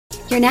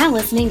You're now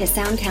listening to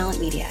Sound Talent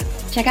Media.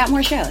 Check out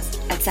more shows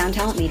at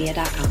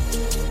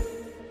soundtalentmedia.com.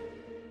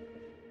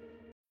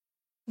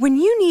 When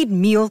you need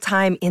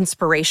mealtime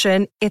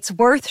inspiration, it's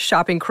worth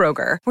shopping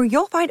Kroger, where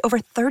you'll find over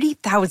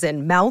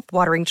 30,000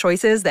 mouth-watering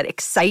choices that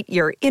excite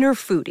your inner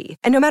foodie.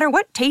 And no matter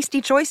what tasty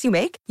choice you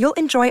make, you'll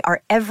enjoy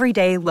our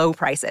everyday low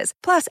prices,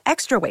 plus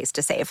extra ways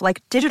to save,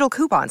 like digital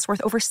coupons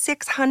worth over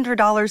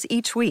 $600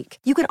 each week.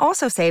 You can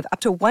also save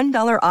up to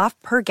 $1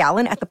 off per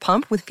gallon at the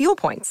pump with fuel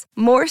points.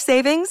 More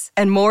savings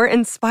and more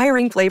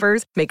inspiring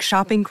flavors make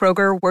shopping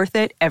Kroger worth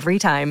it every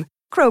time.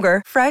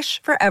 Kroger,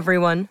 fresh for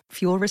everyone.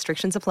 Fuel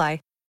restrictions apply.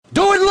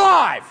 Do it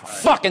live!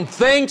 Fucking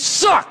thing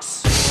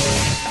sucks!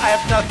 I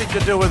have nothing to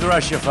do with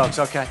Russia, folks,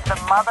 okay? The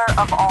mother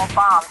of all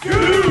bombs. You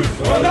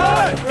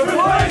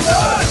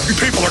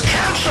people are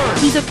cancer!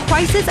 He's a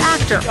crisis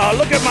actor.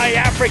 Look at my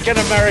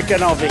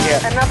African-American over here.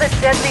 Another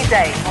deadly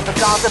day on the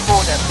Gaza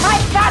border. I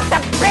thought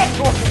the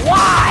bitch was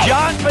wide!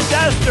 John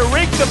Podesta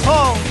rigged the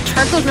poll.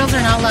 Charcoal grills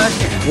are not allowed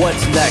here.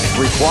 What's next?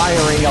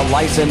 Requiring a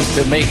license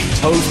to make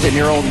toast in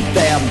your own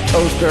damn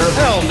toaster?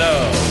 Hell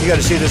no! You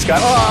gotta see this guy.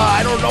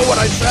 I don't know what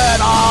I said.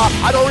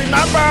 I don't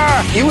remember.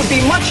 You would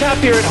be much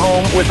happier at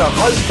home with a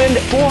husband.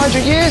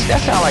 400 years? That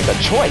sounds like a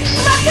choice.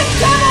 Let the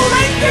devil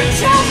rape your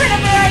children,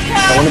 America!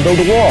 I want to build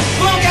a wall.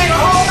 We'll get a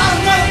whole lot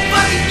of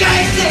motherfucking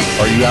gangsters!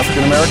 Are you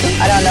African American?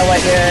 I don't know what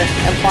you're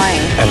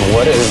implying. And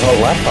what is a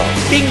lepo?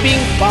 Bing,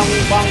 bing, bong,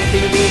 bong,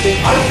 bing, bing, bing.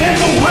 I'll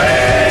take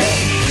away.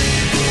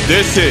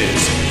 This is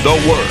the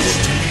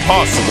worst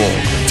possible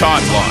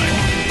timeline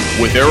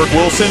with Eric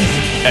Wilson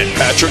and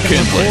Patrick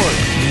Kindler.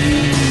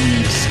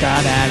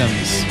 Scott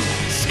Adams.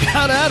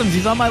 Scott Adams,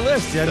 he's on my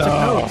list. I took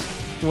notes.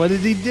 What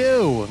did he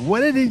do? What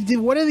did he do?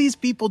 What do these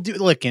people do?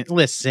 Look,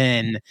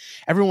 listen,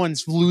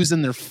 everyone's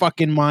losing their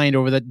fucking mind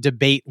over the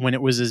debate when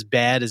it was as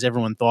bad as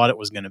everyone thought it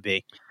was going to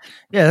be.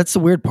 Yeah, that's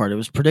the weird part. It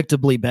was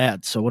predictably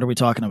bad. So what are we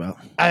talking about?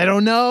 I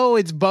don't know.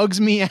 It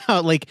bugs me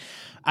out. Like,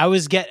 I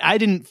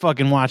didn't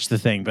fucking watch the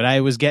thing, but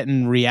I was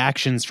getting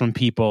reactions from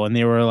people and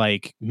they were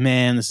like,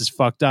 man, this is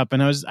fucked up.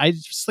 And I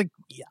just like,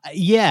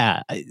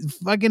 yeah,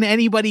 fucking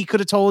anybody could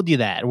have told you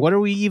that. What are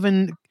we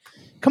even,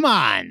 come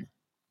on.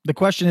 The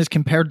question is,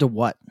 compared to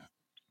what?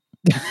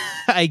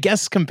 I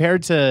guess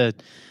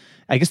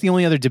the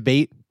only other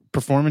debate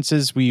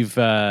performances we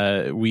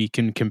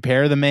can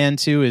compare the man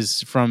to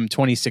is from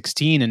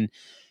 2016, and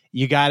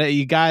you gotta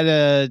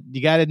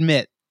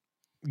admit,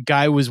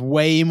 guy was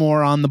way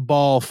more on the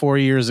ball 4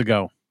 years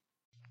ago.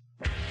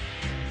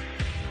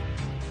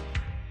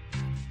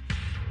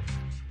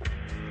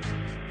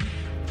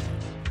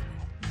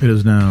 It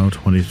is now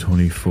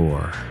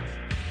 2024,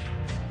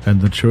 and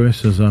the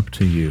choice is up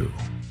to you.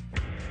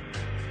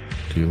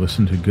 Do you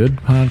listen to good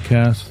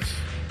podcasts,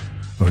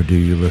 or do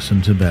you listen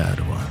to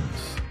bad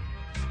ones?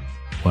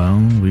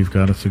 Well, we've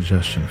got a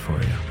suggestion for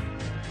you.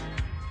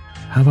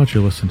 How about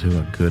you listen to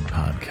a good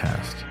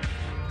podcast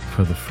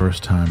for the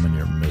first time in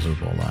your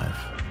miserable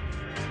life?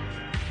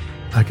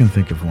 I can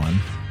think of one.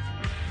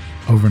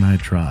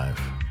 Overnight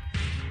Drive.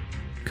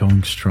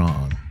 Going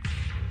strong.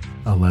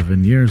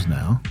 11 years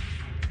now.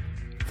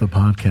 The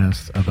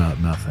podcast about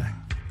nothing.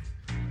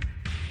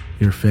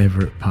 Your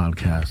favorite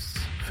podcast's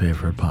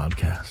favorite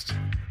podcast.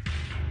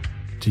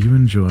 Do you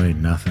enjoy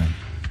nothing?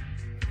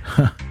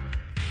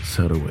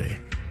 So do we.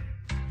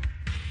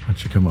 Why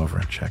don't you come over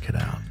and check it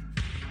out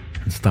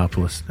and stop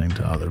listening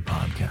to other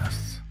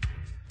podcasts?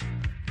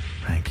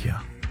 Thank you.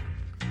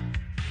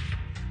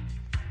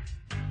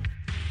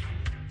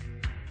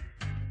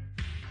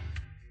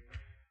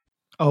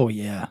 Oh,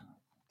 yeah.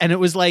 And it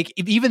was like,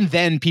 even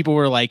then people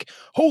were like,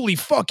 holy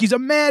fuck, he's a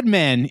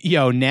madman.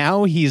 Yo,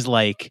 now he's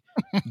like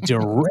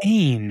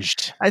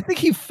deranged. I think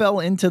he fell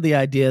into the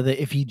idea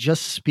that if he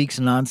just speaks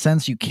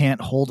nonsense, you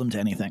can't hold him to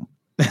anything.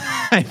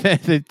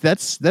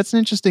 That's an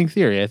interesting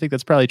theory. I think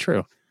that's probably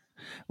true.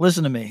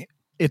 Listen to me.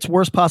 It's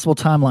worst possible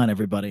timeline,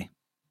 everybody.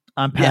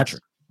 I'm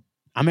Patrick. Yes.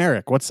 I'm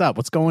Eric. What's up?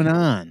 What's going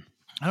on?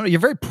 I don't know. You're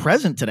very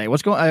present today.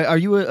 What's going on? Are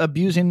you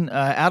abusing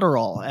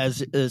Adderall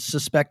as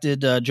suspected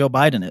Joe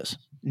Biden is?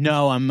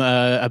 No, I'm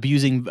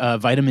abusing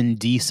vitamin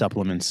D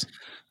supplements.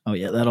 Oh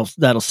yeah,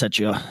 that'll set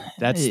you.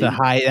 That's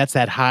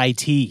that high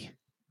tea.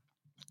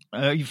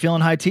 Are you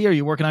feeling high tea? Are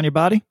you working on your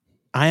body?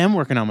 I am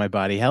working on my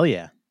body. Hell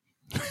yeah.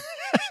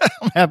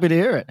 I'm happy to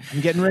hear it.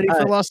 I'm getting ready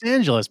for Los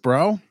Angeles,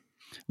 bro.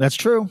 That's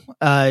true.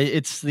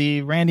 It's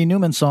the Randy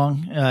Newman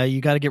song.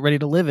 You got to get ready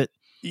to live it.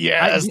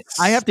 Yes.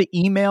 I have to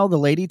email the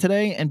lady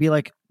today and be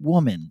like,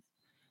 woman,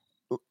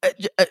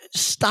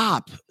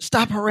 stop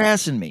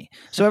harassing me.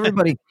 So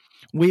everybody,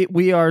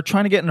 we are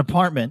trying to get an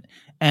apartment,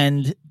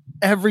 and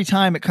every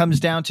time it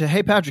comes down to,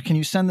 hey, Patrick, can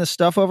you send this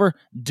stuff over?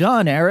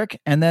 Done, Eric.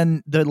 And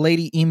then the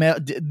lady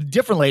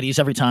different ladies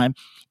every time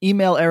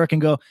email Eric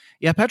and go,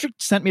 yeah, Patrick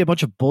sent me a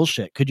bunch of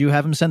bullshit. Could you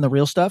have him send the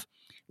real stuff?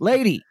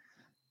 Lady,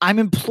 I'm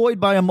employed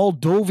by a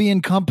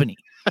Moldovan company.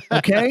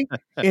 Okay.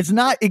 It's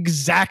not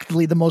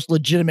exactly the most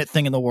legitimate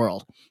thing in the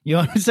world. You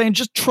know what I'm saying?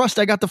 Just trust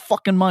I got the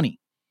fucking money.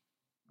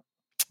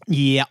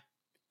 Yep.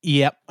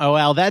 Oh,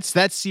 well,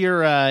 that's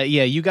your,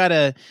 you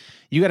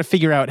you got to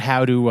figure out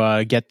how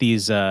to get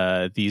these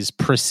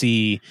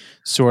prissy,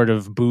 sort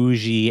of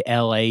bougie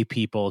LA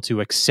people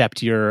to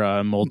accept your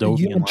Moldovan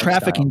Human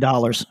trafficking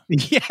dollars.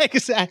 Yeah,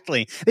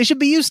 exactly. They should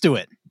be used to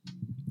it.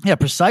 Yeah,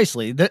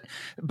 precisely. But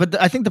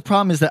I think the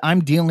problem is that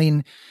I'm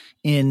dealing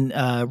in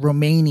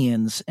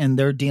Romanians and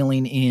they're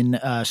dealing in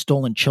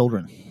stolen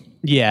children.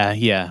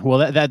 Yeah.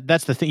 Well,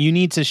 that's the thing. You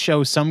need to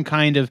show some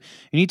kind of.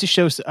 You need to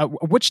show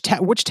which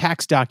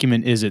tax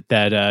document is it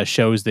that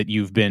shows that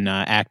you've been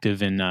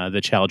active in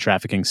the child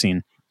trafficking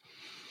scene?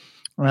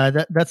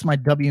 That's my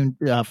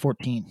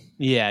W-14.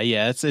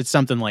 Yeah. It's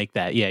something like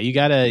that. Yeah, you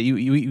gotta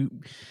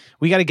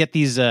we gotta get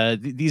these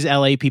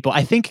LA people.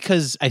 I think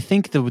because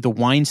the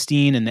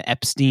Weinstein and the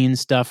Epstein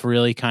stuff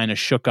really kind of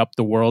shook up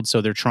the world,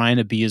 so they're trying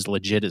to be as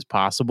legit as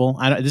possible.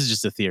 This is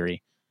just a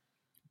theory.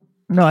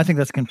 No, I think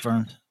that's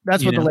confirmed.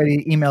 That's what the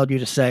lady emailed you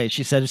to say.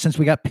 She said, since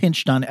we got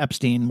pinched on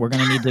Epstein, we're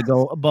going to need to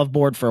go above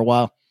board for a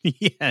while.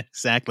 Yeah,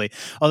 exactly.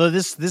 Although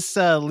this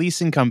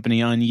leasing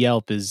company on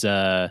Yelp is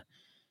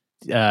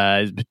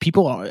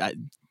people.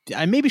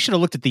 I maybe should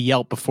have looked at the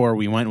Yelp before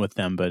we went with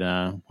them, but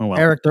oh well.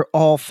 Eric, they're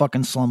all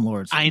fucking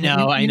slumlords. I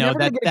know.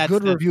 That's a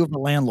good review of the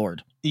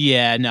landlord.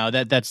 Yeah, no,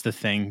 that's the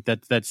thing.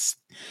 That's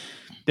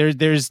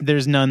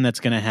there's none that's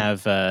going to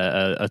have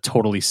a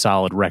totally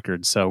solid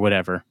record. So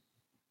whatever.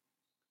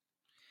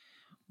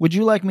 Would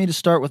you like me to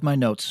start with my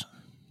notes?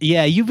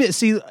 Yeah, you've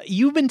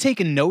been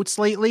taking notes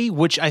lately,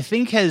 which I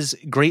think has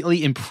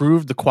greatly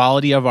improved the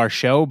quality of our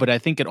show, but I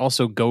think it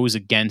also goes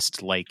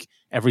against like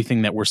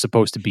everything that we're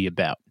supposed to be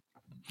about.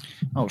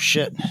 Oh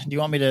shit. Do you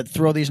want me to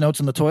throw these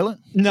notes in the toilet?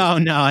 No,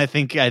 I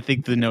think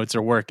the notes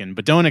are working,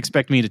 but don't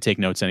expect me to take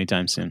notes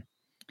anytime soon.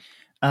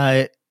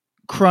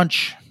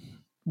 Crunch.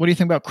 What do you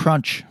think about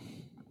Crunch?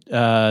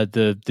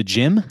 The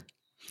gym?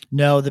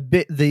 No,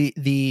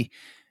 the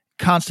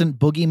constant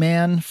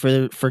boogeyman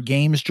for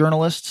games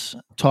journalists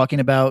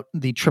talking about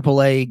the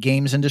AAA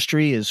games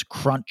industry is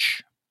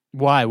Crunch.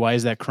 Why? Why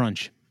is that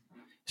Crunch?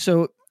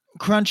 So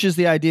Crunch is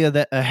the idea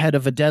that ahead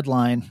of a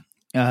deadline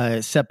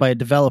set by a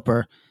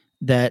developer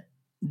that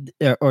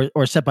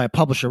or set by a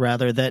publisher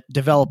rather, that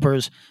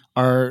developers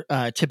are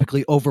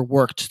typically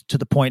overworked to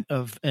the point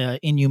of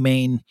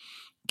inhumane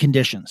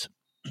conditions.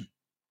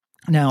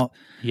 Now,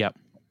 yep.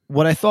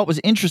 What I thought was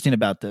interesting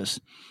about this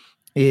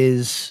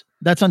is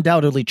that's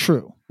undoubtedly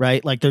true,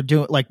 right? Like they're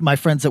doing, like my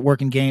friends that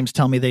work in games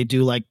tell me they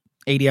do like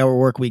 80-hour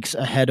work weeks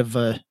ahead of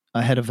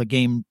a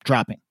game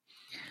dropping.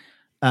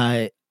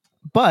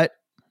 But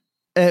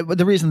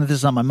the reason that this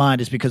is on my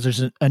mind is because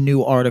there's a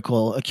new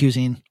article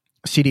accusing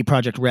CD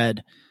Projekt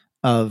Red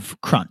of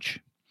crunch.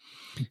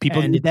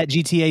 People need that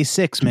GTA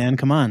 6, man.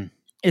 Come on.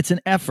 It's an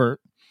effort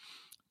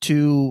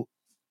to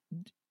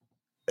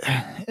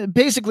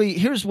basically,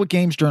 here's what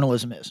games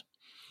journalism is.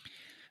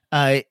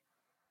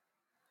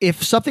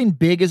 If something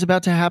big is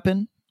about to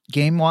happen,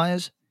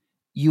 game-wise,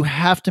 you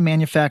have to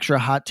manufacture a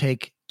hot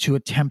take to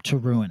attempt to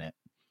ruin it.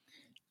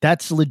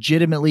 That's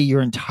legitimately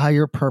your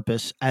entire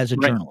purpose as a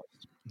journalist.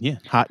 Yeah,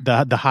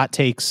 the hot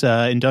takes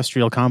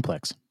industrial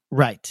complex.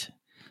 Right.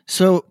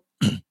 So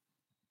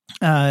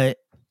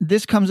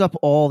this comes up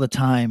all the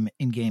time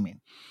in gaming.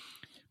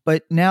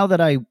 But now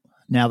that I'm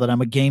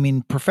a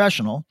gaming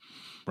professional,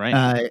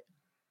 right.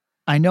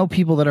 I know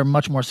people that are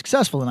much more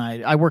successful than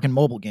I work in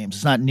mobile games.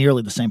 It's not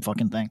nearly the same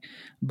fucking thing.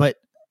 But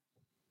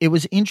it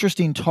was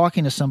interesting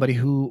talking to somebody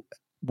who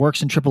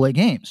works in AAA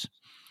games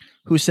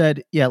who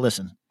said, yeah,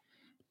 listen,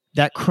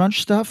 that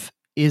crunch stuff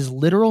is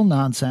literal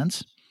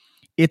nonsense.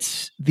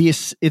 It's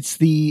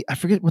the I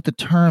forget what the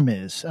term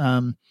is.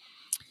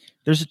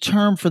 There's a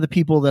term for the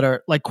people that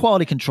are like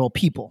quality control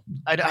people.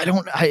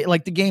 I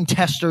like the game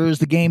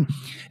testers,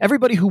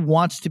 everybody who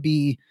wants to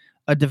be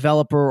a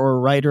developer or a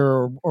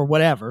writer or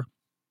whatever,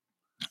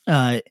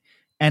 and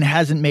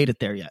hasn't made it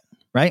there yet,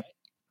 right?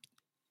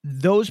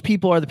 Those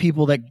people are the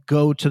people that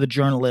go to the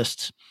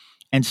journalists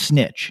and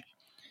snitch.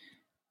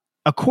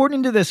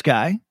 According to this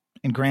guy,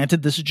 and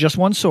granted, this is just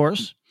one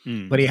source,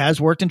 but he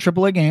has worked in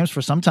AAA games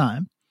for some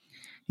time.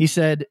 He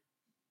said,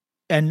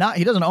 he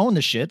doesn't own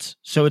the shits,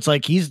 so it's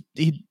like he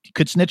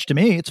could snitch to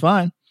me, it's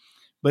fine.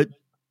 But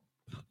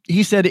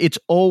he said it's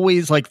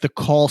always like the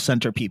call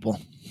center people,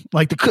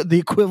 like the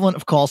equivalent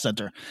of call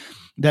center,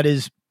 that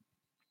is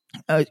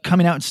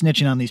coming out and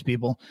snitching on these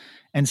people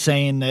and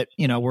saying that,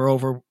 you know, we're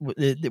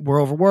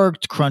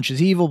overworked, crunch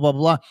is evil, blah,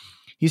 blah, blah.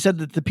 He said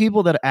that the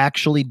people that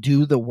actually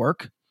do the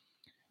work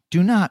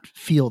do not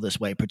feel this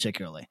way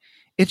particularly.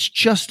 It's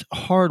just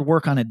hard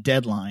work on a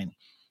deadline,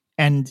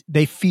 and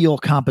they feel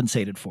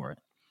compensated for it.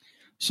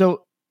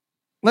 So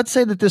let's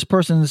say that this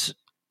person's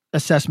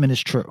assessment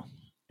is true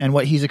and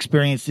what he's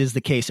experienced is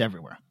the case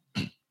everywhere.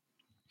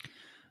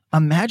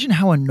 Imagine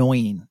how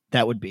annoying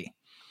that would be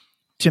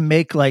to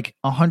make like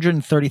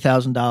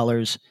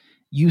 $130,000.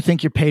 You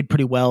think you're paid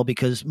pretty well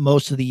because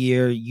most of the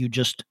year you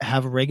just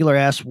have a regular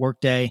ass work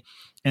day.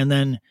 And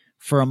then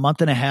for a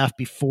month and a half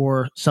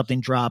before something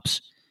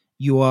drops,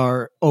 you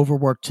are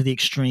overworked to the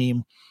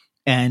extreme,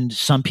 and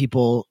some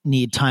people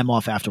need time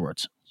off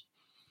afterwards.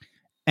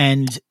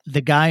 And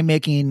the guy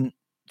making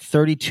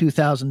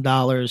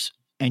 $32,000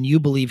 and you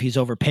believe he's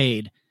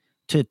overpaid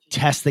to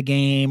test the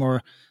game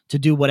or to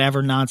do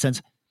whatever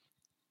nonsense,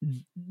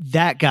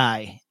 that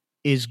guy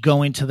is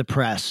going to the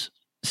press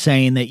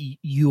saying that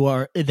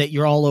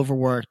you're all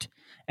overworked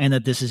and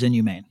that this is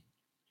inhumane.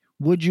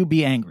 Would you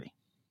be angry?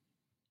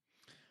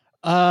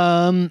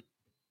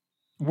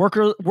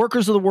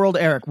 Workers of the world,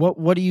 Eric,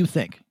 what do you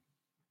think?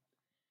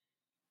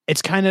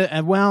 It's kind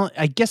of, well,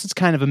 I guess it's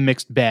kind of a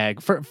mixed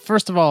bag.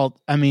 First of all,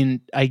 I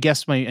mean, I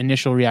guess my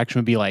initial reaction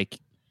would be like,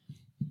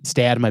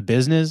 stay out of my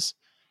business.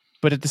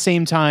 But at the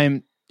same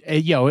time,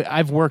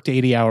 I've worked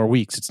 80-hour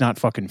weeks. It's not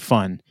fucking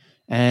fun.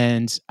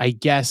 And I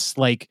guess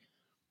like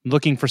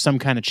looking for some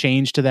kind of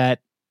change to that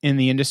in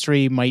the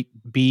industry might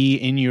be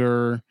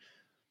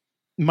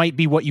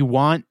what you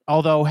want.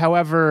 Although,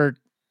 however,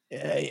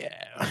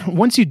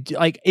 once you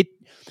like it,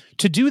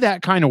 to do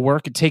that kind of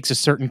work, it takes a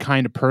certain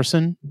kind of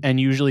person. And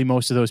usually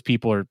most of those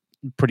people are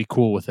pretty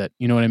cool with it.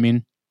 You know what I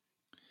mean?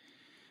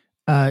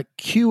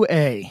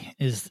 QA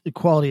is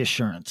quality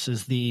assurance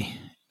is the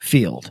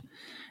field.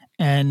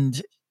 And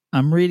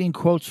I'm reading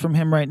quotes from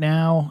him right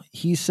now.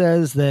 He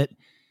says that,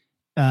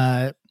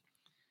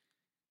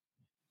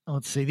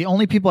 let's see, the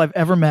only people I've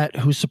ever met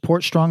who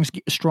support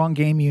strong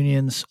game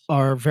unions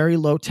are very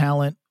low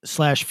talent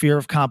 / fear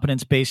of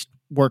competence based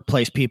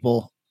workplace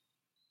people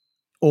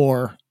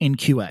or in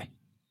QA.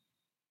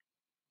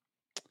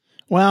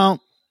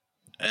 Well,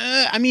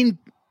 I mean,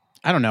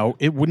 I don't know.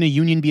 Wouldn't a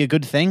union be a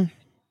good thing?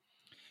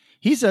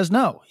 He says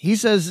no. He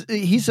says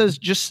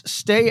just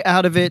stay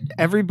out of it.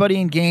 Everybody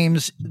in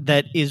games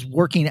that is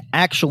working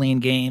actually in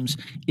games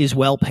is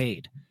well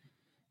paid.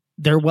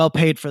 They're well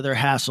paid for their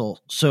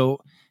hassle. So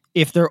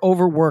if they're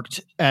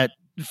overworked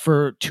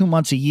for 2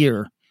 months a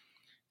year,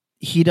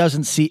 he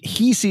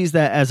sees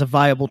that as a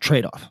viable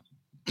trade-off.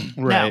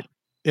 Right.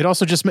 Now,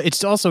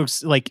 it's also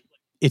like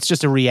it's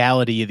just a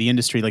reality of the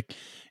industry. Like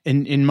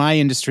in my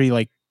industry,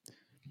 like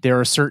there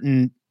are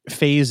certain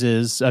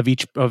phases of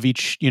each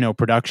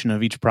production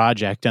of each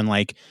project, and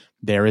like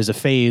there is a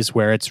phase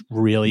where it's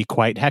really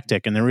quite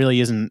hectic, and there really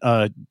isn't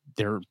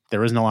there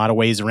isn't a lot of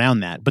ways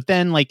around that. But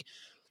then like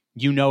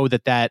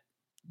that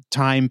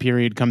time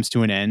period comes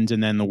to an end,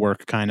 and then the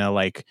work kind of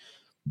like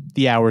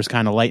the hours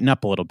kind of lighten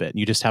up a little bit, and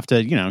you just have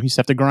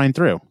to grind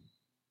through.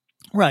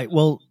 Right.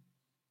 Well,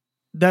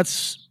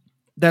 that's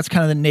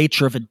kind of the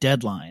nature of a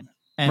deadline,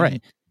 and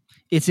right.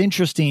 It's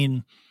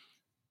interesting.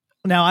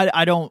 Now,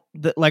 I don't,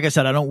 like I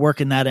said, I don't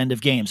work in that end of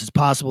games. It's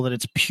possible that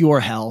it's pure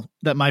hell,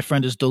 that my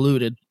friend is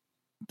deluded,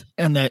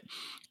 and that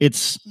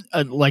it's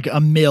like a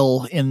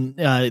mill in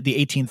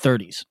the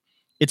 1830s.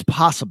 It's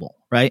possible,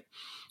 right?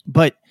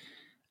 But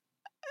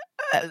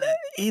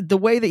the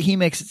way that he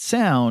makes it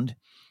sound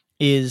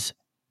is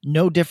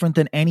no different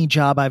than any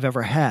job I've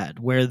ever had,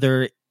 where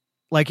they're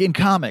like in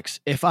comics.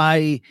 If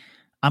I'm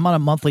on a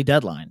monthly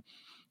deadline,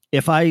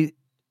 if I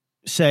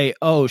say,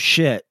 oh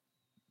shit,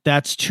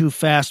 that's too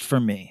fast for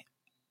me,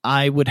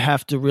 I would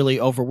have to really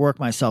overwork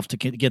myself to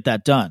get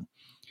that done.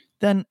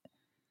 Then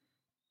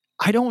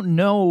I don't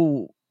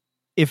know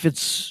if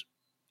is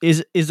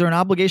there an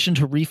obligation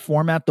to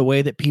reformat the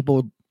way that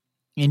people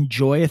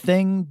enjoy a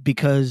thing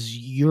because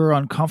you're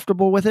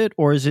uncomfortable with it,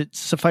 or is it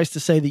suffice to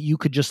say that you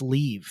could just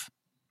leave?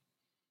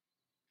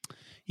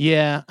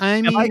 Yeah,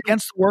 I mean, am I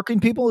against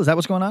working people? Is that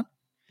what's going on?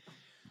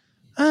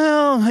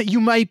 Oh, you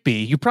might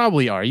be. You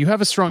probably are. You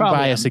have a strong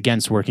bias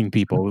against working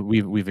people.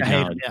 We've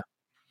acknowledged.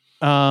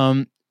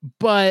 Yeah.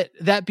 But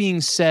that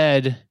being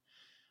said,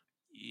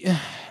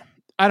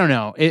 I don't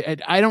know.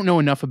 I don't know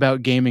enough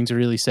about gaming to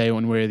really say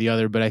one way or the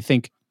other, but I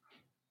think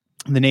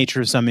the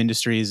nature of some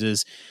industries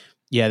is,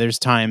 there's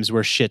times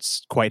where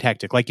shit's quite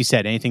hectic. Like you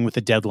said, anything with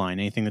a deadline,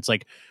 anything that's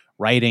like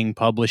writing,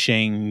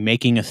 publishing,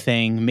 making a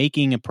thing,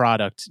 making a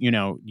product,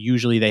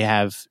 usually they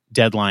have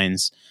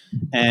deadlines,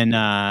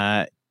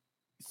 and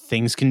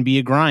things can be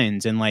a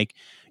grind. And like,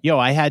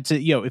 I had to,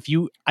 if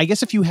you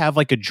have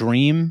like a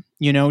dream,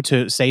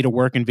 to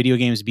work in video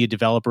games, be a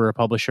developer or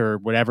publisher or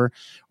whatever,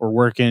 or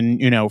work in,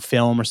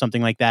 film or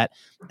something like that.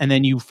 And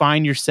then you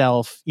find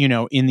yourself,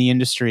 in the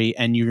industry,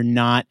 and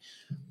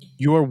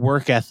your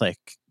work ethic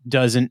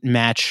doesn't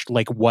match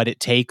like what it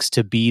takes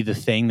to be the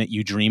thing that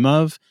you dream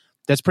of.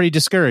 That's pretty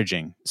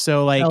discouraging.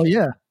 So like, hell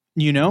yeah.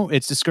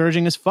 It's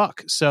discouraging as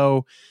fuck.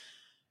 So,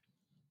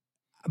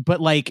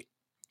 but like,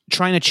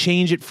 trying to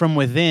change it from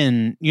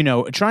within,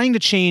 trying to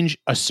change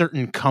a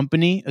certain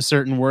company, a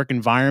certain work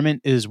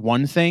environment is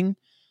one thing.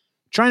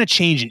 Trying to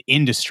change an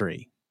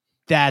industry,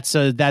 that's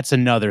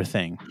another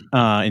thing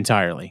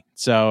entirely.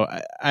 So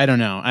I don't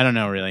know. I don't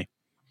know really.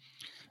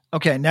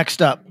 Okay,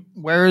 next up,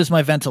 where is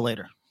my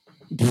ventilator?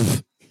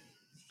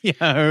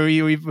 Yeah,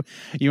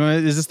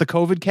 is this the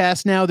COVID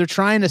cast now? They're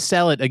trying to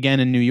sell it again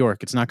in New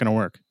York. It's not going to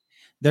work.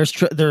 They're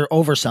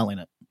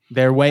overselling it.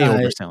 They're way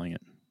overselling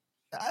it.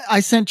 I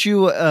sent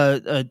you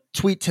a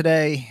tweet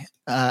today.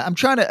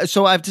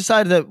 So I've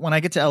decided that when I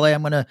get to LA,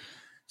 I'm going to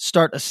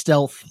start a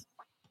stealth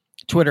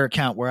Twitter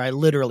account where I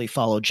literally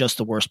follow just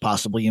the worst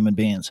possible human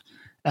beings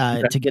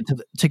to get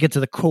to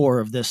the core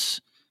of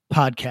this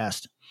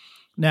podcast.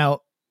 Now,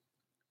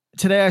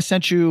 today I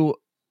sent you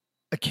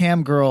a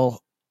cam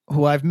girl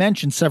who I've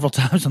mentioned several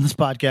times on this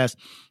podcast,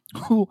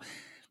 who,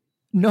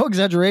 no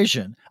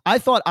exaggeration, I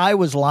thought I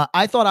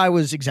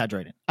was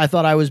exaggerating. I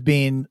thought I was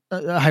being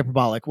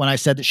hyperbolic when I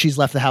said that she's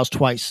left the house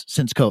twice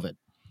since COVID.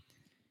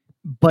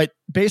 But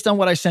based on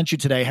what I sent you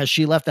today, has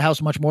she left the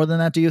house much more than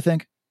that, do you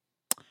think?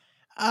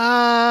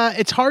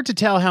 It's hard to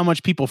tell how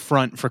much people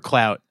front for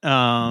clout.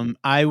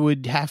 I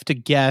would have to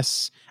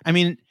guess. I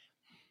mean,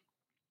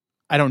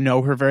 I don't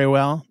know her very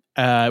well.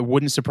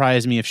 Wouldn't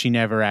surprise me if she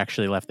never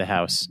actually left the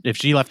house. If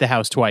she left the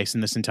house twice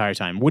in this entire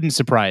time, wouldn't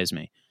surprise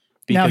me.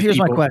 Now, here's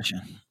my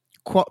question.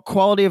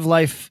 Quality of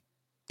life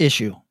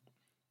issue.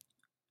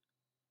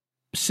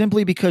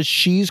 Simply because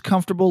she's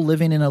comfortable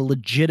living in a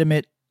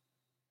legitimate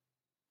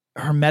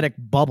hermetic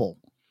bubble,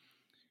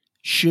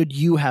 should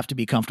you have to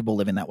be comfortable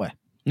living that way?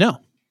 No.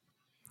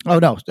 Oh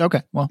no.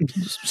 Okay. Well,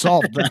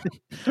 solved.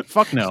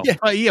 Fuck no.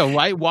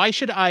 Yeah. Why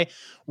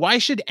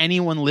should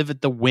anyone live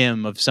at the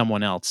whim of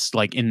someone else,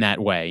 like, in that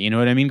way? You know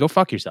what I mean? Go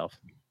fuck yourself.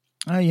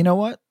 You know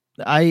what?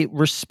 I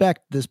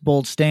respect this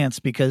bold stance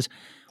because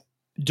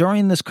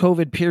during this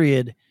COVID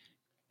period,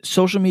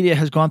 social media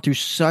has gone through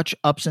such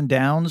ups and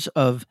downs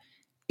of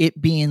it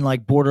being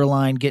like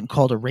borderline getting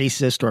called a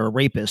racist or a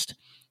rapist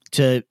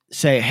to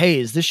say, hey,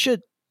 is this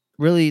shit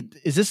really,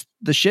 is this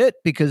the shit?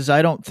 Because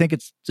I don't think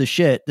it's the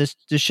shit. This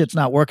shit's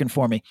not working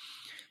for me.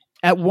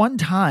 At one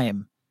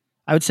time,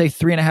 I would say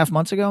 3.5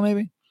 months ago,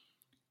 maybe,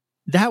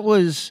 that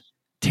was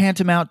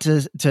tantamount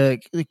to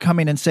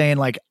coming and saying,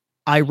 like,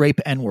 I rape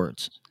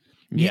N-words.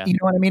 Yeah. You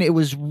know what I mean? It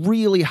was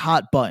really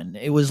hot button.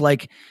 It was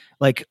like,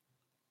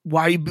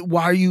 why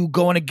are you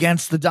going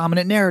against the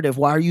dominant narrative?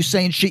 Why are you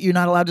saying shit you're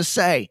not allowed to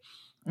say?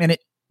 And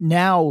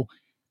now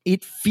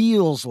it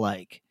feels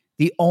like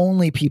the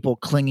only people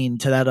clinging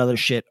to that other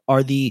shit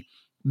are the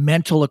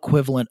mental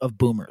equivalent of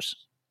boomers.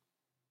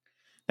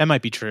 That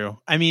might be true.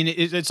 I mean,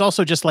 it's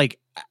also just like,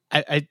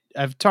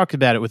 I've talked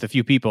about it with a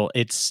few people.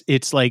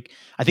 It's like,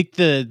 I think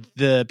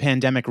the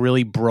pandemic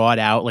really brought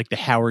out like the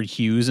Howard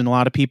Hughes in a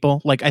lot of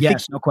people. Like, I think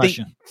no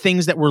question.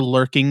 Things that were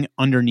lurking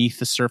underneath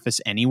the surface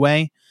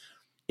anyway,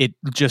 it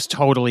just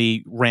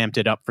totally ramped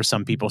it up for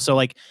some people. So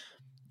like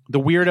the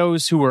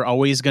weirdos who are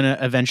always going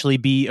to eventually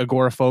be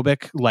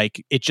agoraphobic,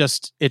 like it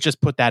just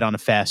put that on a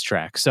fast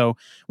track. So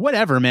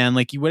whatever, man,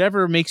 like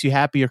whatever makes you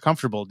happy or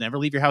comfortable, never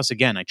leave your house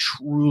again. I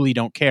truly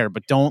don't care,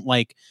 but don't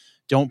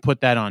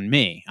put that on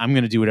me. I'm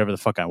going to do whatever the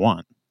fuck I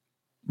want.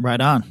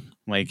 Right on.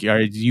 Like,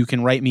 you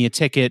can write me a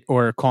ticket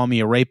or call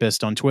me a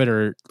rapist on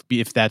Twitter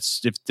if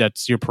that's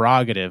your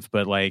prerogative.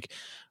 But like,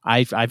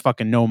 I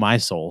fucking know my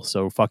soul.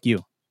 So fuck you.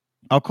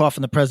 I'll cough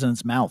in the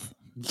president's mouth.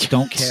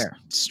 Don't care.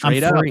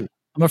 Straight I'm up. free.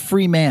 I'm a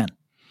free man.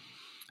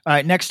 All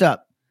right, next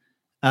up.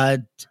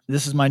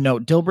 This is my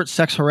note. Dilbert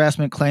sex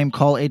harassment claim.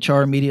 Call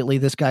HR immediately.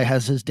 This guy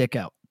has his dick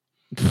out.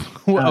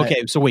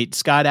 Okay, so wait,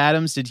 Scott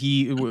Adams,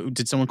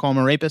 did someone call him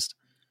a rapist?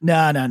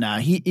 No.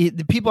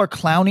 The people are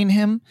clowning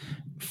him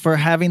for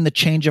having the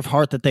change of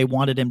heart that they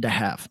wanted him to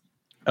have.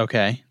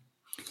 Okay.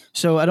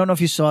 So I don't know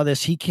if you saw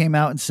this. He came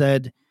out and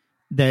said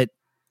that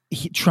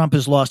Trump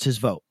has lost his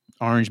vote.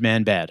 Orange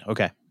man bad.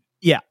 Okay.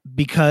 Yeah,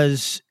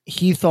 because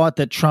he thought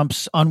that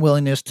Trump's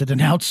unwillingness to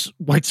denounce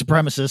white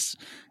supremacists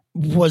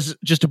was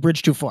just a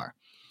bridge too far.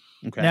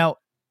 Okay. Now,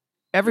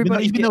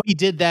 everybody, even though he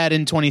did that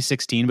in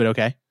 2016, but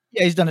okay.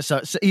 Yeah, he's done it.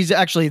 So he's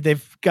actually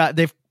they've got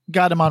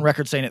him on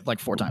record saying it like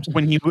 4 times.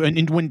 When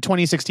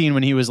 2016,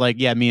 when he was like,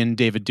 "Yeah, me and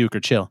David Duke are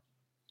chill."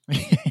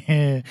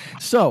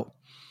 So,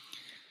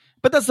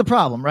 but that's the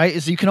problem, right?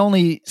 Is you can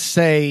only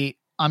say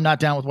I'm not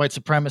down with white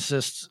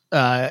supremacists.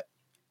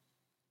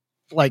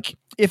 Like,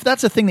 if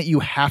that's a thing that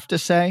you have to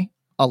say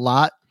a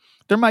lot,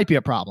 there might be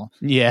a problem.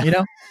 Yeah. You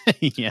know?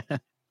 Yeah.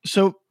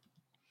 So,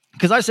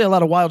 because I say a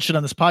lot of wild shit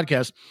on this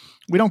podcast,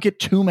 we don't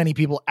get too many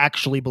people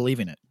actually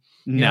believing it.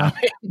 No.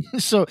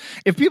 So,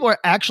 if people are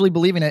actually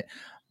believing it,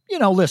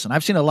 listen,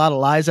 I've seen a lot of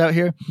lies out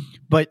here,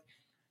 but,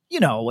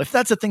 if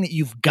that's a thing that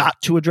you've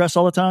got to address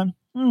all the time,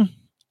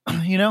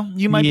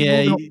 you might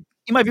be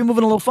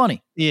moving a little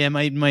funny. Yeah,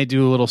 might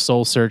do a little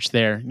soul search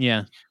there.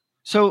 Yeah.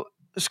 So,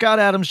 Scott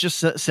Adams just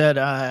said,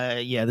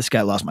 this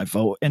guy lost my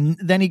vote. And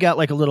then he got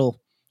like a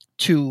little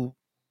too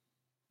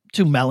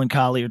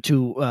melancholy or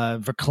too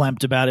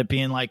verklempt about it,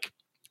 being like,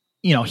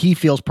 he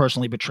feels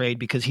personally betrayed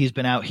because he's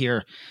been out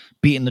here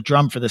beating the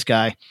drum for this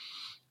guy.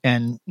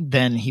 And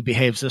then he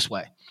behaves this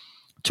way.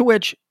 To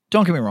which,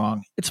 don't get me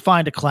wrong, it's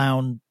fine to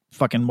clown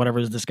fucking whatever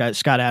is this guy,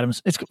 Scott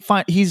Adams. It's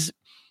fine.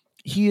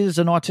 He is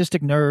an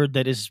autistic nerd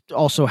that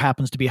also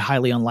happens to be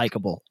highly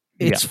unlikable.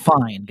 It's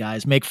fine,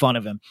 guys. Make fun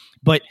of him.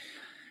 But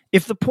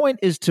if the point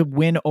is to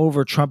win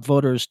over Trump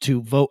voters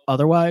to vote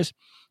otherwise,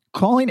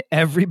 calling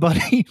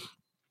everybody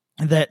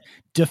that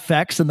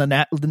defects in the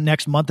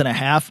next month and a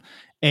half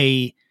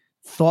a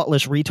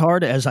thoughtless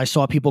retard, as I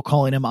saw people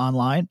calling him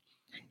online,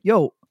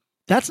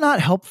 that's not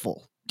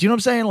helpful. Do you know what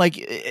I'm saying? Like,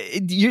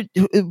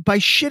 by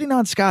shitting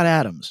on Scott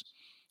Adams,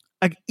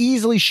 an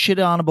easily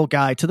shit-onable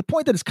guy, to the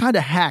point that it's kind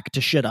of hack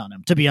to shit on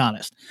him, to be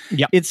honest.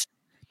 Yeah,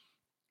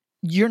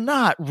 you're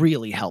not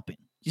really helping.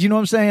 You know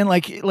what I'm saying?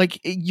 Like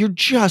you're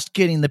just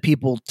getting the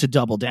people to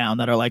double down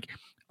that are like,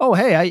 oh,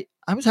 hey,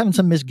 I was having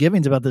some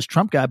misgivings about this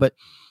Trump guy, but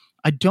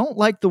I don't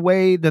like the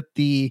way that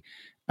the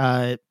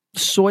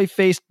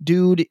soy-faced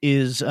dude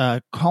is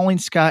calling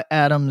Scott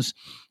Adams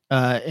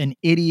an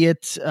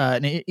idiot,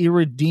 an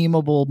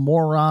irredeemable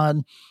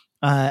moron.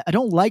 I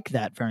don't like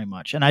that very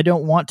much, and I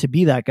don't want to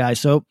be that guy.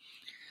 So,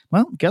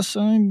 well, guess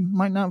I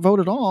might not vote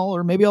at all,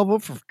 or maybe I'll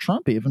vote for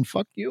Trump even.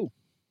 Fuck you.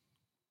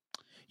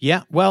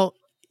 Yeah, well,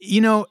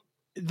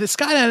 the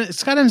Scott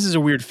Adams is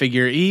a weird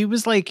figure. He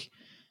was like,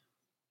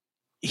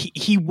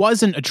 he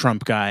wasn't a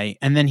Trump guy,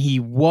 and then he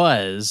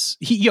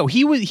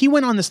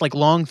went on this like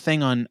long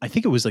thing on, I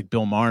think it was like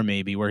Bill Maher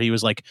maybe, where he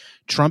was like,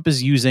 Trump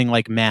is using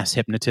like mass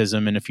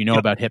hypnotism, and if you know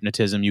about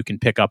hypnotism, you can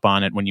pick up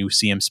on it when you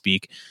see him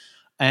speak.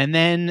 And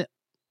then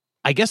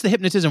I guess the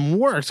hypnotism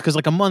works, because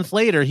like a month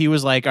later he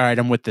was like, all right,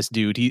 I'm with this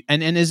dude.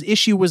 And his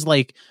issue was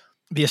like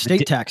the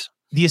estate tax.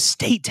 The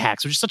estate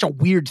tax, which is such a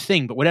weird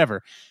thing, but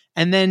whatever.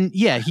 And then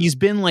he's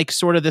been like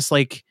sort of this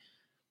like,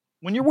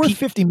 when you're worth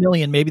 50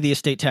 million, maybe the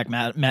estate tax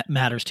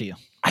matters to you.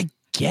 I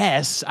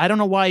guess. I don't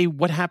know why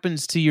what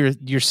happens to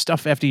your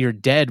stuff after you're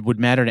dead would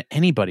matter to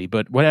anybody,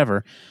 but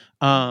whatever.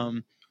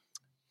 I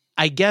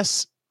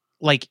guess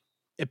like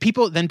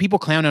people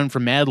clown on him for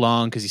mad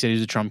long because he said he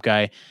was a Trump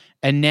guy,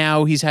 and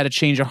now he's had a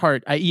change of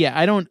heart.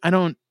 I don't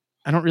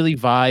really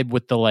vibe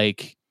with the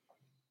like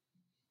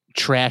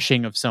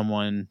trashing of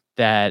someone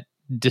that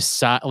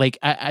decide like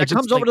it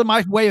comes over to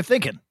my way of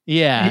thinking.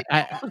 Yeah,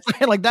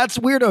 like that's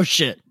weirdo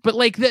shit. But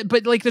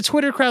the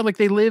Twitter crowd, like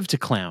they live to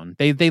clown.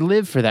 They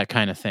live for that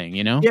kind of thing,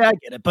 you know? Yeah, I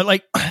get it. But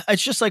like,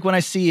 it's just like when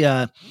I see,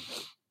 this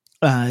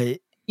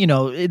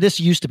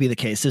used to be the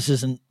case. This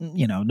isn't,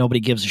 nobody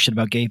gives a shit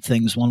about gay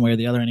things one way or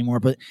the other anymore.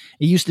 But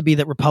it used to be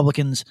that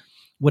Republicans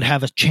would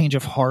have a change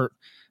of heart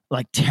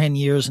like 10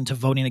 years into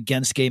voting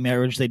against gay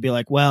marriage. They'd be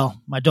like,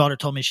 well, my daughter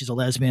told me she's a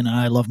lesbian and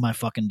I love my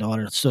fucking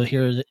daughter. So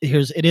here's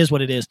it is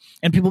what it is.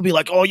 And people be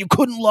like, oh, you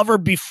couldn't love her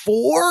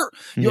before?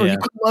 You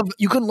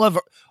couldn't love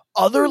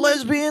other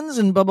lesbians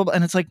and blah, blah, blah.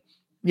 And it's like,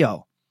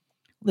 yo,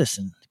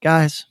 listen,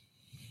 guys,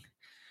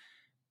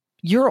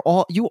 you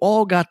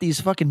all got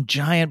these fucking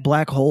giant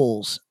black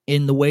holes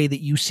in the way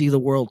that you see the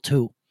world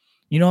too.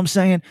 You know what I'm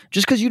saying?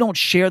 Just because you don't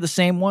share the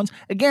same ones.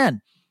 Again,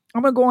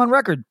 I'm going to go on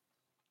record.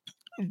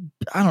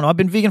 I don't know. I've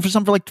been vegan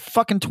for like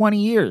fucking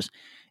 20 years.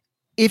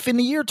 If in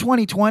the year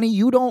 2020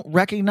 you don't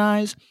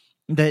recognize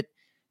that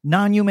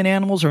non-human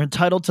animals are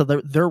entitled to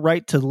their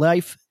right to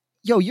life,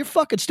 yo, you're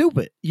fucking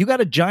stupid. You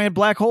got a giant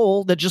black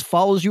hole that just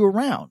follows you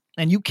around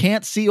and you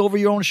can't see over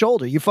your own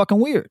shoulder. You're fucking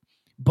weird.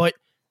 But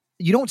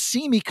you don't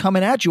see me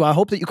coming at you. I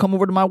hope that you come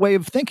over to my way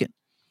of thinking.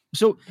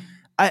 So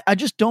I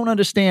just don't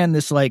understand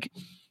this like,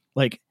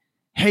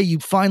 hey, you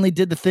finally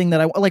did the thing that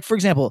I like. For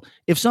example,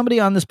 if somebody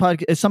on this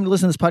podcast, if somebody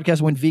listening to this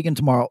podcast went vegan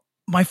tomorrow,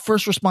 my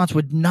first response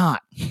would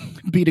not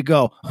be to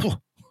go, oh,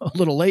 a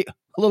little late,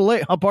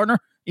 huh, partner?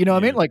 You know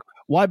what I mean? Like,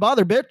 why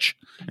bother, bitch?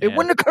 It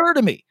wouldn't occur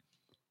to me.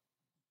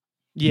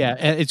 Yeah,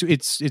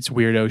 it's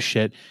weirdo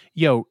shit.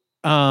 Yo,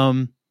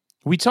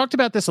 we talked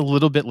about this a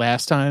little bit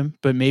last time,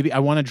 but maybe I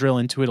want to drill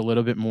into it a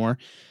little bit more.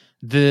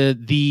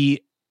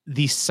 The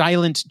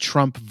silent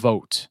Trump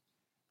vote.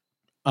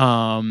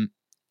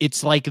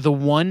 It's like the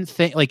one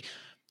thing, like,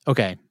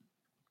 okay,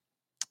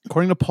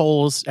 according to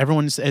polls,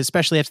 everyone's,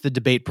 especially after the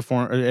debate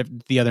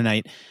the other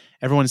night,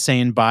 everyone's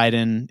saying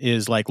Biden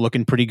is like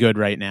looking pretty good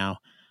right now.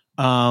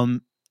 I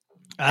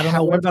don't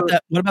know. What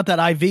about that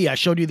IV? I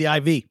showed you the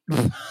IV.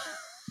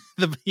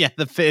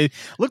 The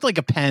looked like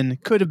a pen.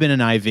 Could have been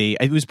an IV.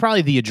 It was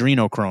probably the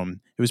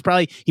adrenochrome.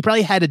 He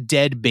probably had a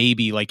dead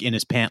baby like in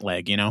his pant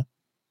leg. You know,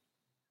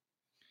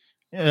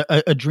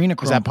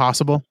 adrenochrome. Is that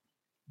possible?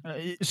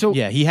 So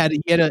yeah, he had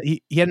an IV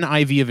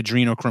of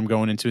adrenochrome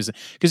going into his,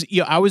 because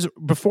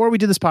before we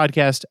did this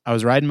podcast, I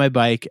was riding my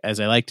bike as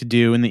I like to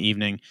do in the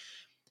evening.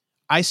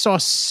 I saw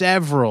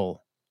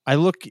several. I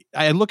look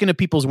into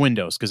people's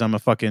windows because I'm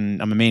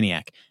a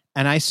maniac,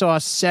 and I saw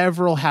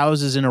several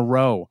houses in a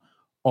row,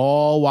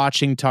 all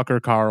watching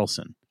Tucker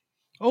Carlson.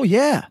 Oh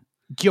yeah,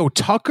 yo,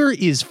 Tucker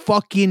is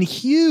fucking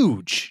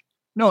huge.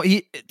 No,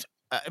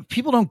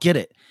 people don't get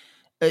it.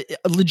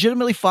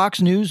 Legitimately, Fox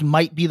News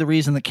might be the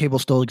reason that cable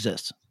still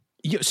exists.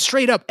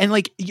 Straight up. And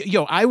like,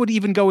 I would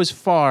even go as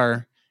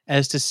far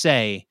as to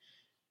say,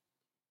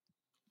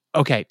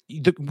 okay,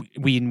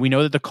 we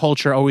know that the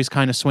culture always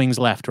kind of swings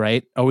left,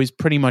 right? Always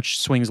pretty much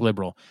swings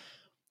liberal.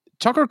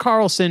 Tucker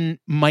Carlson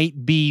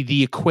might be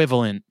the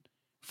equivalent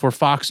for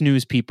Fox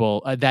News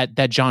people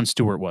that Jon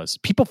Stewart was.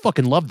 People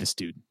fucking love this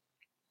dude.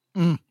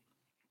 Mm.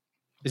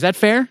 Is that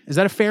fair? Is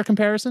that a fair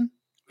comparison?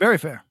 Very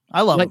fair.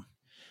 I love him.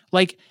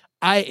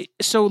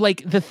 So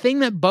the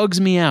thing that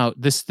bugs me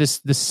out, this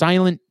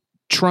silent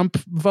Trump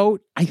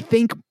vote, I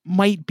think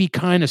might be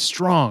kind of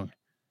strong.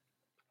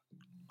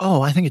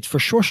 Oh, I think it's for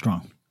sure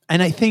strong.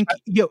 And I think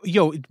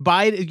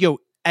Biden,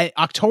 at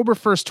October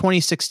 1st,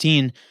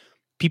 2016,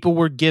 people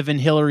were giving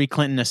Hillary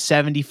Clinton a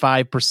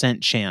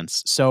 75%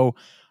 chance. So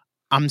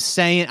I'm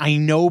saying, I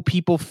know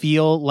people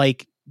feel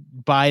like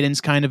Biden's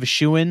kind of a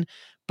shoo-in,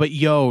 but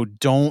yo,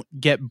 don't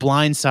get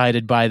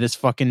blindsided by this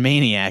fucking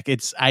maniac.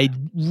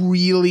 I'm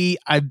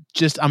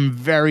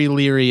very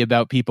leery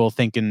about people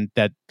thinking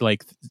that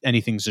like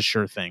anything's a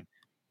sure thing.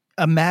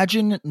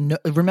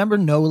 Remember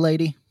No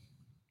Lady?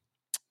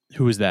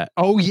 Who is that?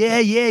 Oh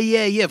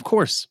yeah, of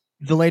course.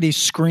 The lady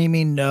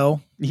screaming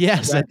no.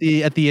 Yes, at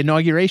the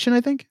inauguration,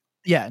 I think.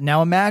 Yeah.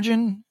 Now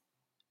imagine.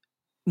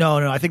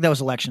 No, I think that was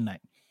election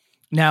night.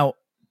 Now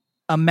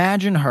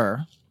imagine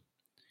her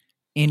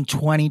in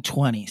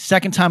 2020,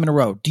 second time in a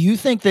row. Do you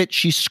think that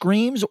she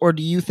screams, or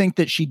do you think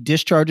that she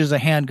discharges a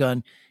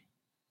handgun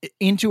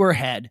into her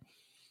head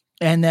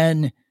and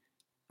then,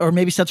 or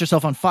maybe sets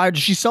herself on fire?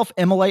 Does she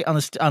self-immolate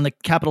on the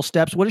Capitol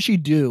steps? What does she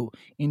do?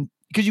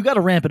 Because you got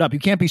to ramp it up. You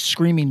can't be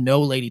screaming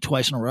 "No Lady"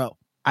 twice in a row.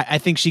 I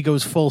think she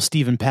goes full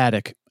Stephen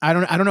Paddock. I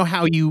don't know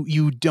how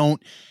you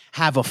don't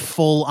have a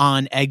full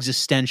on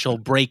existential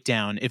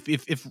breakdown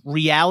if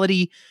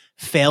reality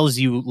fails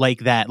you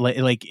like that.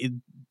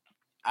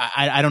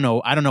 I don't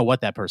know. I don't know what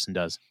that person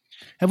does.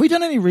 Have we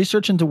done any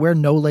research into where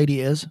No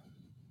Lady is?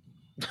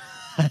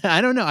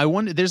 I don't know. I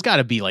wonder. There's got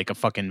to be like a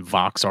fucking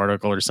Vox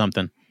article or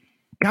something.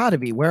 Got to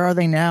be. Where are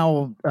they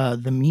now?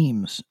 The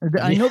memes.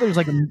 I know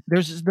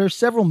there's there's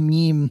several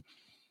meme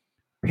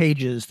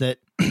pages that.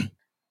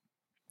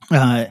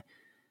 Oh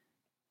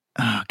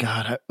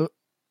God,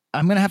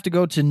 I'm gonna have to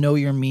go to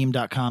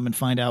knowyourmeme.com and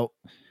find out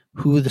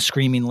who the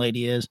screaming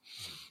lady is.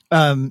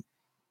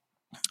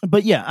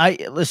 But yeah,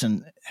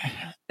 listen.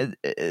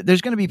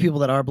 There's going to be people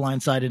that are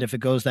blindsided if it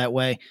goes that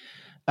way.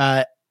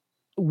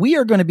 We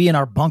are going to be in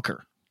our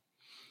bunker.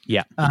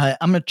 Yeah.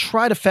 I'm going to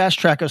try to fast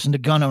track us into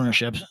gun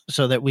ownership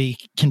so that we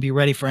can be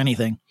ready for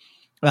anything.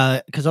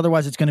 Because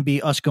otherwise it's going to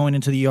be us going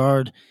into the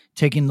yard,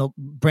 taking the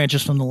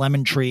branches from the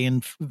lemon tree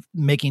and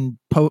making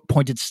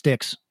pointed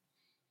sticks.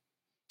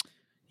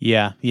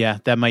 Yeah.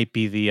 That might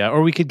be the,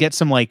 or we could get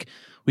some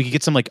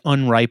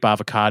unripe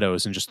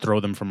avocados and just throw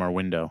them from our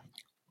window.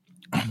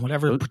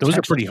 Whatever. Those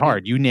are pretty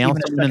hard. You nail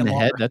someone in the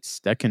head,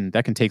 that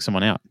can take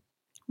someone out.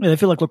 Yeah, they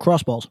feel like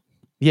lacrosse balls.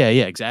 Yeah,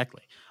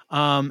 exactly.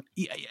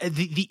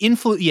 The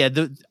influence. Yeah,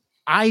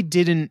 I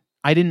didn't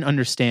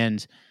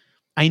understand.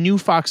 I knew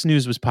Fox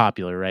News was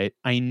popular, right?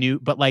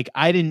 But like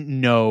I didn't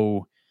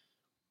know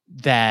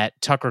that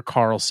Tucker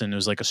Carlson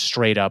was like a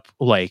straight up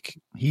like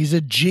he's a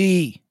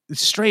G.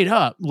 Straight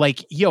up,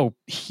 like yo,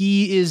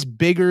 he is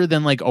bigger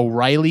than like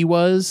O'Reilly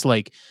was.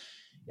 Like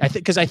I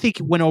think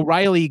when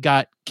O'Reilly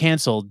got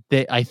canceled,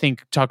 I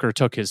think Tucker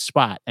took his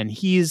spot, and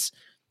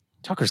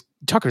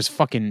Tucker's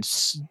fucking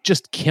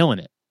just killing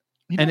it.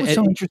 You know what's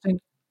so interesting?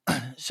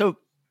 So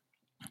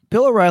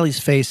Bill O'Reilly's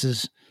face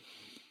is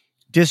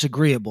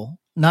disagreeable.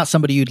 Not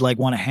somebody you'd like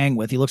want to hang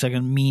with. He looks like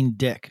a mean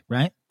dick,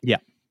 right? Yeah.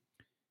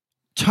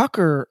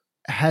 Tucker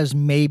has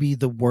maybe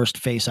the worst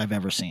face I've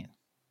ever seen.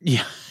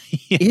 Yeah.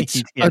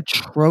 It's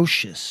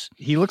atrocious.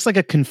 He looks like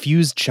a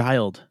confused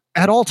child.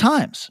 At all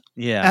times.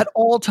 Yeah. At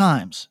all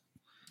times.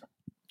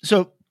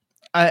 So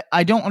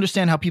I don't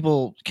understand how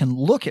people can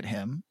look at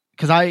him,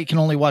 because I can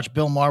only watch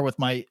Bill Maher with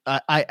I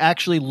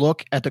actually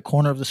look at the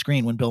corner of the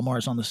screen when Bill Maher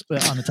is on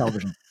the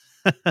television.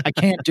 I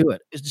can't do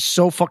it. It's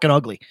so fucking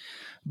ugly.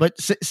 But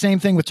same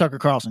thing with Tucker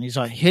Carlson. He's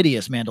a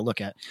hideous man to look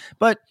at.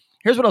 But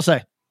here's what I'll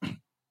say.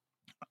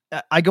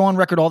 I go on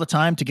record all the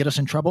time to get us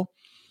in trouble.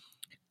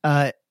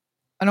 I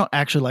don't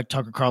actually like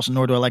Tucker Carlson,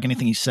 nor do I like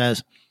anything he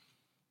says.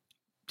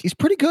 He's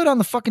pretty good on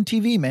the fucking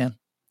TV, man.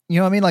 You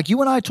know what I mean? Like,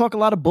 you and I talk a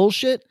lot of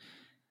bullshit.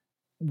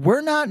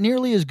 We're not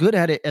nearly as good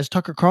at it as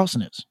Tucker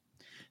Carlson is.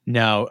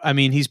 No, I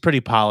mean, he's pretty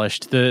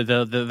polished.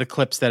 The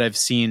clips that I've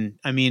seen,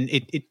 I mean,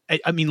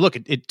 look,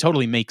 it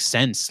totally makes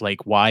sense,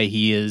 like why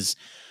he is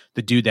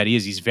the dude that he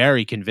is. He's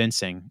very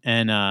convincing.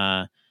 And,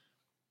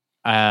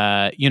 I'm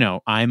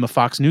a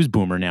Fox News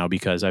boomer now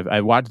because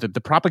I watched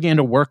the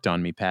propaganda worked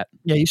on me, Pat.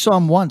 Yeah, you saw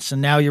him once,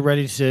 and now you're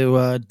ready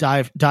to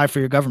die for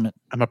your government.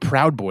 I'm a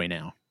Proud Boy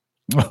now.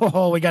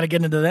 Oh, we got to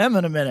get into them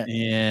in a minute.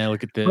 Yeah,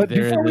 look at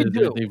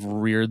they've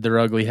reared their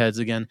ugly heads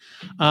again.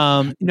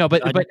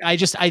 But I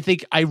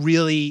think I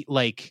really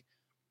like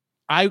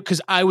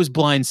because I was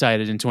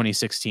blindsided in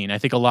 2016. I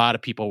think a lot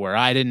of people were.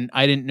 I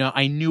didn't know.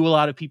 I knew a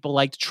lot of people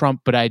liked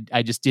Trump, but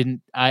I just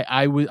didn't.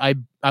 I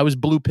was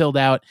blue pilled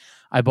out.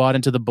 I bought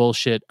into the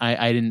bullshit.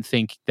 I didn't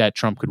think that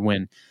Trump could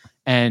win,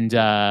 and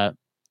I'm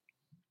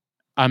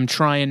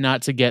trying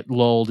not to get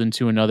lulled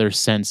into another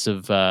sense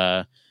of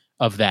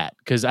that,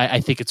 because I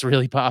think it's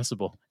really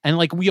possible. And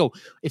like,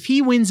 if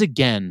he wins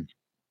again,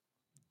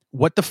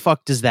 what the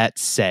fuck does that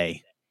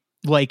say?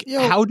 Like,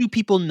 how do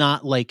people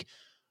not like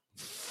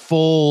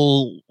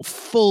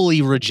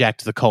fully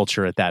reject the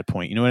culture at that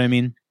point? You know what I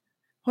mean?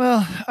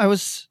 Well, I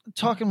was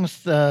talking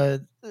with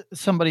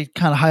somebody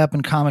kind of high up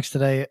in comics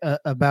today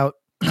about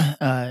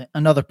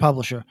another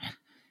publisher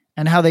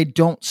and how they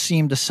don't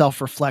seem to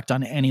self-reflect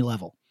on any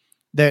level,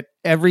 that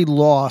every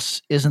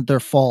loss isn't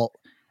their fault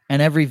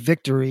and every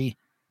victory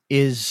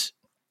is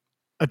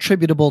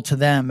attributable to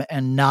them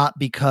and not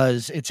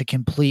because it's a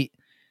complete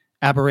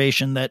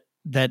aberration that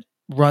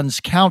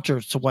runs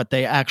counter to what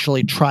they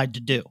actually tried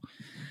to do.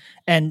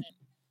 And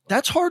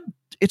that's hard.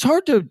 it's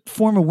hard to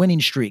form a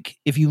winning streak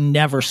if you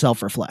never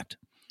self-reflect.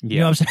 You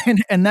know what I'm saying?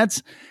 And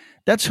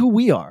that's who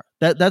we are.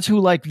 That's who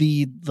like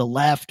the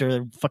left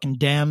or fucking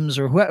Dems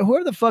or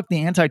whoever the fuck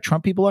the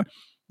anti-Trump people are.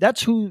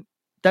 That's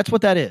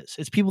what that is.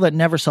 It's people that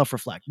never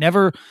self-reflect.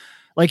 Never,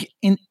 like,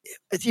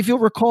 if you'll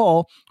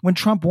recall, when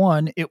Trump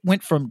won, it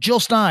went from Jill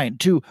Stein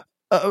to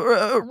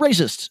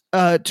racists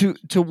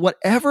to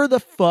whatever the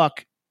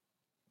fuck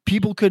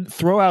people could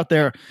throw out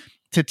there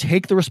to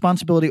take the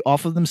responsibility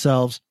off of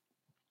themselves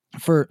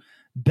for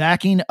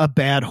backing a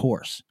bad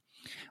horse.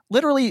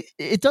 Literally,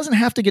 it doesn't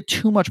have to get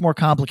too much more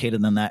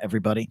complicated than that,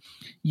 everybody.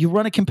 You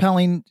run a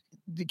compelling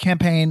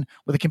campaign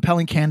with a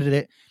compelling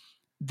candidate.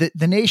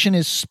 The nation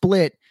is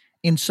split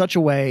in such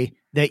a way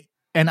that,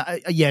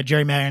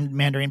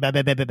 gerrymandering, blah,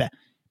 blah, blah, blah, blah.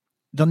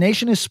 The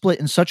nation is split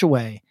in such a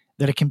way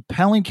that a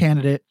compelling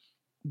candidate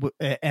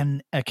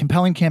and a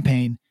compelling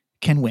campaign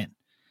can win.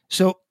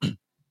 So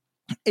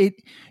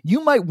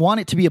you might want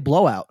it to be a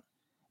blowout,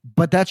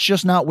 but that's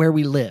just not where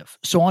we live.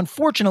 So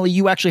unfortunately,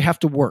 you actually have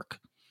to work.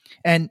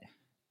 And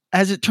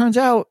as it turns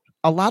out,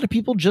 a lot of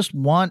people just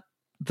want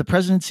the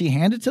presidency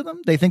handed to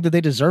them. They think that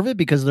they deserve it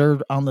because they're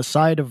on the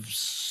side of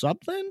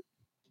something.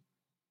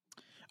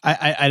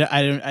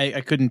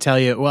 I couldn't tell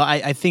you. Well,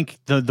 I think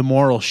the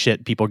moral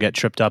shit people get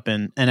tripped up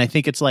in, and I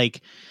think it's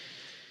like,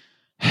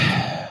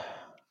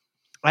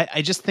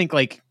 I just think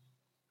like,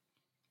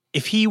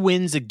 if he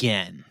wins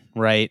again,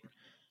 right?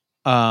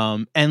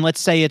 And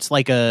let's say it's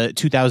like a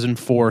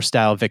 2004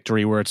 style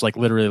victory where it's like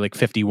literally like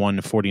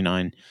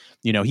 51-49.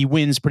 You know, he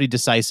wins pretty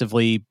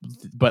decisively,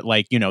 but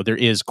like, you know, there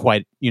is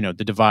quite, you know,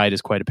 the divide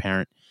is quite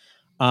apparent.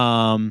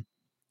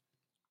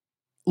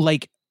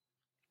 Like,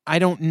 I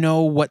don't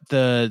know what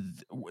the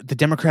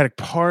Democratic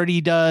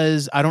Party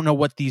does. I don't know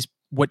what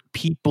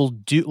people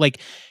do. Like,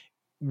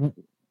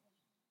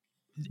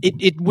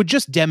 it would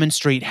just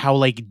demonstrate how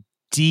like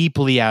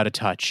deeply out of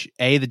touch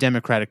the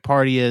Democratic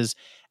Party is,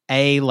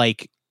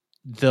 like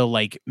the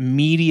like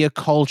media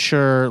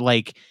culture,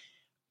 like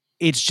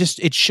it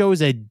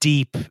shows a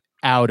deep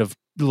out of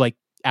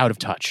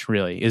touch,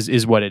 really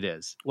is what it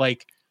is.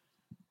 Like,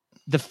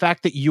 the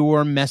fact that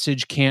your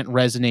message can't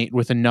resonate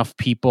with enough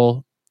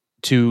people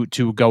to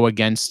go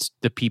against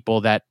the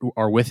people that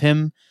are with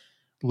him,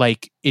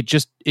 like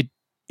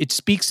it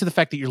speaks to the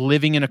fact that you're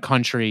living in a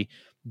country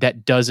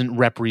that doesn't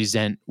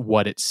represent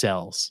what it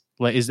sells.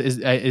 Like,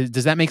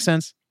 does that make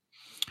sense?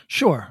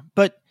 Sure,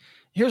 but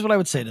here's what I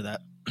would say to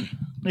that: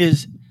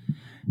 is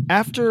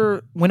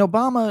when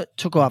Obama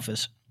took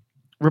office,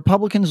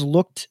 Republicans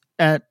looked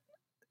at.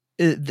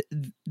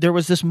 There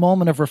was this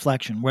moment of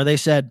reflection where they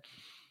said,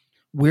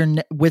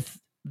 with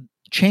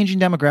changing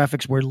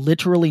demographics, we're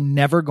literally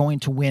never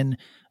going to win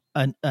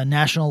a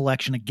national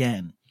election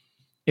again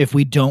if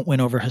we don't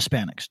win over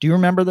Hispanics. Do you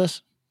remember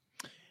this?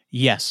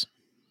 Yes.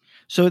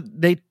 So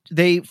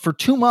they for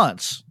 2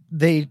 months,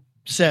 they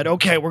said,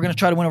 okay, we're going to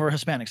try to win over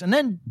Hispanics, and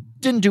then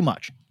didn't do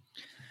much.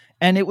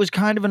 And it was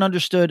kind of an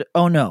understood,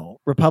 oh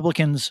no,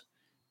 Republicans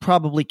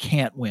probably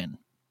can't win.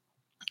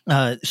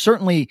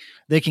 Certainly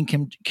they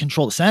can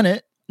control the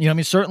Senate. You know what I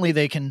mean? Certainly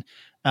they can,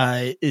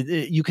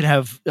 you can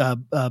have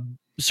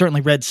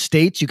certainly red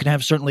states. You can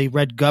have certainly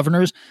red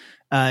governors,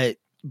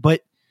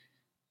 but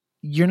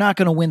you're not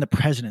going to win the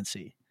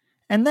presidency.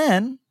 And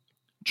then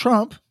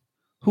Trump,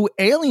 who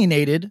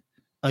alienated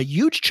a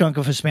huge chunk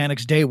of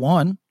Hispanics day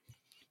one,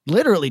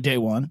 literally day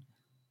one,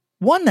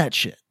 won that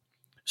shit.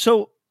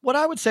 So what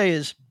I would say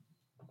is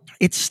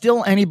it's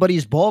still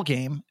anybody's ball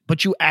game,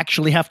 but you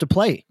actually have to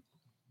play.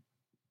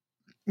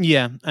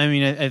 Yeah, I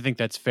mean, I think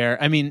that's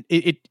fair. I mean,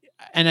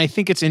 and I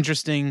think it's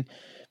interesting,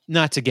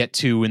 not to get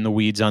too in the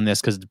weeds on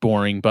this because it's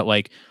boring, but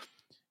like,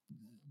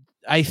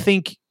 I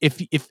think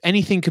if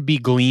anything could be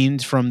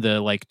gleaned from the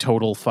like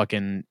total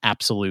fucking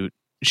absolute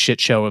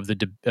shit show of the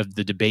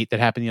debate that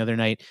happened the other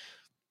night,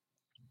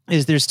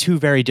 is there's two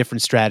very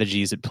different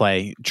strategies at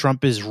play.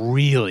 Trump is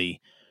really,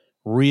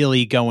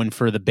 really going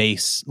for the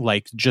base,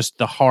 like just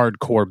the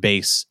hardcore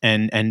base,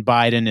 and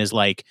Biden is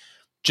like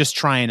just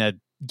trying to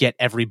get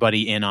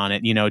everybody in on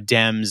it, you know,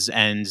 Dems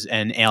and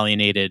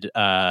alienated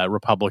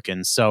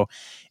Republicans. So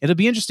it'll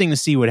be interesting to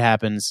see what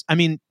happens. I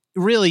mean,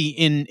 really,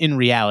 in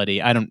reality,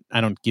 I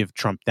don't give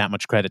Trump that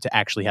much credit to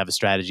actually have a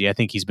strategy. I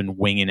think he's been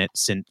winging it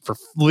for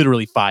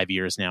literally 5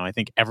 years now. I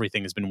think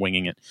everything has been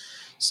winging it.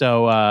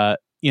 So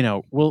you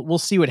know, we'll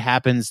see what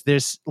happens.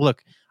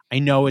 Look, I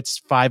know it's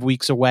 4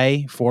 weeks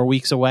away,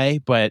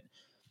 but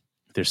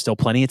there's still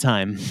plenty of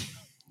time.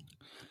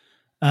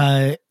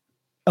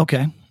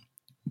 Okay.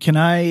 Can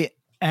I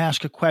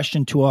ask a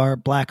question to our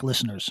Black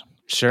listeners?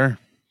 Sure.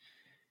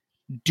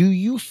 Do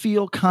you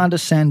feel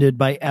condescended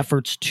by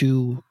efforts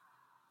to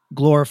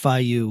glorify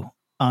you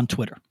on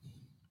Twitter?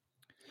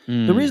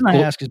 The reason I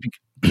ask is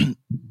because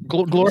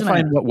glorify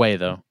in what way,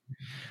 though?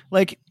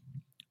 Like,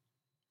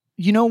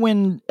 you know,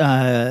 when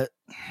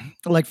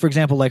like, for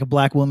example, like a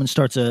Black woman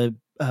starts a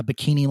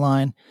bikini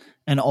line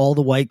and all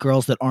the white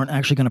girls that aren't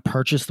actually going to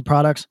purchase the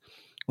products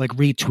like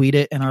retweet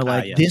it and are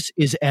like, yes, this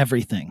is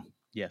everything.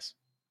 Yes.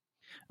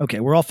 Okay,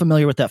 we're all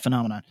familiar with that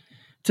phenomenon.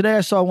 today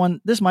I saw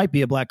one. This might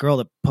be a black girl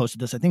that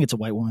posted this. I think it's a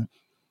white woman.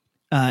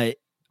 I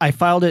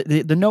filed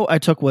it. The note I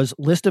took was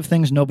list of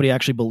things nobody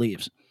actually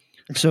believes.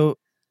 So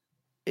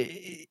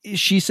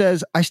she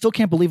says, I still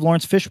can't believe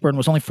Lawrence Fishburne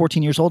was only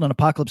 14 years old in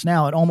Apocalypse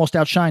Now and almost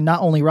outshined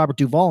not only Robert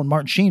Duvall and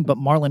Martin Sheen, but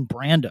Marlon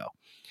Brando.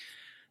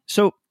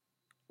 So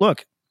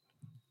look,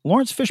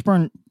 Lawrence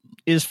Fishburne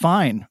is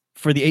fine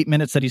for the 8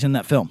 minutes that he's in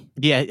that film.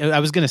 Yeah, I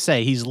was going to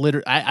say he's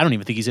literally, I don't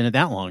even think he's in it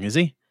that long, is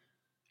he?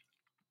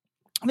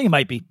 I think it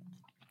might be.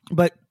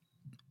 But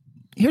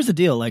here's the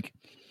deal. Like,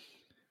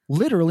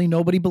 literally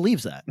nobody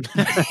believes that.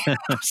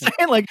 I'm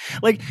saying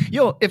like,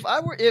 yo, if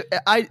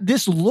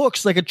this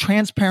looks like a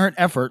transparent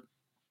effort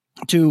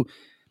to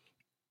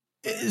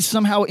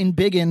somehow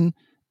embiggen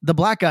the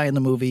black guy in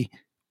the movie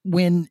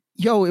when,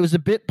 it was a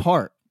bit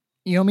part.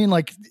 You know what I mean?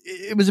 Like,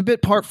 it was a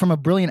bit part from a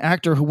brilliant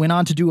actor who went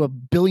on to do a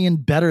billion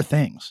better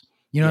things.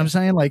 You know what I'm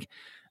saying? Like,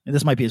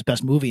 this might be his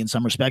best movie in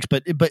some respects,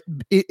 but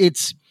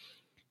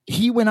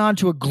he went on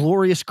to a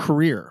glorious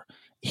career.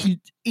 He,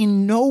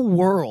 in no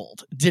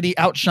world did he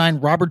outshine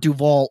Robert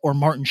Duvall or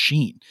Martin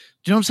Sheen.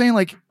 Do you know what I'm saying?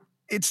 Like,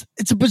 it's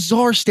a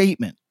bizarre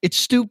statement. It's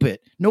stupid.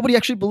 Nobody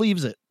actually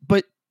believes it.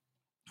 But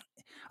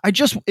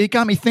it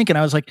got me thinking.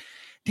 I was like,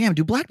 damn,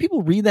 do black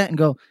people read that and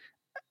go,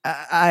 all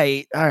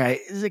right,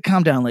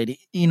 calm down, lady.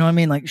 You know what I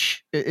mean? Like,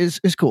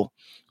 it's cool.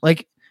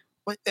 Like,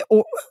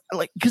 or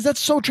like, because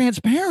that's so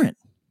transparent.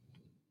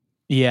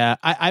 Yeah,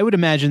 I would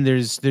imagine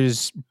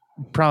there's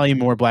probably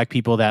more black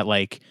people that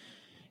like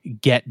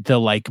get the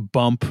like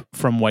bump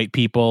from white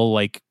people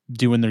like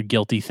doing their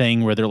guilty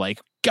thing where they're like,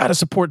 gotta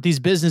support these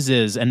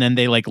businesses, and then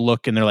they like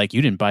look and they're like,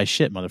 you didn't buy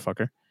shit,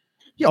 motherfucker.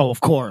 Yo,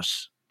 of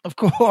course.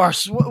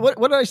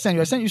 What did I send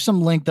you? I sent you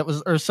some link that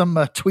was, or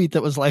some tweet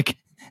that was like,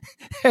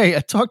 hey, I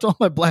talked to all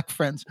my black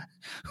friends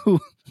who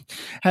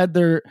had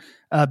their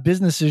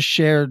businesses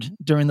shared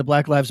during the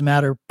Black Lives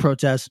Matter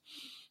protests.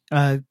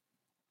 And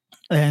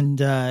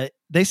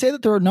they say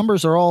that their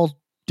numbers are all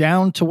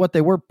down to what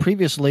they were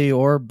previously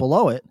or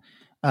below it.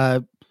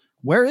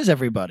 Where is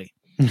everybody?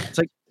 It's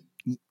like,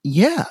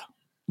 yeah.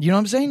 You know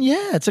what I'm saying?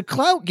 Yeah, it's a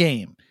clout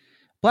game.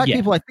 Black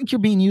people, I think you're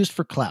being used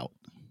for clout.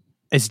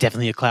 It's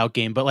definitely a clout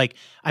game. But like,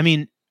 I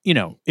mean,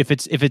 if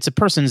it's a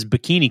person's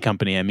bikini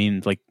company, I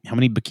mean, like, how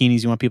many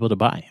bikinis you want people to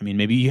buy? I mean,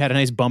 maybe you had a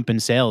nice bump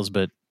in sales,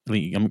 but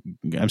I'm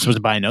supposed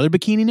to buy another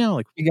bikini now?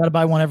 Like, you got to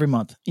buy one every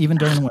month, even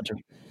during the winter.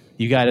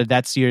 You got to,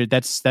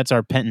 that's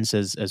our penance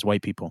as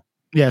white people.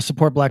 Yeah,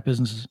 support black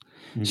businesses.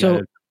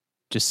 So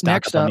just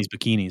stock up on these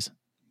bikinis.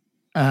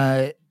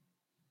 I'm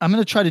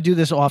going to try to do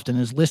this often,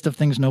 is list of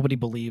things nobody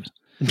believes.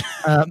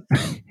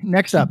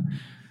 Next up.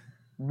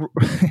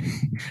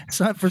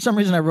 So for some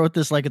reason I wrote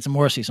this like it's a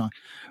Morrissey song.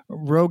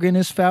 Rogan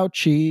is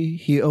Fauci.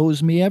 He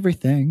owes me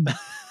everything.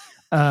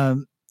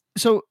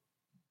 So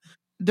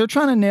they're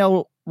trying to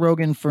nail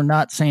Rogan for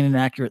not saying an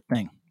accurate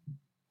thing.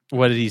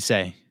 What did he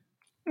say?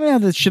 Yeah,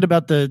 the shit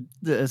about the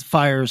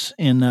fires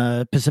in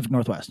Pacific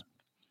Northwest.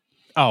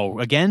 Oh,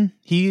 again?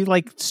 He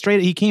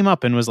he came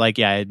up and was like,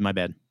 yeah, my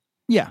bad.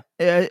 Yeah.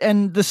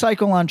 And the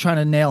cycle on trying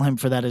to nail him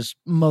for that is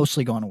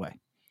mostly gone away.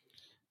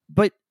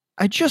 But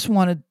I just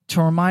wanted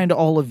to remind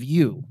all of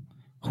you,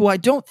 who I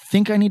don't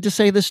think I need to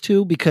say this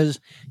to, because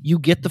you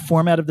get the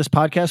format of this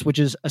podcast, which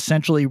is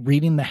essentially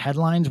reading the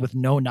headlines with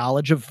no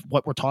knowledge of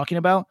what we're talking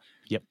about.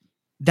 Yep.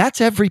 That's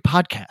every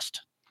podcast.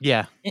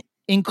 Yeah.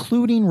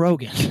 Including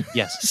Rogan.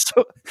 Yes.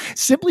 So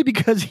simply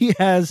because he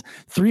has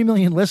 3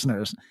 million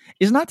listeners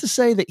is not to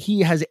say that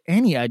he has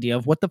any idea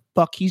of what the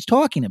fuck he's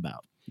talking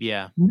about.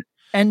 Yeah.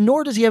 And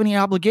nor does he have any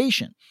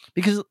obligation,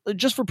 because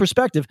just for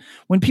perspective,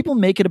 when people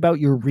make it about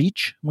your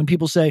reach, when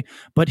people say,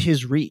 but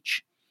his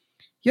reach,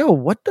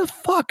 what the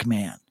fuck,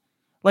 man?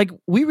 Like,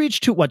 we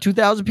reached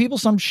 2,000 people,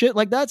 some shit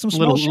like that, some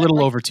small shit.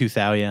 Little over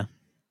 2,000, yeah.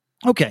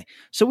 Okay.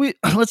 So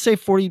let's say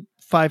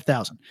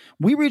 45,000.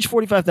 We reached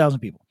 45,000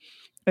 people.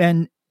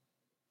 And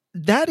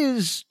that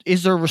is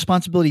there a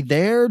responsibility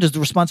there? Does the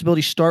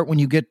responsibility start when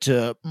you get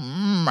to,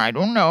 I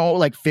don't know,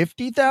 like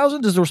 50,000?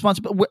 Does the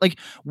responsibility, like,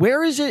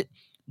 where is it?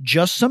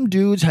 Just some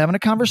dudes having a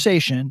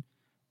conversation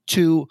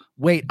to,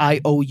 wait, I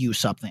owe you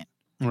something.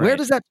 Right.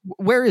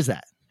 Where is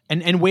that?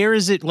 And where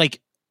is it? Like,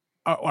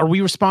 are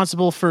we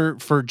responsible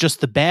for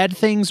just the bad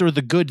things or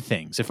the good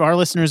things? If our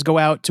listeners go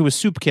out to a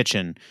soup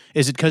kitchen,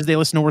 is it because they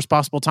listen to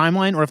Responsible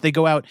Timeline? Or if they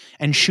go out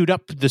and shoot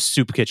up the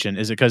soup kitchen,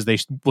 is it because they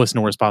listen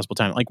to Responsible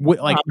Timeline?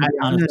 Like,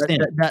 I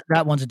understand.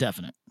 That one's a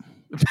definite.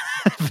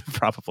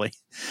 Probably.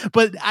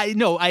 But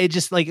I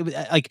just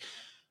like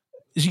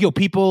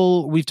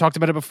people, we've talked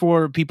about it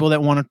before, people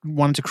that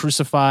wanted to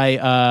crucify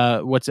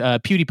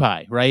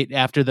PewDiePie, right?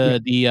 After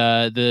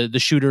the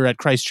shooter at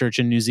Christchurch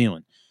in New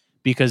Zealand,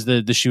 because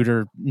the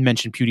shooter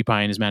mentioned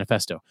PewDiePie in his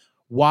manifesto.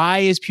 Why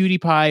is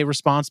PewDiePie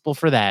responsible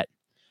for that,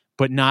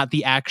 but not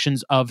the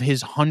actions of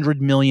his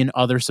 100 million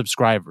other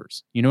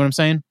subscribers? You know what I'm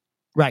saying?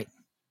 Right.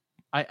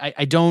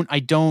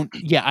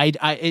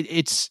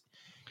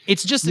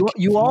 It's just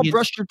you all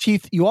brushed your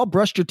teeth. You all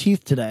brushed your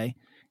teeth today.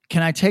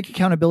 Can I take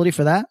accountability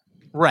for that?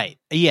 Right.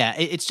 Yeah.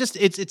 It's just,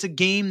 it's a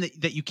game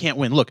that you can't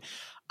win. Look,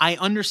 I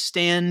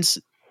understand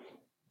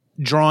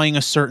drawing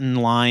a certain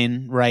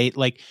line, right?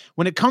 Like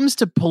when it comes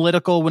to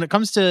political, when it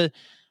comes to,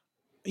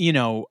 you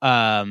know,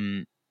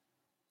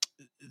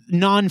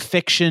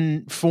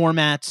 nonfiction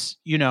formats,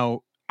 you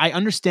know, I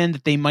understand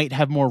that they might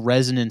have more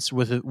resonance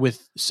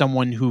with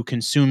someone who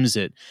consumes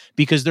it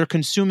because they're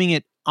consuming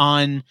it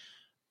on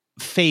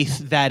faith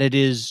that it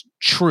is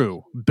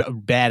true.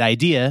 Bad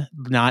idea.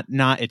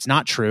 It's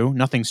not true.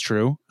 Nothing's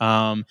true.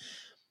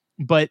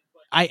 But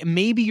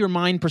maybe your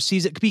mind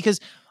perceives it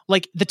because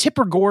like the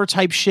Tipper Gore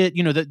type shit,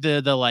 you know,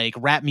 the like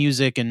rap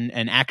music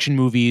and action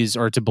movies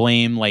are to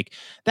blame. Like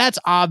that's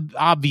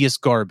obvious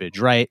garbage,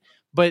 right?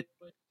 But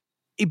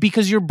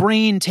because your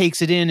brain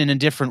takes it in a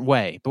different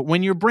way. But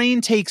when your brain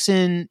takes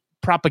in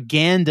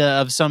propaganda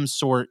of some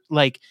sort,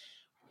 like,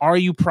 are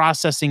you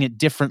processing it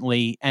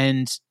differently?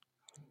 And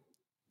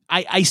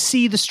I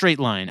see the straight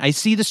line. I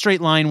see the straight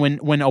line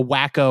when a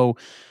wacko,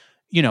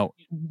 you know,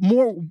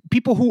 more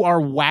people who are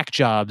whack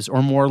jobs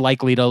are more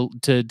likely to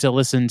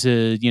listen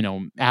to, you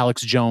know,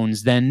 Alex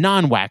Jones than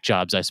non-whack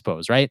jobs, I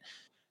suppose, right?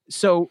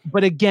 So,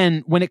 but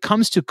again, when it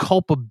comes to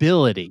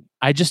culpability,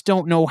 I just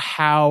don't know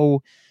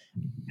how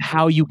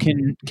you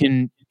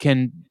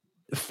can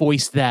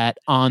foist that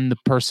on the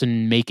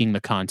person making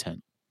the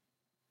content.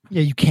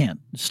 Yeah, you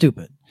can't. It's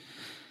stupid.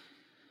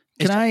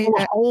 It's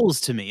holes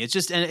to me. It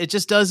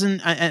just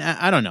doesn't.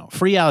 I don't know.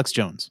 Free Alex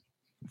Jones.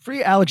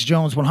 Free Alex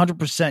Jones.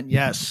 100%.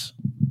 Yes.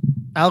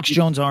 Alex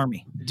Jones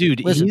Army. Dude,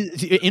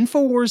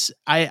 Infowars.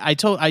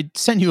 I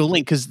sent you a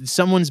link because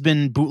someone's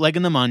been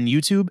bootlegging them on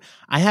YouTube.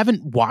 I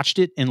haven't watched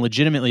it in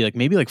legitimately like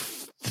maybe like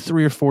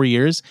 3 or 4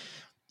 years.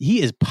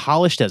 He is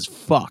polished as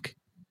fuck.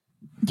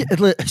 Yeah,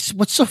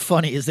 what's so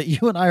funny is that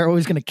you and I are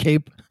always going to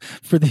cape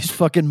for these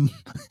fucking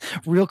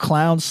real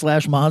clowns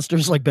 /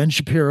 monsters like Ben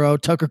Shapiro,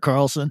 Tucker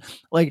Carlson,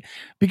 like,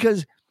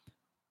 because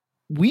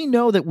we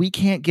know that we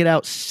can't get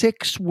out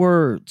 6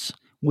 words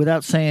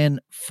without saying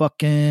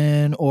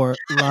fucking or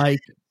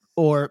like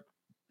or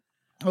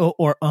oh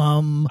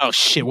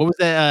shit, what was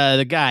that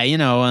the guy, you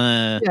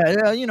know,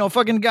 you know,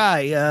 fucking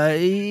guy,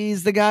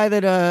 he's the guy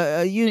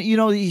that you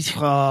know, he's you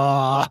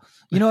know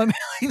what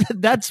I mean?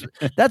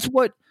 that's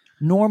what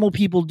normal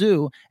people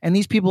do, and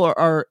these people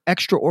are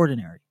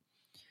extraordinary.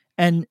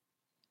 And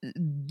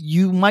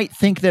you might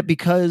think that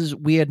because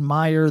we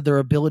admire their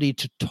ability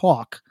to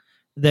talk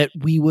that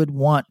we would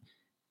want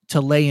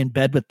to lay in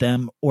bed with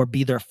them or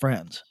be their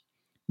friends.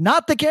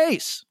 Not the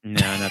case. No,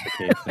 not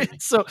the case.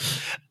 So,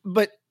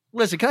 but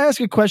listen, can I ask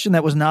a question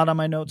that was not on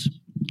my notes?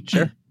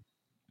 Sure.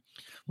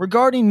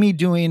 Regarding me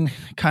doing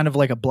kind of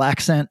like a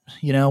black scent,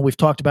 you know, we've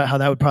talked about how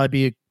that would probably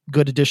be a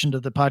good addition to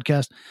the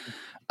podcast.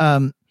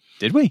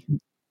 Did we?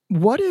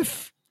 What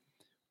if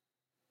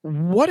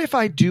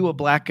I do a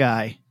black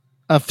guy,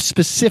 a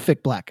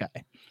specific black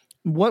guy?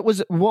 What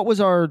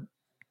was our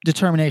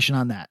determination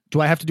on that?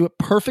 Do I have to do it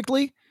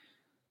perfectly?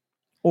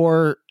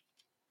 Or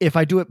if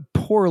I do it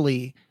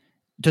poorly,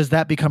 does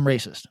that become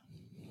racist?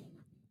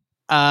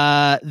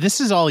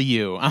 This is all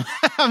you.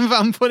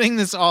 I'm putting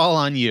this all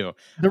on you.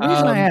 The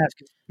reason I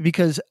ask is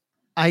because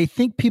I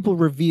think people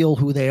reveal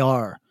who they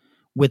are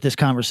with this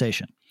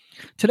conversation.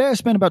 Today I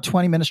spent about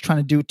 20 minutes trying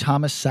to do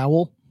Thomas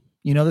Sowell.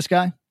 You know this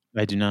guy?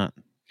 I do not.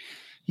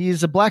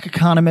 He's a black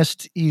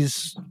economist.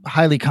 He's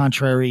highly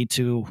contrary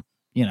to,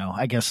 you know,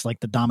 I guess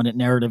like the dominant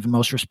narrative in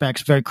most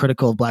respects, very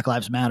critical of Black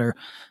Lives Matter,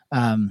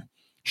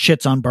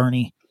 shits on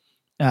Bernie,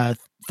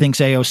 thinks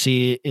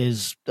AOC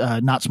is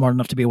not smart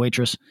enough to be a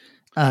waitress.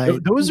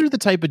 Those are the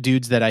type of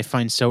dudes that I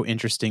find so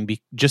interesting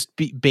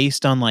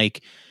based on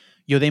like,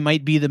 you know, they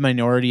might be the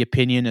minority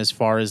opinion as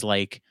far as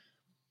like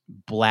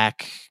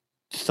black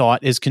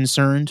thought is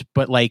concerned,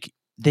 but like,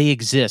 they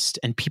exist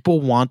and people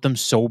want them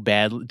so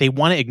bad. They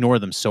want to ignore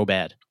them so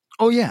bad.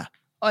 Oh yeah.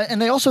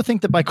 And they also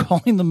think that by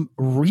calling them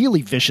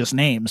really vicious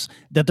names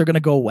that they're going to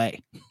go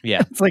away.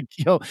 Yeah. It's like,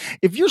 yo,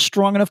 if you're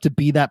strong enough to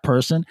be that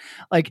person,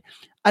 like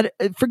I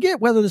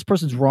forget whether this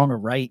person's wrong or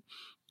right.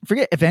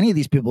 Forget if any of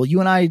these people, you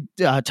and I,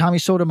 Tommy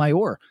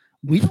Sotomayor,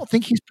 we don't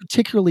think he's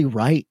particularly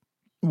right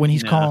when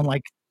he's calling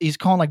like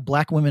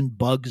black women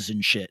bugs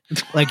and shit.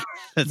 Like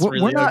that's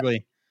really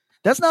ugly.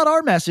 That's not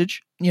our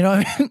message, you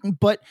know.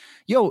 But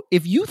yo,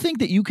 if you think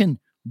that you can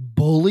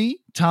bully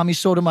Tommy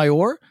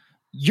Sotomayor,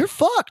 you're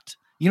fucked.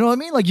 You know what I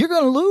mean? Like you're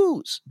going to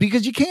lose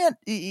because you can't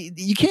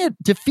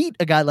defeat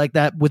a guy like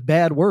that with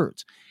bad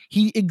words.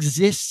 He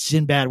exists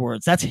in bad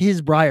words. That's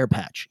his briar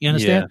patch. You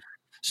understand? Yeah.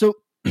 So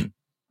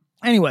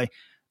anyway,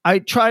 I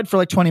tried for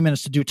like 20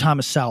 minutes to do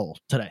Thomas Sowell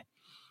today.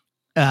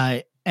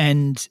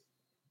 And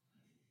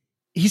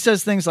he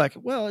says things like,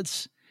 well,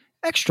 it's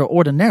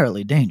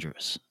extraordinarily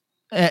dangerous.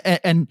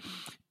 And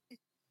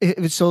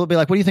so it'll be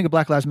like, what do you think of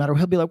Black Lives Matter?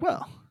 He'll be like,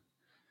 well,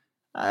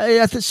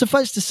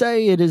 suffice to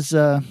say, it is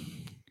a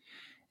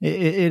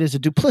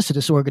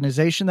duplicitous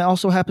organization that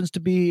also happens to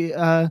be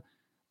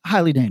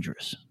highly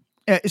dangerous.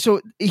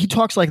 So he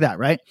talks like that,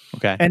 right?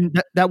 Okay.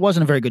 And that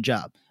wasn't a very good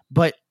job,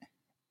 but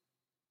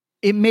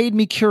it made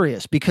me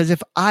curious because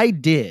if I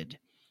did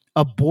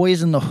a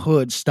Boys in the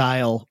Hood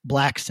style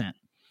black scent,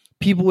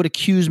 people would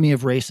accuse me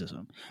of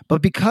racism.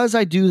 But because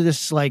I do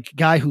this like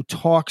guy who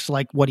talks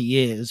like what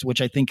he is,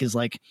 which I think is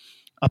like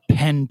a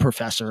Penn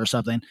professor or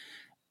something,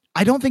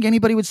 I don't think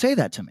anybody would say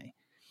that to me.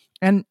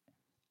 And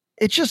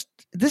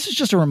this is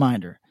just a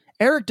reminder.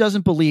 Eric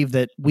doesn't believe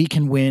that we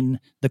can win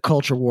the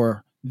culture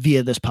war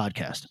via this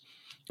podcast,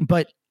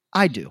 but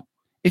I do.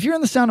 If you're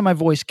in the sound of my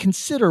voice,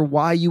 consider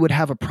why you would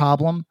have a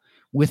problem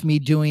with me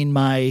doing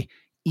my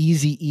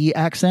Eazy-E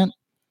accent,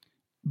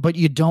 but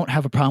you don't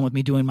have a problem with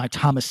me doing my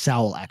Thomas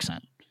Sowell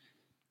accent.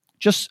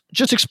 Just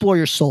explore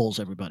your souls,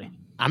 everybody.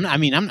 I'm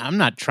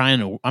not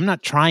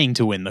trying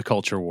to win the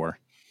culture war.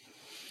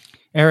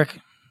 Eric,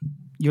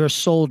 you're a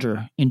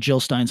soldier in Jill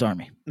Stein's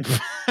army.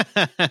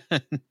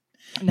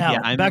 Now,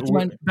 Yeah, back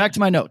to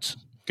my notes.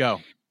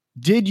 Go.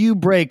 Did you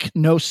break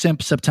No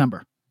Simp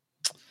September?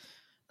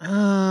 Did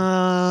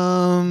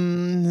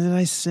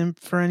I simp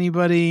for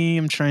anybody?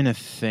 I'm trying to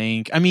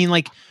think. I mean,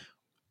 like,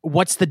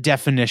 what's the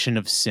definition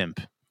of simp?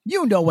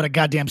 You know what a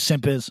goddamn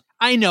simp is.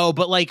 I know,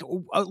 but like,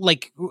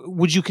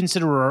 would you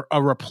consider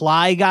a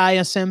reply guy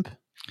a simp?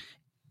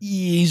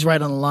 He's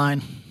right on the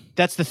line.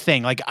 That's the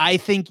thing. Like, I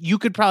think you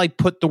could probably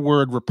put the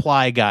word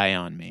reply guy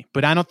on me,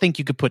 but I don't think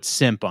you could put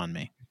simp on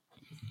me.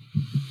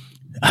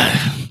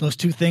 Those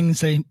two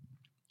things,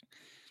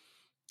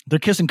 they're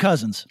kissing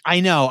cousins.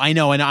 I know.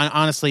 And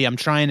honestly, I'm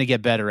trying to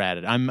get better at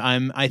it.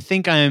 I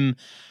think I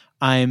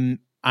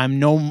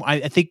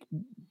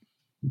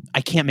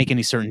can't make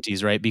any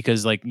certainties, right?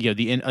 Because like, you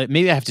know,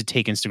 maybe I have to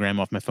take Instagram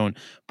off my phone,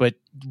 but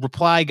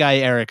reply guy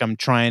Eric, I'm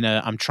trying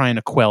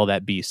to quell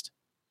that beast.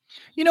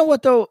 You know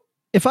what though?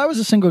 If I was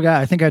a single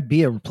guy, I think I'd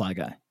be a reply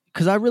guy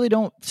because I really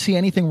don't see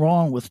anything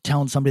wrong with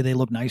telling somebody they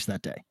look nice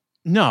that day.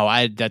 No,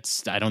 I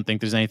don't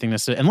think there's anything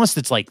necessary unless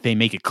it's like they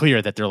make it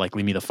clear that they're like,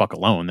 leave me the fuck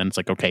alone. Then it's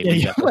like, okay,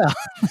 leave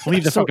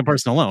the fucking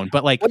person alone.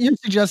 But like, what you're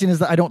suggesting is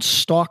that I don't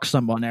stalk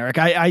someone, Eric.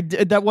 I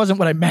that wasn't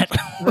what I meant.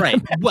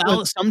 Right.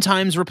 Well,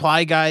 sometimes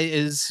reply guy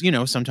is, you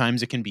know,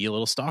 sometimes it can be a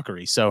little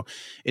stalkery. So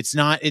it's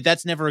not,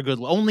 that's never a good,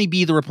 only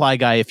be the reply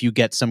guy if you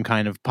get some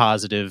kind of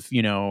positive,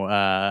 you know,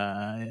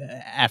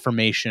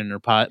 affirmation or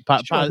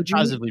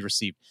positively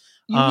received.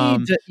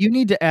 You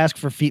need to ask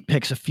for feet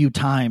pics a few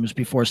times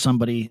before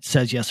somebody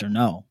says yes or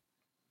no.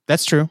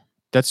 That's true.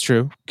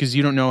 Because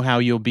you don't know how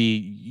you'll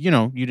be, you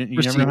know, you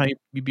never know how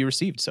you'd be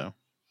received. So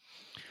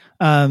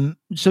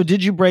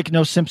did you break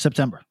No Simp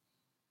September?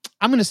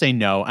 I'm going to say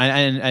no.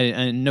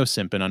 I no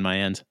simping on my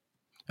end.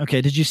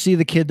 Okay. Did you see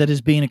the kid that is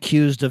being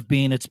accused of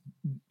being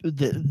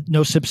the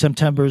No Simp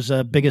September's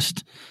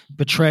biggest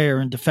betrayer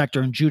and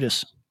defector and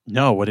Judas?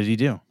 No. What did he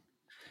do?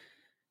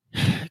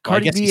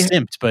 I guess he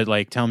simped, but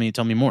like, tell me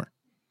more.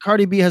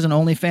 Cardi B has an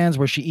OnlyFans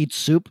where she eats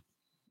soup.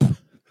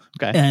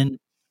 Okay. And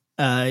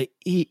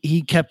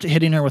he kept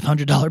hitting her with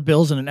 $100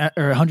 bills and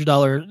or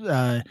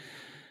 $100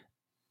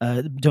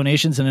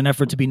 donations in an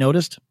effort to be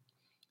noticed.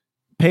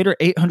 Paid her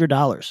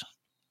 $800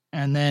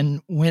 and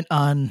then went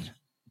on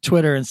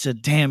Twitter and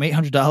said, "Damn,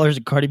 $800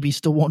 and Cardi B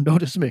still won't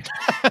notice me."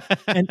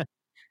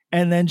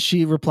 and then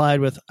she replied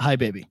with, "Hi,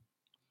 baby."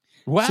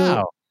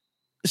 Wow.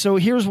 So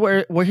here's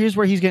where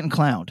he's getting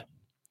clowned.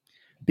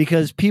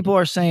 Because people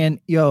are saying,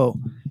 yo,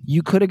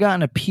 you could have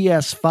gotten a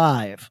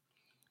PS5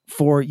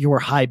 for your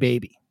Hi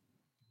Baby.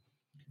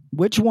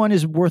 Which one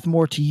is worth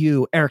more to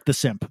you, Eric the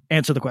Simp?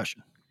 Answer the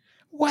question.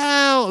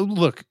 Well,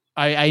 look,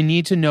 I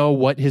need to know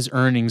what his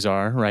earnings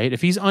are, right?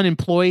 If he's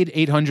unemployed,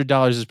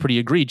 $800 is pretty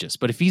egregious.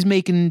 But if he's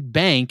making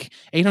bank,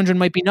 $800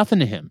 might be nothing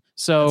to him.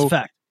 So, that's a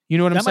fact. You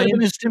know what I'm saying? That might have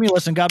been his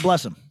stimulus, and God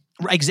bless him.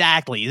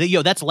 Exactly.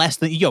 That's less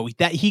than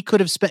that he could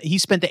have spent. He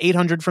spent the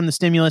 $800 from the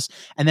stimulus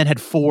and then had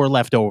 $400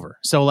 left over.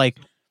 So like,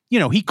 you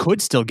know, he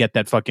could still get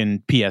that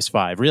fucking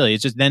PS5. Really,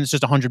 it's just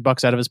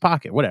 $100 out of his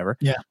pocket. Whatever.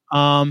 Yeah.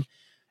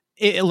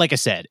 Like I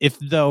said,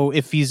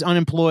 if he's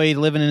unemployed,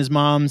 living in his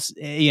mom's,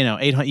 you know,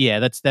 $800.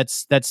 Yeah,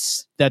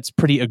 that's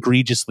pretty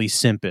egregiously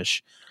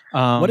simpish.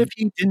 What if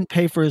he didn't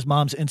pay for his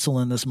mom's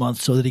insulin this month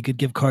so that he could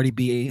give Cardi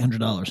B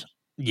 $800?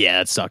 Yeah,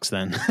 that sucks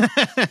then.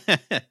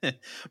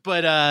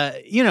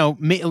 But you know,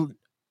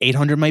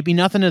 $800 might be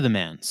nothing to the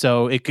man.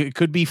 So it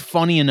could be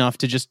funny enough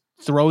to just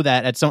throw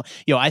that at some.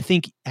 You know, I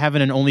think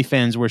having an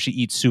OnlyFans where she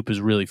eats soup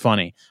is really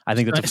funny. I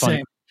think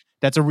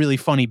that's a really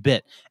funny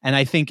bit. And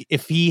I think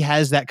if he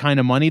has that kind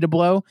of money to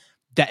blow,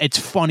 that it's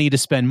funny to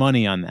spend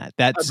money on that.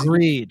 That's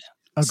agreed.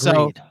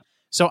 So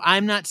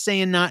I'm not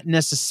saying not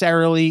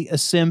necessarily a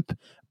simp,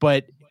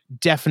 but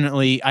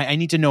definitely I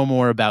need to know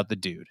more about the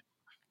dude.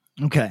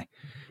 Okay.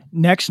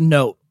 Next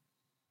note.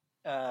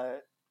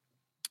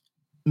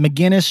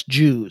 McGinnis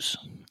Jews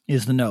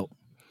is the note.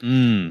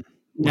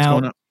 What's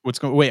going on?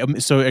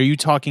 Wait, so are you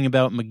talking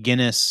about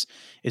McGinnis?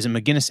 Is it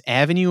McGinnis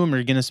Avenue or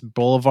McGinnis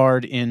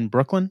Boulevard in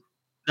Brooklyn?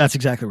 That's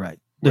exactly right.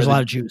 There's a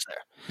lot of Jews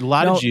there. A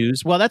lot of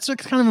Jews. Well, that's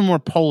kind of a more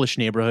Polish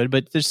neighborhood,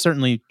 but there's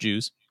certainly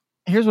Jews.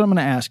 Here's what I'm going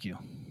to ask you.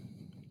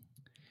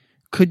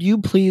 Could you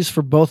please,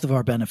 for both of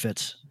our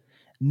benefits,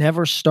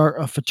 never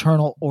start a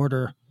fraternal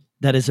order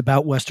that is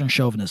about Western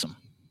chauvinism?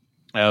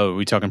 Oh, are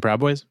we talking Proud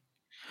Boys?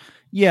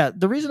 Yeah.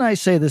 The reason I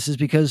say this is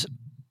because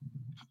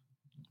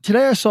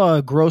today I saw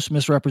a gross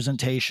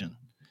misrepresentation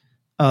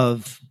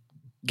of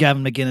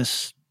Gavin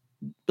McInnes,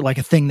 like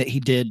a thing that he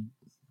did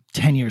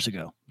 10 years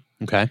ago.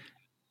 Okay.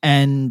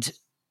 And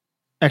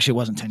actually it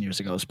wasn't 10 years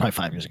ago. It was probably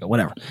 5 years ago,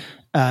 whatever.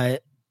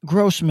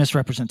 Gross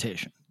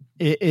misrepresentation.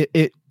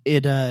 It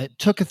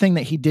took a thing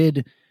that he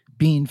did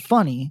being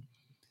funny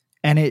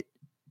and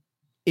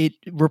it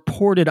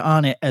reported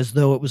on it as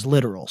though it was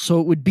literal. So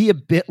it would be a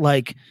bit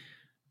like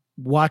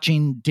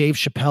watching Dave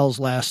Chappelle's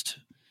last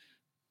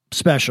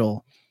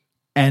special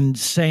and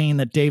saying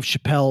that Dave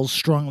Chappelle's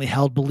strongly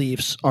held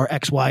beliefs are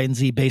X, Y, and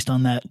Z based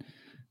on that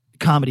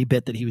comedy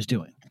bit that he was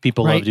doing.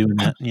 People love doing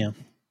that. Yeah.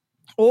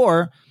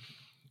 Or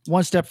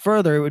one step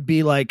further, it would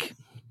be like,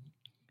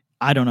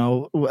 I don't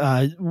know,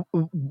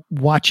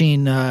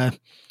 watching The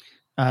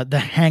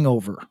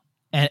Hangover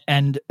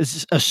and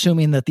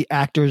assuming that the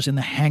actors in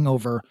The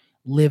Hangover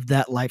lived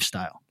that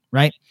lifestyle,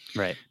 right?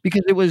 Right.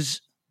 Because it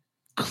was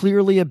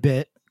clearly a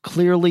bit,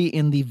 clearly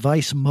in the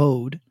Vice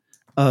mode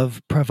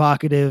of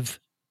provocative,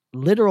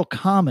 literal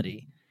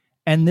comedy.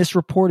 And this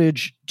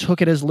reportage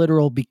took it as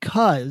literal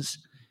because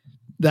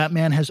that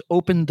man has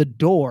opened the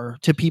door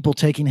to people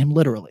taking him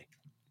literally,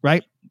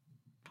 right?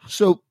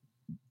 So,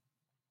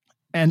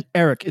 and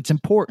Eric, it's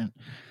important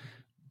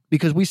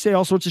because we say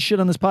all sorts of shit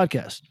on this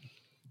podcast.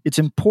 It's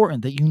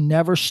important that you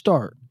never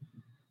start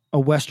a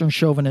Western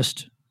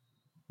chauvinist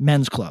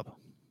men's club.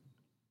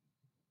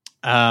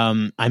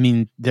 I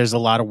mean, there's a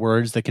lot of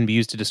words that can be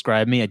used to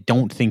describe me. I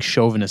don't think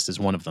chauvinist is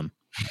one of them.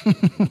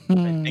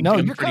 No,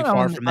 you're pretty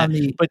far from that.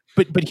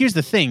 But here's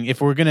the thing: if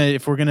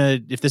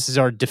this is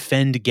our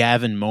defend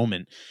Gavin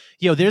moment,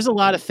 there's a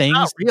lot of things.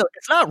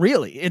 It's not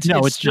really. It's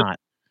not.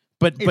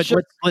 But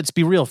let's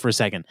be real for a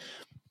second.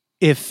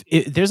 If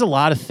there's a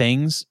lot of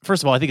things,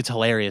 first of all, I think it's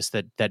hilarious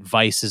that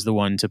Vice is the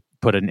one to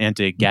put an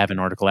anti-Gavin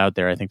article out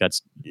there. I think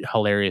that's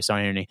hilarious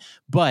irony.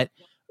 But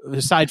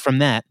aside from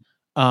that,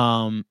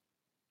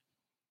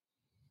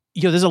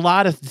 there's a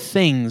lot of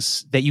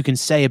things that you can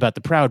say about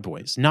the Proud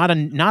Boys. Not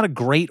a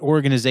great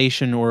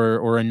organization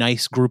or a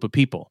nice group of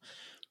people.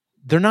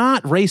 They're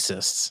not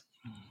racists.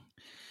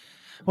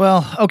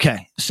 Well,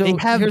 okay. So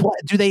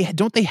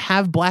don't they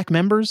have black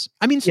members?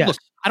 I mean, yes. Look,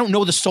 I don't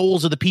know the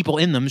souls of the people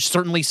in them.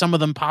 Certainly some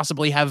of them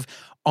possibly have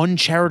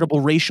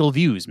uncharitable racial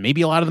views.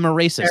 Maybe a lot of them are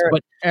racist,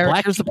 but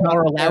black people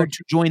are allowed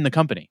to join the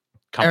company.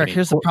 Eric,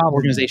 here's the problem.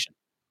 Organization.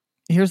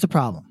 Here's the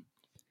problem.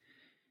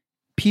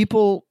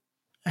 People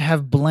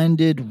have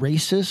blended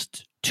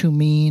racist to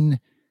mean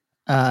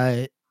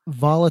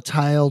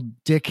volatile,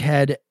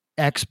 dickhead,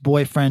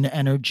 ex-boyfriend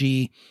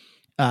energy,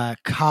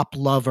 cop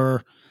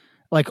lover,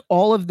 like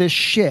all of this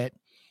shit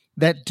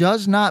that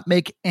does not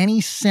make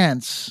any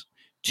sense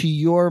to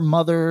your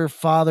mother,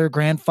 father,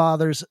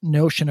 grandfather's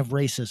notion of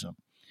racism.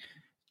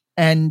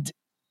 And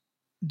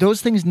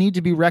those things need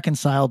to be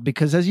reconciled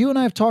because, as you and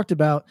I have talked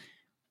about,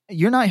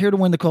 you're not here to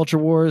win the culture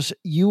wars.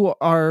 You'll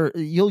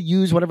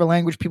use whatever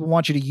language people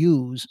want you to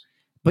use,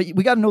 but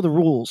we got to know the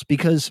rules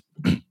because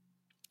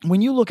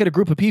when you look at a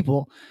group of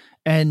people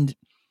and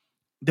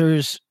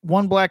there's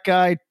one black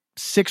guy,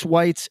 6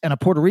 whites, and a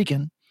Puerto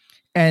Rican,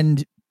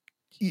 and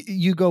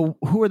you go,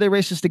 who are they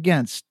racist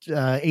against?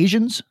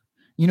 Asians?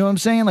 You know what I'm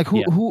saying? Like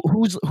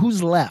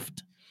who's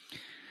left?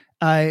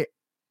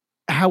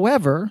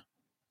 However,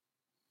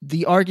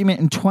 the argument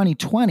in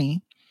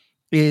 2020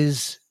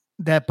 is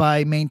that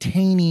by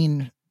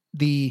being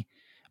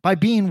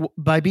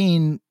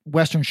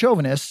Western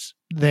chauvinists,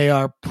 they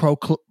are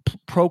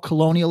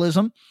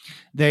pro-colonialism.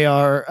 They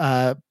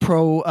are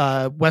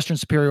pro Western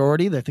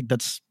superiority. I think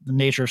that's the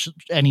nature of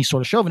any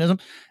sort of chauvinism.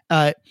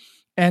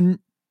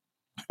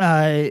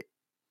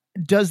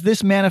 Does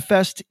this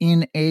manifest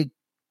in a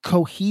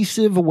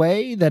cohesive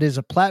way that is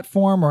a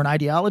platform or an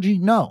ideology?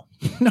 No,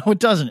 it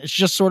doesn't. It's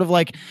just sort of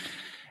like,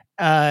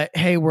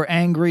 hey, we're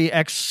angry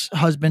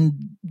ex-husband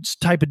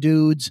type of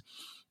dudes.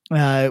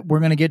 We're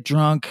going to get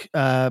drunk,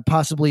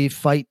 possibly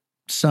fight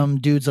some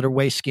dudes that are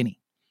way skinny.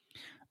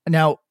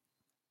 Now,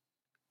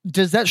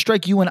 does that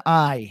strike you and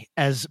I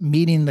as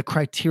meeting the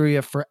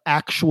criteria for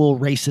actual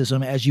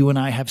racism as you and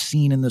I have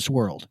seen in this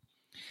world?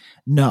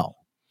 No.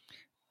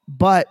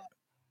 But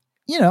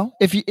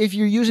if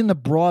you're using the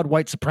broad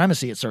white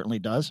supremacy, it certainly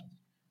does.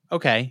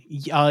 Okay.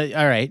 All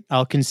right.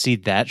 I'll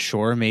concede that.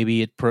 Sure.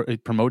 Maybe it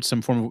promotes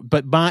some form of,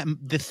 but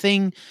the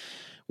thing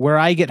where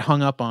I get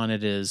hung up on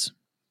it is,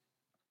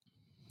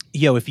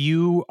 if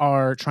you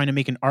are trying to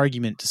make an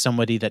argument to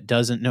somebody that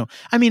doesn't know,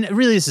 I mean,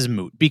 really this is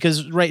moot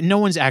because no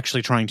one's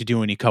actually trying to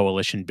do any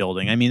coalition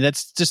building. I mean,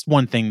 that's just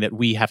one thing that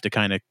we have to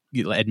kind of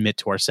admit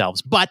to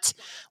ourselves. But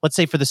let's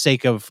say for the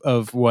sake of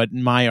what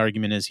my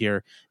argument is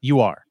here,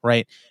 you are,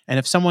 right? And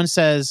if someone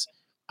says,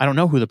 I don't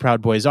know who the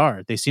Proud Boys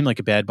are, they seem like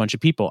a bad bunch of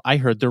people, I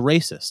heard they're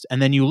racist.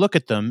 And then you look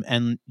at them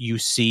and you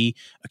see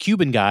a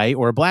Cuban guy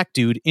or a black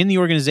dude in the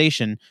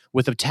organization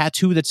with a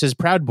tattoo that says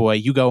Proud Boy,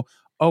 you go,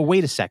 oh,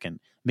 wait a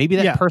second. Maybe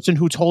that person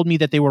who told me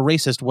that they were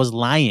racist was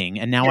lying,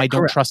 and now I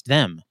don't trust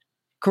them.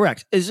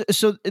 Correct.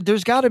 So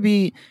there's got to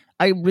be.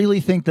 I really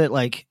think that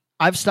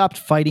I've stopped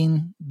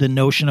fighting the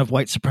notion of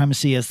white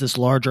supremacy as this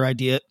larger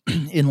idea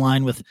in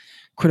line with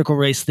critical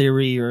race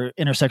theory or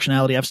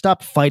intersectionality. I've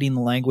stopped fighting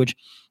the language,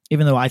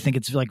 even though I think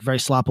it's like very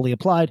sloppily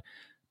applied.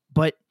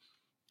 But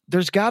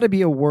there's got to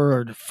be a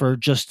word for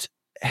just,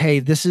 hey,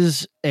 this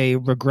is a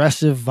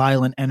regressive,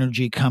 violent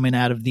energy coming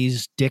out of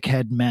these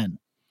dickhead men.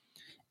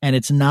 And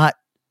it's not,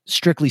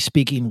 strictly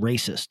speaking,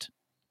 racist.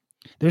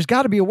 There's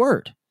got to be a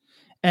word.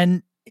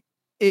 And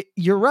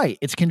you're right.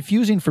 It's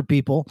confusing for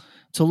people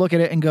to look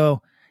at it and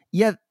go,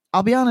 yeah,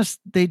 I'll be honest,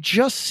 they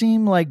just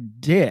seem like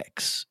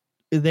dicks.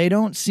 They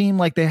don't seem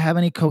like they have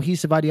any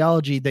cohesive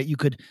ideology that you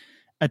could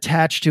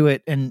attach to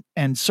it. And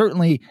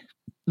certainly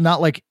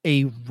not like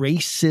a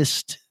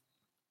racist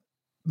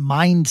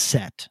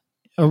mindset,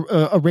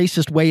 a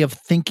racist way of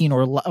thinking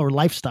or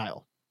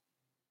lifestyle.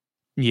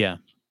 Yeah.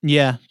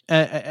 Yeah.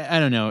 I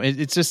don't know.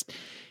 It's just,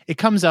 it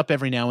comes up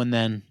every now and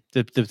then.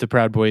 The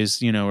Proud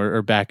Boys, you know,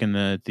 are back in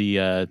the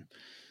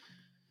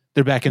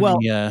they're back in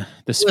the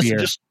sphere.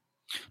 Listen,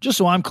 just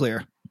so I'm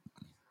clear,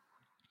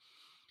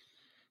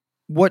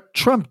 what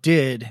Trump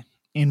did,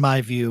 in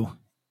my view,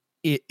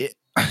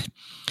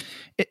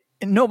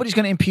 nobody's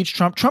going to impeach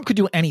Trump. Trump could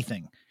do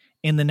anything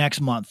in the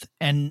next month,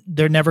 and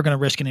they're never going to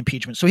risk an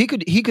impeachment. So he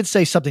could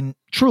say something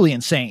truly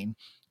insane,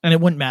 and it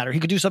wouldn't matter.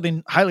 He could do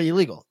something highly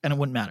illegal, and it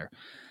wouldn't matter.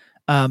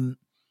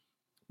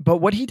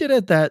 But what he did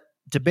at that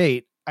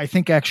debate, I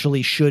think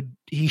actually should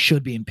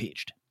be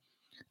impeached.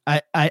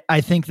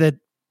 I think that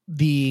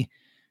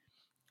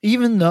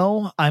even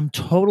though I'm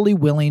totally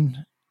willing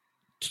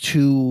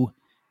to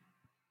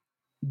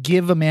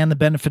give a man the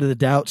benefit of the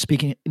doubt,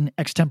 speaking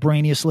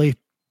extemporaneously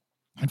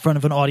in front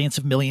of an audience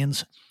of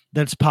millions,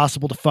 that it's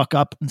possible to fuck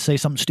up and say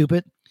something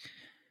stupid,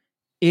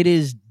 it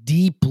is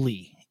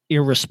deeply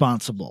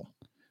irresponsible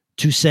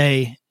to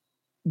say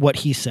what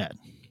he said,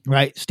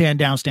 right? Stand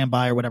down, stand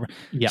by, or whatever.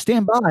 Yeah.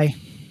 Stand by.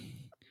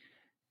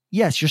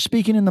 Yes, you're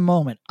speaking in the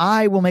moment.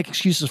 I will make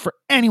excuses for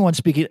anyone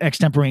speaking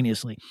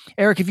extemporaneously.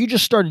 Eric, if you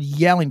just started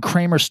yelling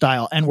Kramer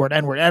style, N-word,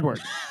 N-word,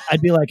 N-word,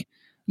 I'd be like,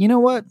 you know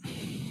what?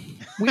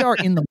 We are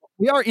in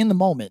the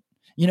moment.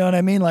 You know what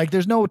I mean? Like,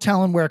 there's no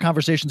telling where a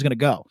conversation's going to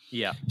go.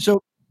 Yeah.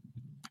 So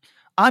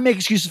I make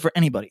excuses for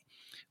anybody.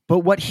 But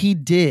what he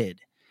did,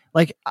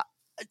 like,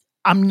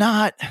 I'm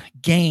not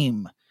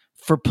game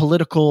for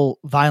political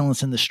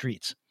violence in the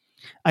streets.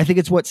 I think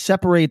it's what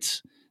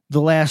separates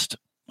the last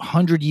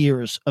 100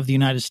 years of the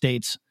United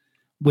States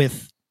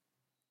with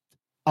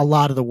a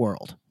lot of the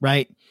world,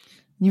 right?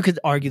 You could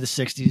argue the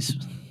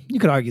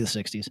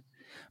 60s.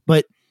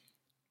 But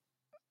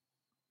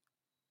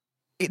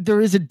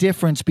there is a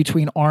difference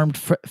between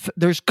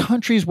there's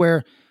countries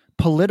where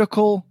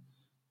political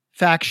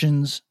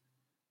factions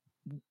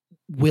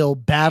will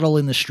battle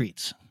in the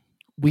streets.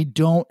 We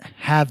don't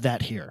have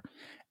that here.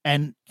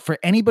 And for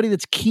anybody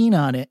that's keen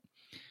on it,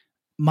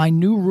 my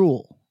new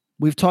rule,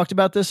 we've talked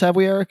about this, have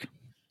we, Eric?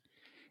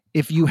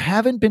 If you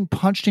haven't been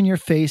punched in your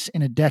face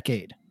in a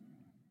decade,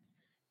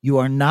 you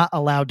are not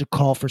allowed to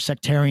call for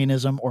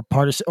sectarianism or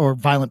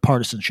violent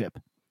partisanship.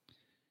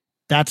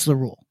 That's the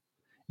rule.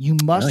 You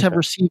must have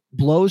received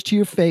blows to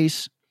your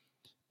face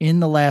in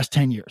the last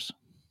 10 years.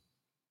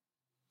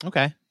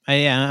 Okay.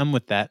 I'm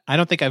with that. I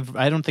don't think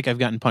I've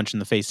gotten punched in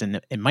the face,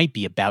 and it might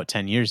be about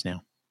 10 years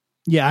now.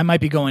 Yeah, I might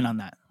be going on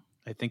that.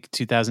 I think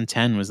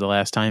 2010 was the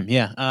last time.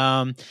 Yeah.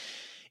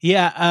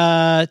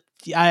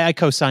 I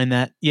co-sign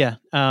that. Yeah.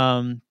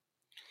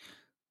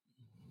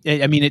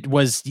 I mean, it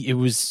was,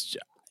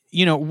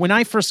 you know, when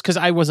I first, cause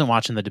I wasn't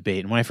watching the debate,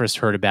 and when I first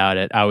heard about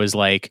it, I was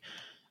like,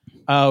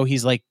 oh,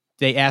 he's like,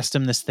 they asked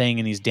him this thing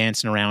and he's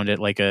dancing around it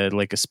like a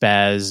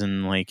spaz,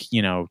 and like,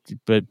 you know,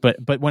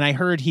 but when I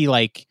heard he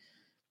like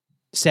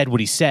said what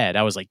he said,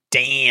 I was like,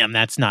 damn,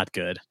 that's not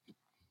good.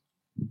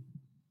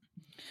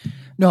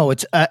 No,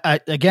 it's,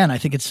 again, I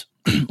think it's,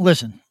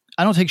 listen,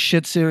 I don't take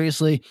shit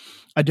seriously.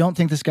 I don't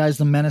think this guy's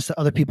the menace that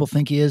other people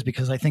think he is,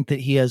 because I think that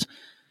he has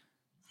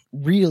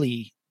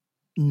really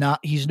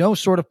he's no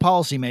sort of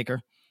policymaker.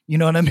 You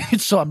know what I mean?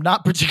 So I'm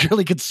not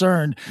particularly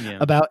concerned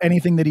about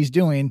anything that he's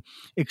doing,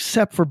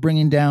 except for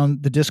bringing down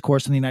the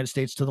discourse in the United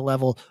States to the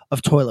level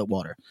of toilet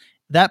water.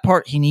 That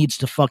part he needs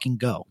to fucking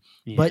go.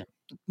 Yeah. But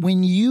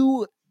when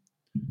you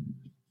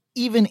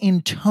even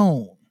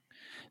intone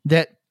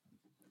that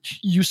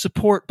you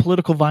support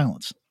political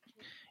violence,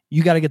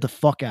 you got to get the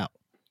fuck out.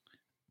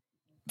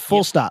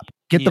 Full stop.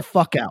 Get the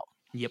fuck out.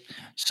 Yep.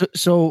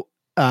 So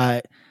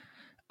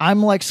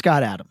I'm like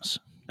Scott Adams.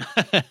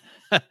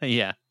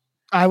 Yeah.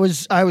 I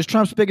was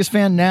Trump's biggest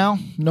fan. Now,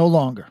 no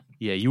longer.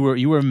 Yeah, you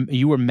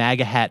were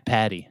MAGA hat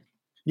Patty.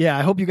 Yeah,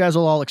 I hope you guys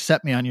will all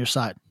accept me on your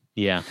side.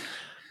 Yeah.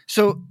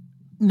 So,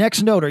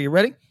 next note, are you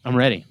ready? I'm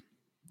ready.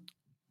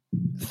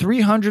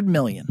 300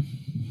 million.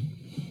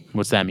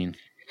 What's that mean?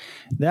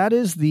 That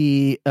is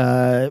the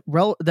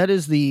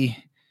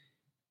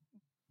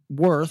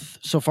worth,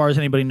 so far as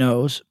anybody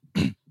knows,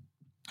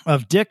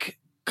 of Dick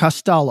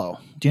Costolo.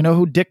 Do you know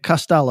who Dick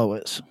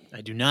Costolo is? I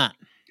do not.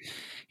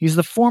 He's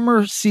the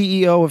former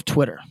CEO of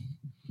Twitter.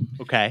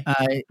 Okay.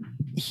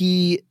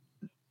 He,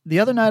 the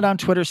other night on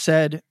Twitter,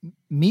 said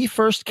Me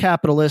first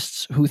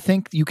capitalists who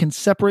think you can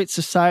separate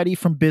society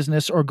from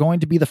business are going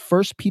to be the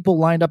first people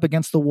lined up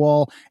against the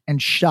wall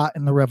and shot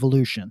in the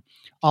revolution.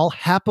 I'll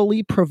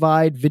happily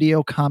provide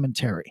video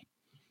commentary.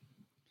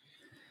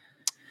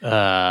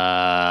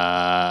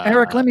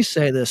 Eric, let me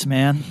say this,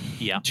 man.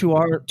 Yeah. To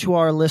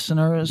our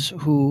listeners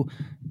who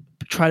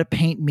try to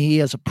paint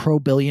me as a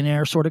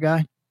pro-billionaire sort of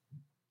guy.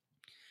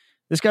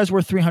 This guy's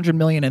worth $300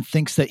 million and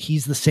thinks that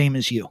he's the same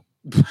as you.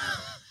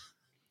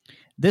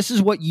 This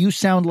is what you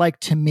sound like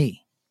to me.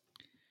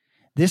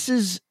 This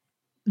is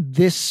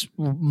this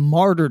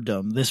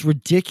martyrdom, this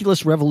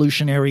ridiculous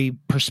revolutionary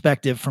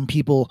perspective from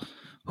people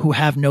who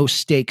have no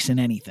stakes in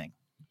anything.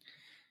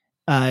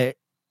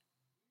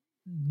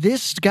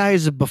 This guy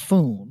is a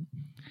buffoon,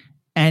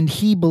 and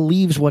he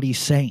believes what he's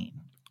saying.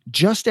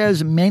 Just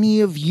as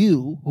many of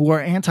you who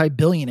are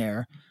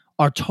anti-billionaire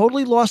are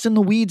totally lost in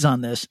the weeds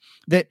on this,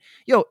 that,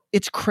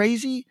 it's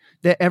crazy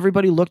that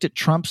everybody looked at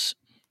Trump's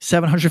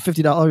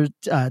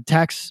 $750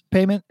 tax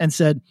payment and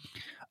said,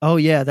 oh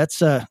yeah,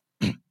 that's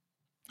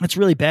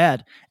really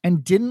bad.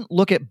 And didn't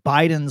look at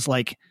Biden's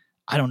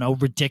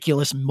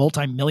ridiculous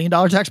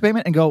multi-million-dollar tax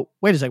payment and go,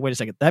 wait a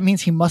second. That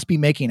means he must be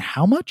making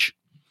how much?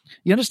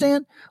 You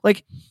understand?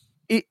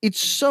 It's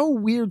so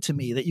weird to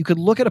me that you could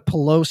look at a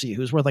Pelosi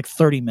who's worth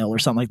 30 mil or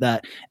something like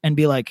that and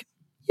be like,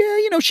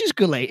 yeah, she's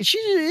good lady. She's,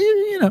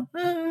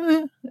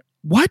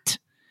 what?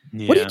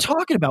 Yeah. What are you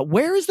talking about?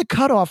 Where is the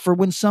cutoff for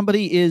when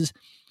somebody is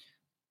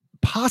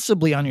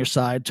possibly on your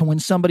side to when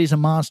somebody's a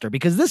monster?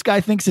 Because this guy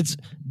thinks it's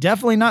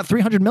definitely not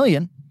 300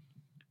 million.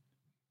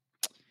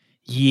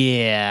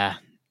 Yeah.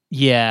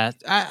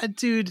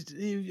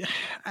 Dude,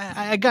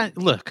 I got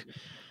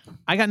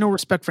no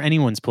respect for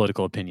anyone's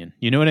political opinion.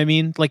 You know what I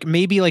mean?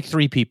 Maybe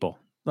 3 people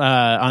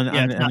on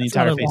the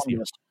entire face of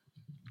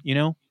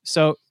it.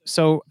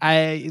 So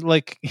I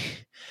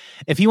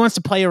if he wants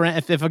to play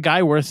around, if a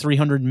guy worth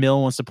 300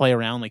 mil wants to play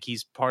around like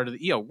he's part of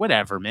the,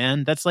 whatever,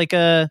 man. That's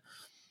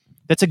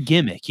that's a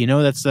gimmick,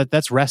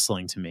 that's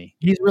wrestling to me.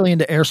 He's really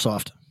into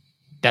airsoft.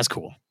 That's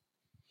cool.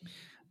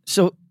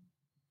 So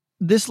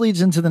this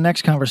leads into the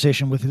next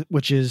conversation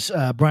which is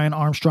Brian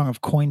Armstrong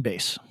of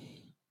Coinbase.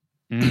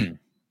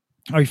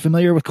 Are you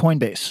familiar with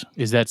Coinbase?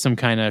 Is that some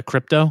kind of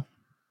crypto?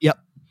 Yep.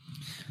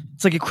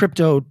 It's like a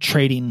crypto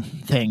trading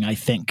thing, I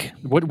think.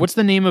 What's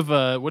the name of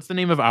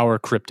our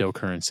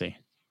cryptocurrency?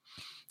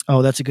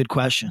 Oh, that's a good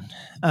question.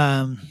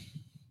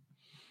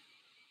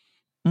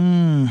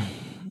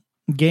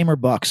 Gamer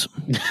bucks.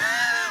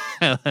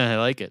 I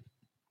like it.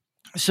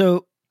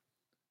 So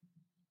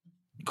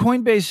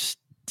Coinbase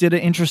did an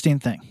interesting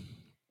thing.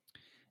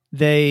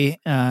 They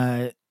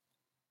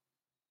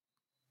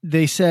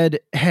said,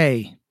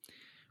 hey,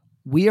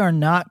 we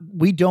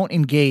don't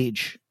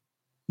engage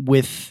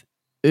with,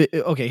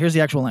 okay, here's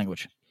the actual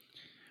language.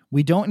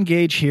 We don't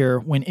engage here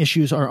when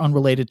issues are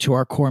unrelated to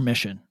our core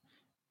mission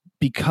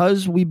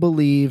because we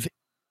believe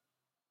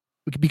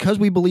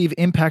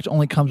impact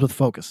only comes with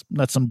focus.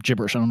 That's some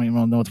gibberish. I don't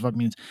even know what the fuck it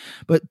means,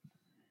 but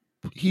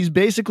he's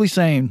basically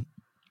saying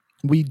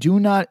we do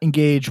not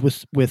engage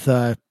with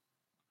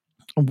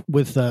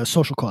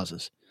social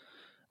causes.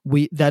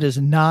 That is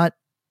not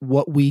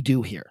what we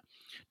do here.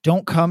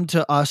 Don't come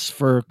to us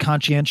for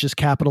conscientious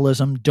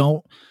capitalism.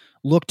 Don't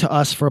look to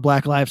us for a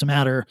Black Lives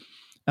Matter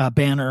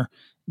banner.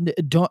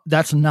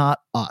 That's not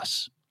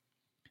us.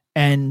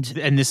 And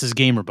this is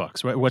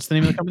GamerBucks, right? What's the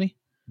name of the company?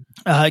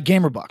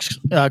 GamerBucks,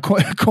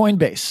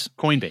 Coinbase.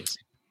 Coinbase.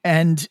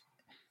 And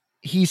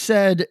he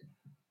said,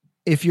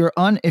 if you're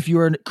a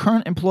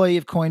current employee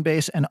of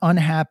Coinbase and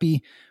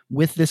unhappy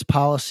with this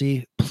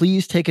policy,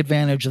 please take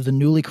advantage of the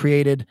newly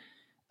created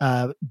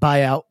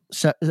buyout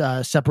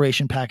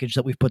separation package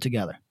that we've put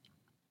together.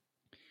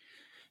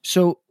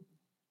 So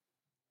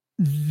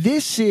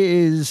this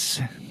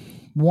is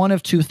one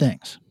of two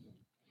things.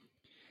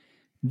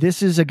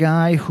 This is a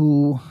guy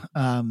who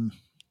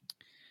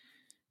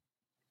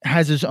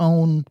has his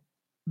own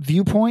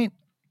viewpoint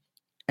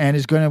and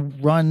is going to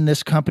run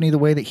this company the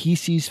way that he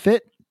sees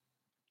fit.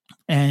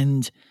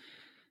 And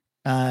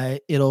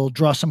it'll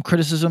draw some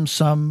criticism,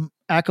 some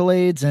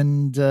accolades,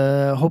 and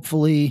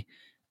hopefully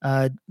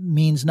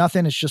means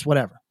nothing. It's just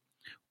whatever.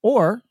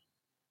 Or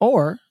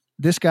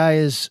this guy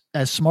is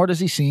as smart as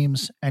he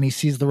seems, and he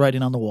sees the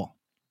writing on the wall.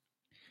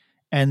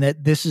 And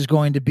that this is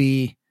going to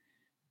be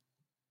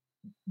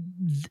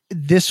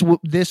this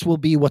will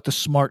be what the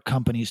smart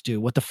companies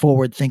do, what the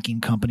forward-thinking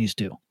companies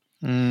do,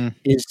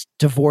 is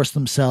divorce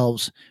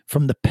themselves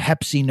from the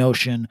Pepsi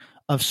notion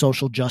of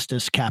social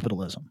justice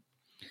capitalism.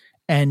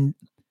 And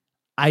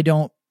I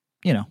don't,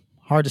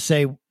 hard to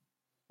say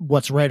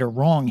what's right or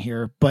wrong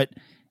here, but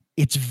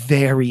it's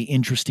very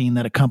interesting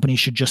that a company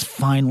should just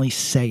finally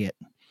say it.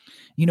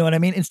 You know what I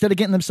mean? Instead of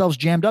getting themselves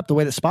jammed up the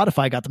way that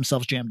Spotify got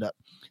themselves jammed up.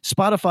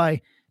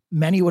 Spotify,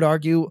 many would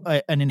argue,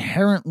 an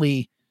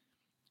inherently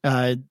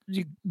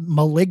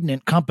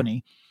malignant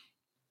company,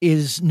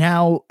 is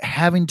now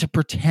having to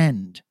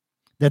pretend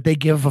that they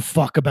give a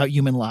fuck about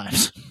human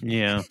lives.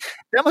 Yeah.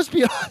 that must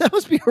be a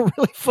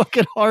really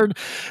fucking hard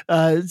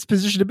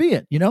position to be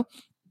in,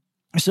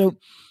 So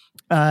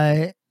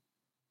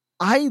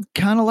I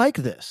kind of like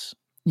this,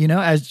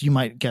 as you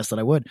might guess that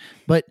I would,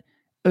 but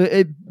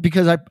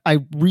because I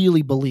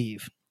really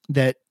believe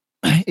that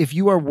if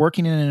you are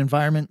working in an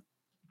environment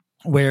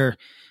where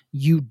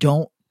you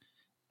don't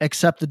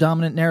accept the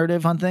dominant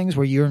narrative on things,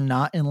 where you're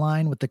not in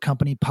line with the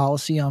company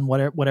policy on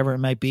whatever it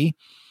might be,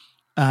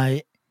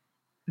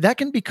 that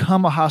can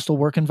become a hostile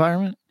work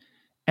environment.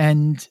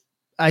 And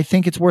I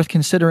think it's worth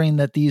considering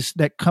that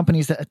that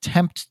companies that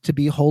attempt to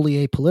be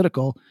wholly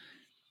apolitical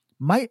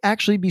might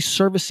actually be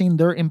servicing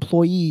their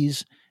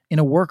employees in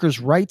a workers'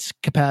 rights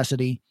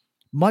capacity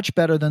much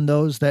better than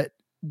those that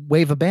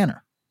wave a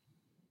banner.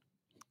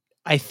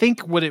 I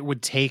think what it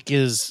would take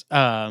is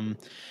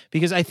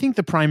because I think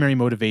the primary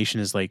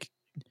motivation is like,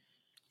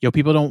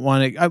 people don't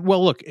want to.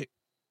 Well, look,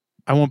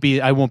 I won't be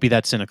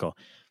that cynical.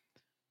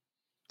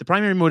 The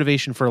primary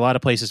motivation for a lot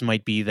of places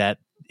might be that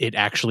it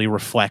actually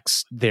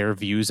reflects their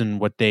views and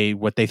what they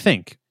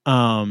think.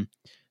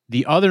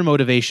 The other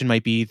motivation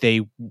might be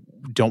they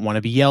don't want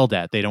to be yelled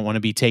at. They don't want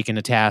to be taken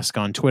to task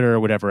on Twitter or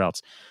whatever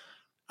else.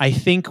 I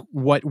think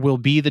what will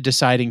be the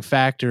deciding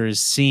factor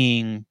is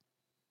seeing,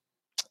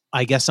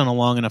 I guess, on a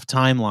long enough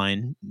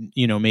timeline,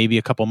 maybe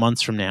a couple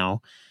months from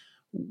now,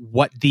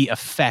 what the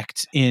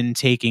effect in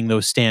taking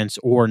those stance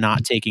or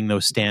not taking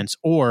those stance,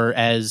 or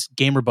as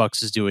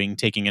GamerBucks is doing,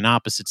 taking an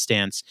opposite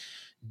stance,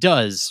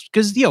 does.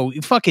 Because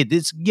fuck it,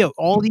 it's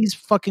all these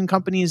fucking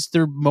companies,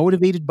 they're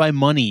motivated by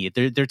money.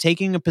 They're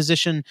taking a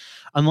position,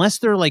 unless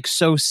they're like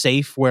so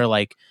safe where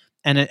like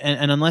and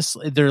unless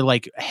they're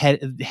like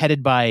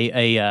headed by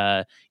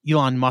a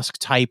Elon Musk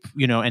type,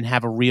 and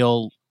have a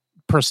real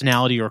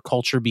personality or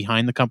culture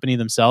behind the company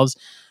themselves,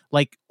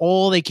 like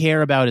all they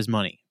care about is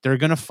money. They're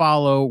going to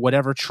follow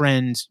whatever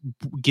trend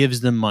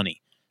gives them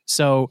money.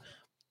 So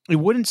it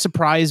wouldn't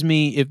surprise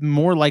me, if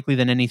more likely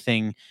than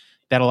anything,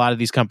 that a lot of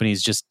these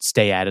companies just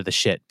stay out of the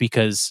shit,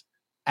 because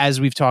as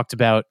we've talked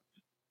about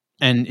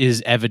and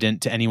is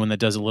evident to anyone that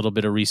does a little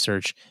bit of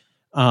research,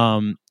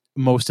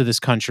 most of this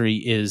country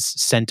is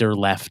center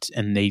left,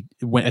 and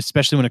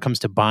especially when it comes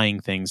to buying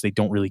things, they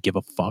don't really give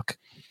a fuck.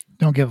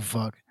 Don't give a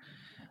fuck.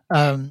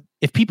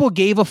 If people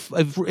gave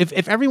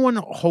if everyone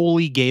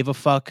wholly gave a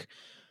fuck,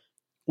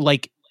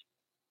 like,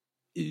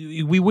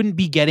 we wouldn't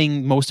be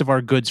getting most of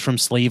our goods from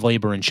slave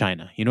labor in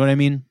China. You know what I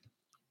mean?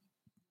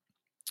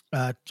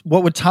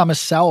 What would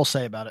Thomas Sowell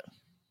say about it?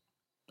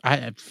 I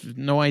have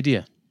no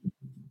idea.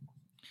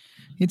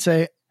 He'd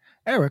say,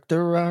 Eric,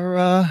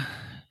 there's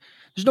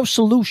no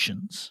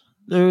solutions.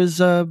 There is,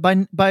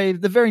 by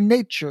the very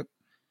nature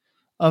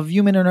of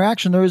human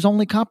interaction, there is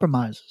only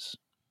compromises.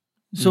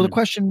 So the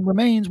question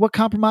remains, what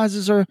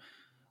compromises are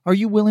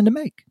you willing to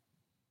make?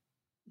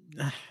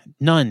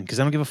 None, because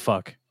I don't give a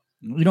fuck.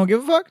 You don't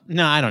give a fuck?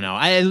 No, I don't know.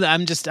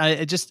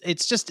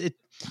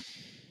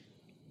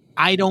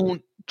 I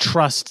don't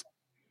trust.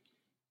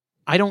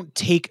 I don't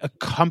take a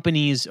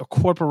company's or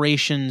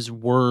corporation's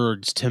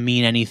words to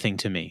mean anything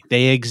to me.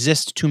 They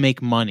exist to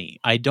make money.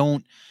 I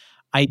don't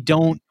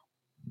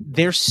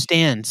their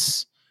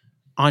stance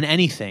on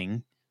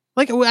anything.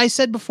 Like I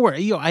said before,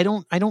 I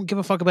don't give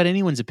a fuck about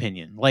anyone's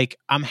opinion. Like,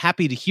 I'm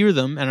happy to hear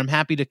them and I'm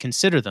happy to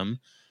consider them,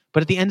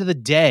 but at the end of the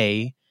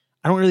day,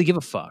 I don't really give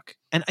a fuck.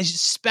 And I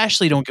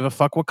especially don't give a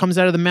fuck what comes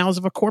out of the mouths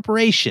of a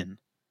corporation.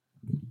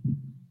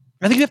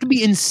 I think you have to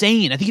be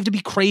insane. I think you have to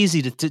be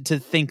crazy to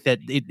think that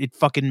it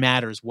fucking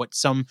matters what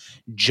some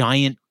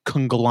giant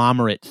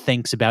conglomerate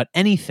thinks about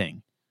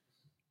anything.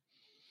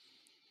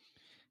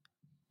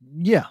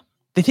 Yeah.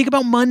 They think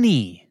about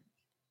money.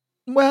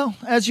 Well,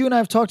 as you and I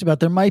have talked about,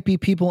 there might be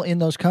people in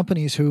those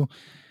companies who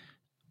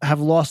have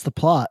lost the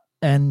plot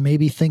and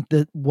maybe think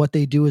that what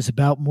they do is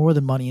about more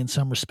than money in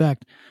some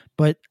respect.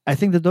 But I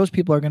think that those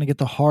people are going to get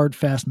the hard,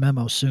 fast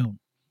memo soon.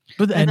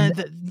 But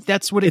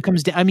that's what it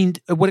comes down. I mean,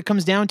 what it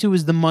comes down to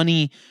is the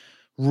money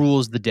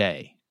rules the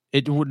day.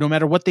 No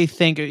matter what they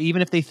think,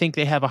 even if they think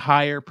they have a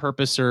higher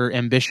purpose or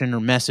ambition or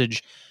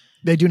message,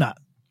 they do not.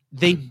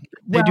 They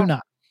do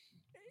not.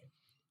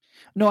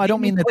 No, I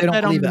don't mean that they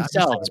don't believe that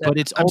themselves, but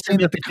it's I'm saying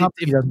that the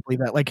company doesn't believe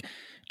that. Like,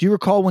 do you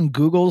recall when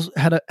Google's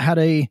had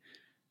a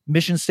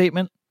mission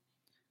statement?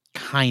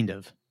 Kind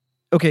of.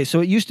 Okay,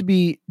 so it used to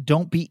be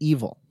 "Don't be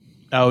evil."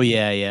 Oh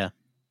yeah.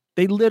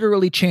 They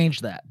literally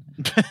changed that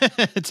do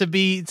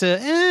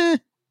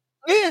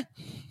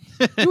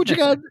what you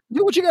got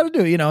to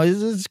do.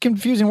 It's a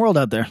confusing world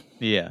out there.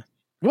 Yeah.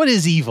 What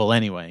is evil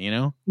anyway?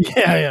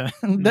 Yeah.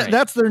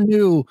 That's their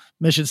new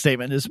mission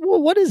statement. Is,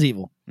 well, what is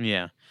evil?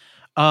 Yeah.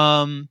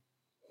 I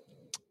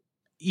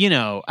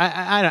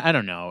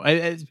don't know.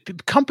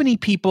 Company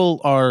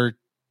people are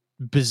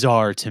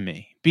bizarre to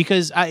me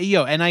because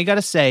and I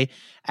gotta say,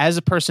 as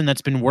a person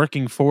that's been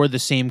working for the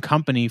same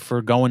company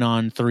for going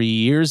on 3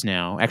 years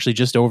now, actually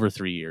just over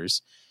 3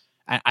 years,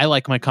 I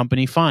like my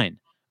company fine.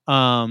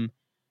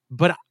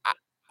 But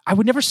I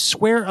would never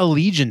swear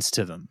allegiance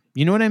to them.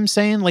 You know what I'm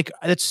saying? Like,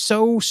 it's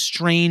so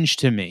strange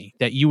to me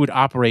that you would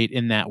operate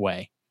in that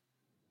way.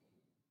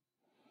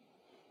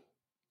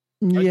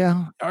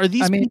 Yeah. Are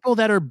these people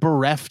that are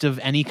bereft of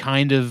any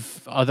kind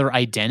of other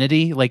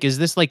identity? Like, is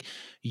this like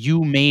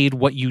you made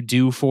what you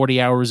do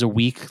 40 hours a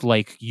week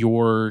like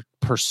your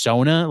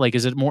persona? Like,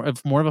 is it more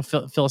of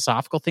a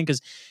philosophical thing?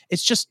 Because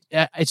it's just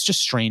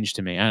strange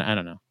to me. I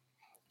don't know.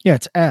 Yeah,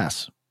 it's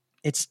ass.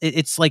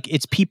 It's like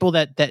it's people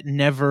that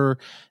never.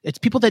 It's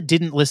people that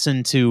didn't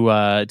listen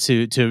to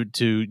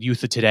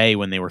Youth of Today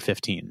when they were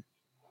 15.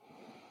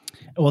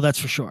 Well, that's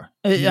for sure.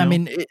 I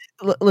mean,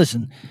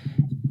 listen.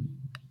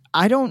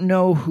 I don't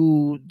know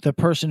who the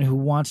person who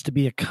wants to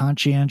be a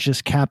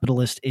conscientious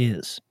capitalist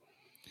is.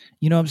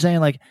 You know what I'm saying?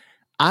 Like,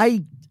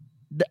 I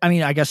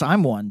mean, I guess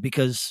I'm one,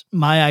 because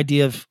my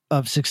idea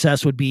of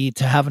success would be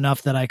to have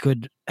enough that I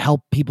could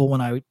help people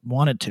when I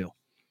wanted to.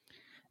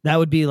 That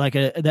would be like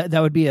that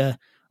would be a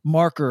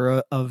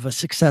marker of a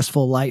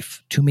successful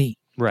life to me.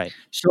 Right.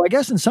 So I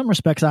guess in some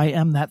respects I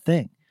am that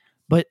thing,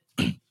 but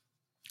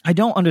I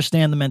don't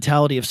understand the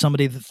mentality of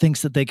somebody that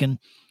thinks that they can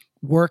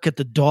work at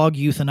the dog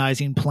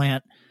euthanizing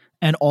plant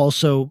and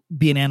also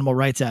be an animal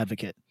rights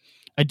advocate.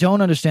 I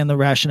don't understand the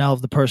rationale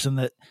of the person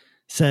that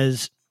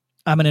says,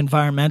 I'm an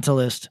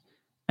environmentalist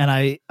and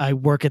I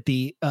work at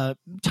the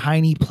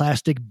tiny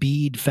plastic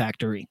bead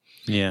factory.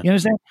 Yeah. You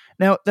understand?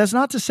 Now, that's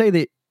not to say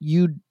that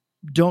you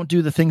don't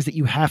do the things that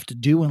you have to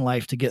do in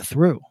life to get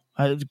through.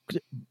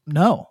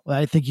 No,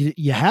 I think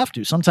you have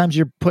to. Sometimes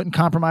you're put in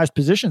compromised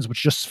positions,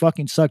 which just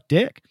fucking suck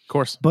dick. Of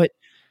course. But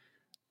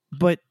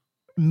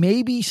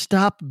maybe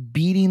stop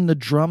beating the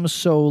drum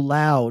so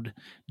loud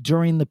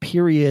during the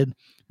period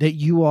that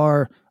you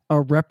are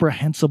a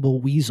reprehensible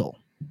weasel.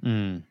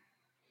 Mm.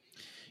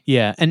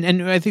 Yeah.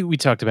 And I think we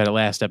talked about it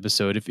last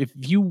episode. If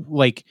you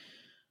like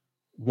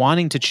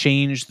wanting to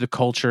change the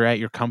culture at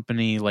your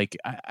company, like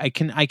I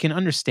can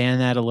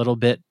understand that a little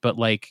bit, but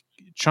like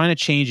trying to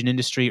change an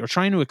industry or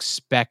trying to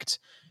expect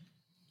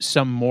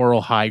some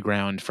moral high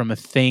ground from a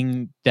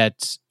thing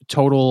that's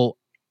total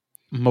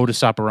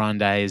modus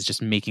operandi is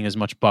just making as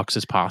much bucks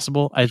as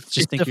possible. I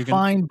just think you're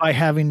defined by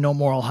having no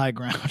moral high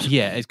ground.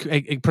 Yeah,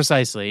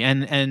 precisely.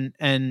 And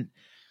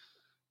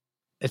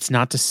it's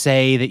not to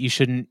say that you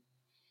shouldn't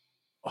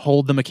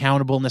hold them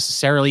accountable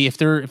necessarily. If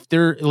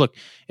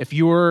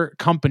your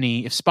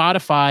company, if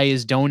Spotify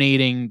is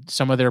donating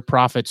some of their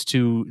profits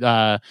to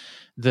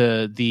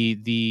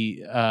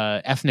the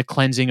ethnic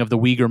cleansing of the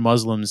Uyghur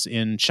Muslims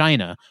in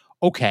China,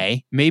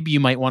 okay, maybe you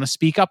might want to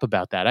speak up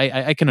about that.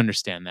 I can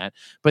understand that.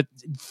 But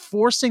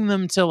forcing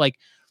them to like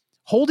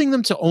holding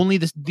them to only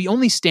the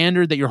only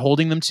standard that you're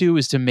holding them to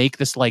is to make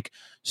this like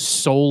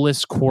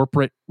soulless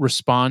corporate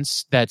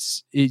response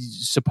that's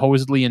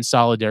supposedly in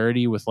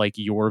solidarity with like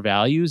your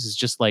values is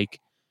just like,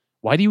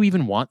 why do you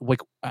even want, like,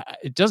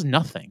 it does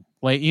nothing.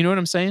 Like, you know what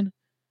I'm saying?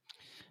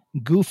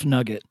 Goof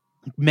nugget.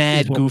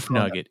 Mad goof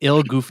nugget.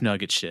 Ill goof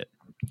nugget shit.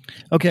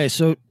 Okay,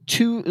 so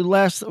two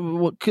last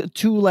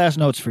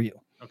notes for you.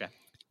 Okay.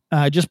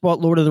 I just bought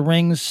Lord of the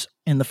Rings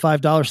in the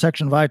 $5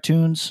 section of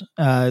iTunes,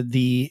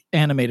 the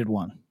animated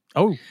one.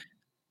 Oh.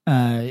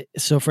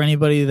 So for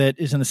anybody that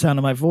is in the sound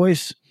of my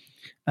voice,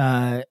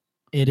 it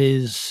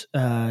is,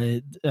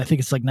 I think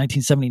it's like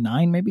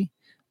 1979, maybe.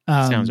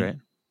 Sounds right.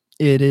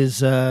 It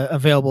is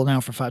available now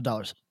for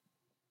 $5.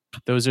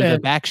 Those are the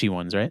Bakshi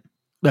ones, right?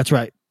 That's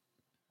right.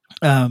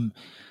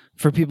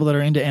 For people that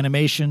are into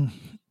animation,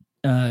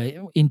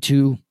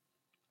 into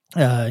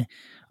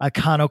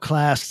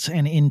iconoclasts,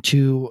 and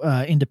into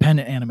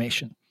independent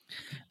animation,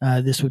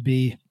 this would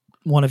be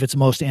one of its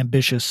most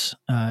ambitious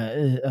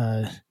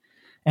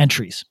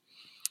entries.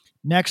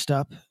 Next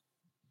up,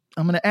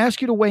 I'm going to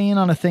ask you to weigh in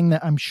on a thing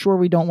that I'm sure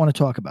we don't want to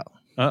talk about.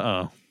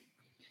 Uh-oh.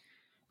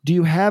 Do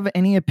you have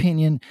any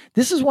opinion?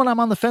 This is what I'm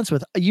on the fence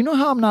with. You know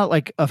how I'm not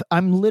like,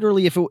 I'm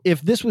literally,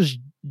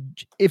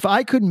 if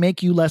I could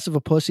make you less of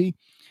a pussy,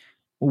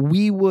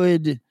 we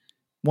would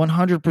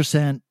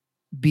 100%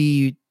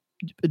 be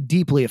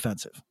deeply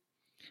offensive.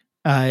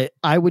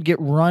 I would get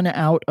run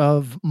out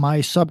of my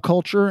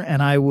subculture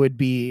and I would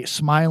be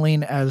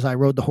smiling as I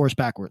rode the horse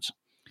backwards.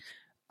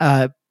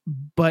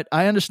 But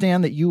I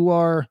understand that you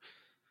are,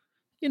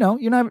 you're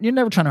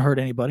never trying to hurt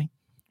anybody.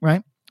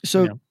 Right.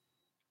 So,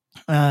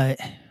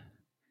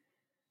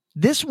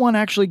 this one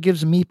actually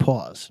gives me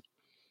pause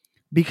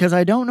because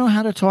I don't know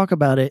how to talk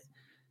about it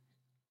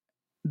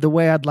the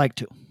way I'd like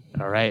to.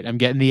 All right. I'm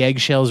getting the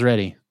eggshells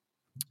ready.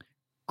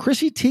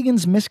 Chrissy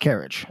Teigen's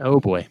miscarriage. Oh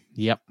boy.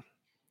 Yep.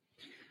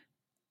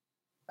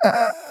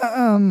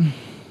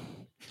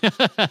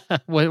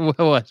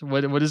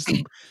 What is,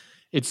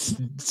 it's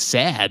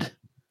sad.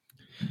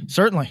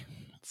 Certainly.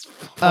 It's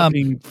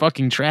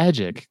fucking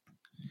tragic.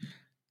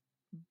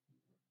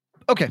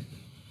 Okay.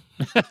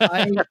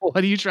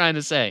 What are you trying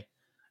to say?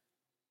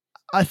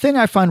 A thing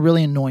I find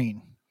really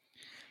annoying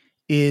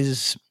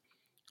is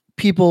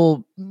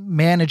people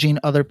managing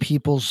other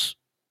people's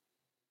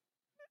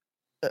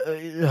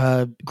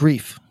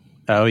grief.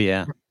 Oh,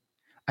 yeah.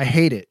 I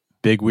hate it.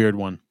 Big weird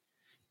one.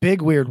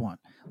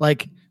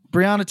 Like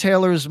Breonna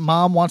Taylor's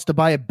mom wants to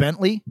buy a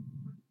Bentley.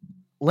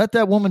 Let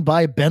that woman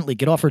buy a Bentley.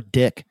 Get off her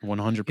dick.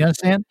 100%. You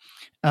understand?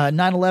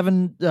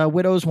 9/11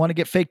 widows want to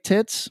get fake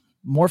tits.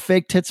 More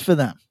fake tits for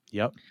them.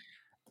 Yep.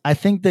 I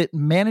think that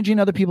managing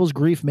other people's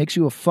grief makes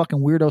you a fucking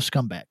weirdo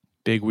scumbag.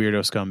 Big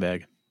weirdo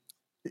scumbag.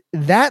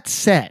 That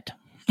said,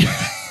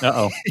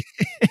 Uh-oh.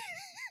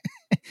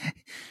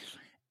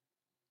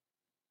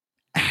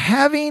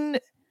 having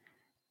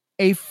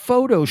a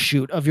photo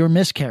shoot of your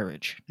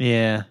miscarriage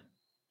Yeah.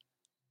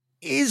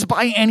 is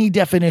by any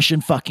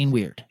definition fucking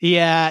weird.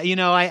 Yeah,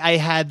 I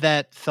had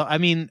that thought. I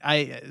mean,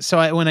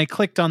 when I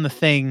clicked on the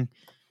thing,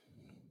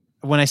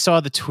 when I saw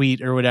the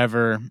tweet or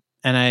whatever,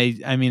 and I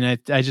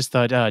just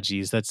thought, oh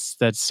geez, that's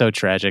so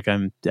tragic.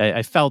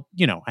 I felt,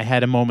 I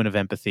had a moment of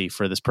empathy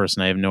for this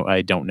person.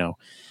 I don't know.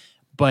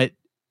 But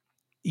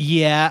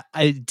yeah,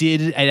 I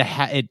did.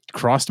 It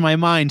crossed my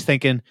mind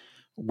thinking,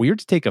 weird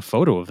to take a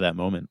photo of that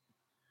moment.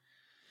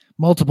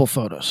 Multiple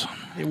photos.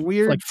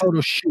 Weird. Like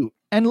photo shoot.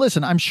 And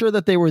listen, I'm sure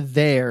that they were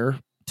there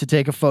to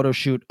take a photo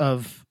shoot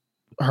of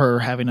her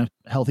having a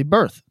healthy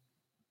birth.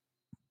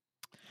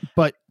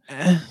 But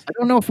I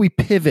don't know if we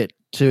pivot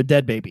to a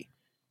dead baby.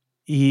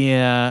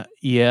 Yeah.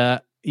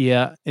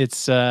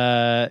 It's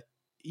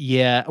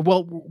yeah.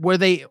 Well, were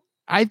they?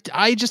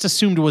 I just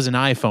assumed it was an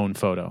iPhone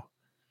photo.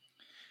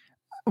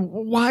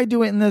 Why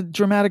do it in the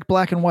dramatic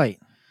black and white?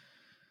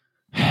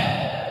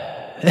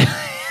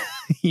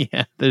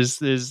 Yeah.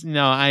 There's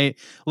no. I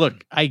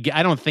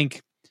don't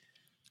think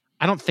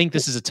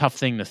this is a tough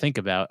thing to think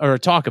about or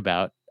talk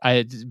about.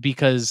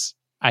 Because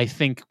I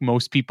think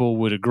most people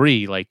would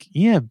agree. Like,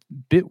 yeah,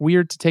 bit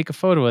weird to take a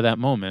photo of that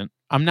moment.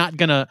 I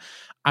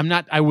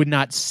would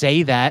not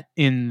say that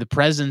in the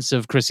presence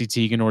of Chrissy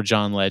Teigen or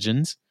John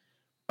Legend,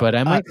 but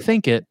I might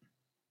think it.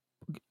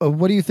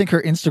 What do you think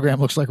her Instagram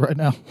looks like right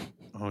now?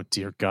 Oh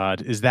dear God.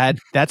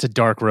 That's a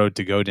dark road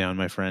to go down,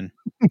 my friend.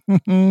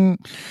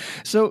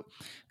 So,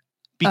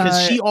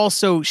 because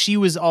she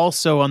was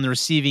also on the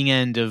receiving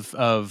end of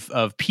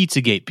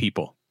Pizzagate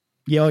people.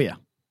 Yeah. Oh yeah.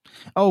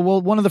 Oh,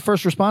 well, one of the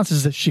first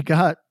responses that she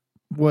got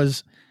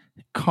was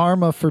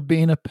karma for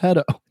being a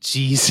pedo.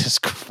 Jesus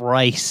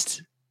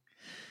Christ.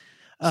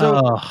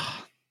 So,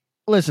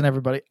 listen,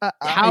 everybody.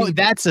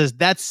 That's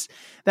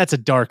a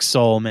dark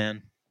soul,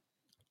 man.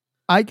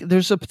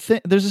 There's a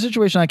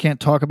situation I can't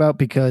talk about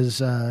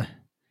because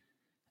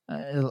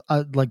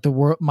like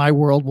my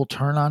world will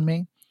turn on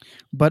me.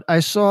 But I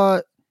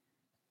saw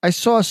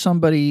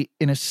somebody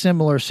in a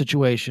similar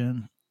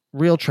situation,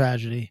 real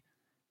tragedy,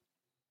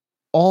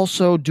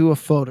 also do a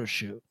photo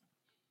shoot.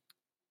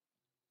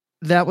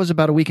 That was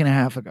about a week and a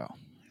half ago.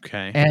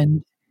 Okay.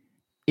 And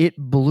it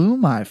blew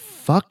my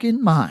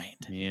fucking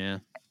mind. Yeah.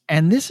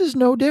 And this is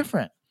no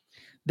different.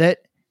 That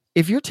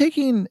if you're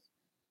taking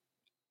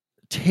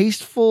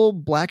tasteful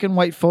black and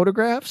white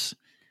photographs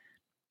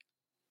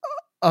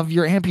of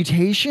your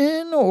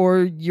amputation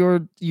or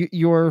your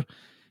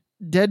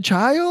dead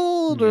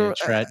child or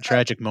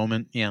tragic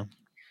moment. Yeah.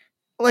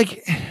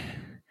 Like,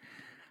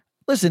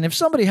 listen, if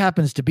somebody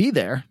happens to be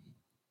there,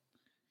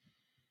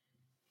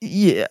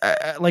 yeah,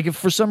 like if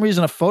for some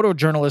reason a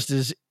photojournalist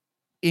is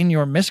in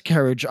your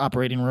miscarriage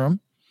operating room,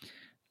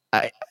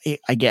 I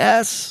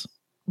guess,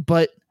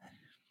 but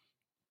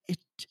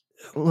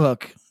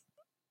look,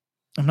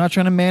 I'm not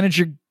trying to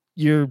manage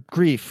your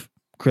grief,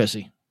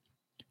 Chrissy.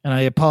 And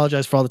I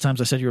apologize for all the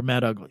times I said you were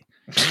mad ugly.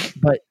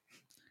 But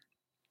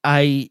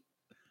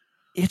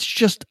it's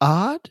just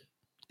odd.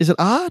 Is it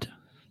odd?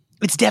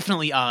 It's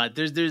definitely odd.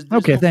 There's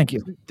okay, thank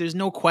you. There's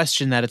no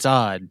question that it's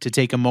odd to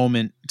take a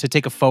moment, to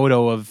take a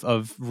photo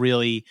of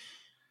really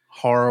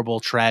horrible,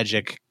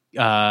 tragic,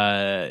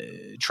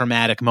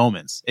 traumatic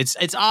moments.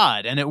 It's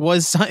odd. And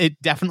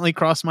it definitely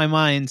crossed my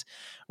mind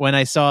when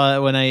I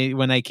saw when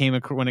it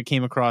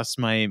came across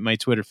my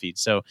Twitter feed.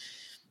 So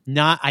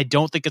I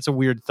don't think it's a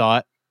weird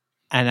thought,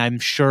 and I'm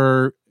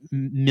sure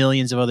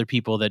millions of other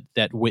people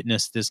that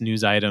witnessed this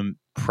news item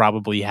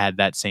probably had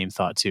that same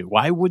thought too.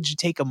 Why would you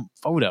take a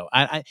photo?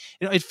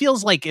 It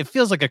feels like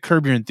a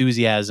Curb Your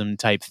Enthusiasm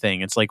type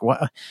thing. It's like,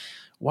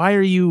 why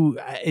are you?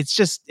 It's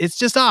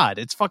just odd.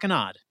 It's fucking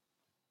odd.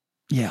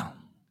 Yeah.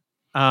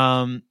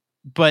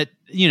 But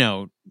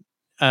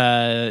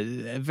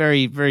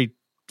very, very,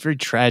 very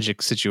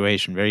tragic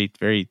situation. Very,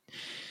 very,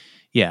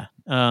 yeah.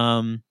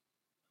 I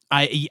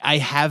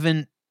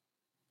haven't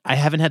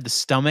had the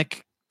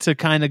stomach to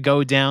kind of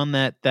go down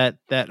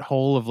that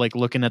hole of like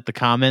looking at the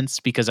comments,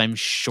 because I'm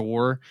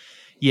sure,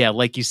 yeah,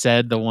 like you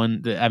said,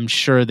 I'm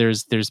sure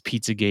there's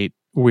Pizzagate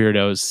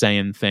weirdos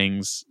saying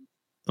things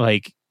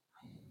like,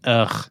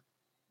 ugh,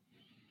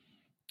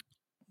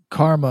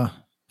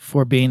 karma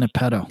for being a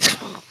pedo.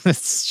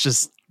 It's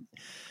just,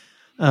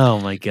 oh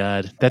my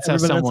God, that's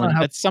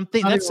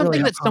something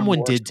that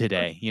someone did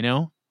today, you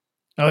know?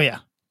 Oh yeah.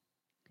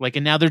 Like,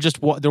 and now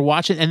they're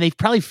watching, and they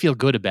probably feel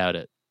good about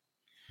it.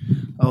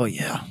 Oh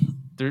yeah.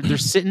 They're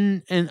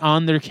sitting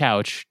on their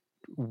couch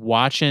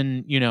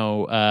watching,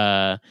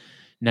 90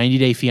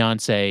 Day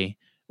Fiance,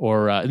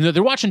 or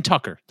they're watching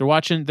Tucker. They're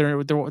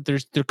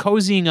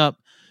cozying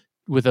up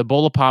with a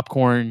bowl of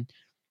popcorn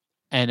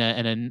and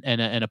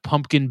a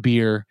pumpkin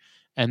beer,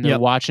 and they're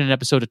watching an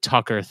episode of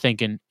Tucker,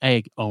 thinking,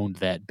 "I owned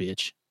that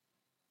bitch."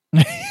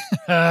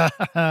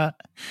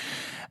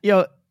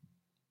 Yo,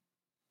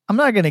 I'm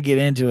not going to get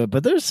into it,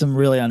 but there's some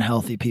really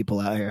unhealthy people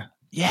out here.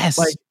 Yes,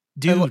 like,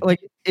 dude. Like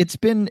it's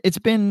been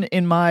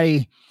in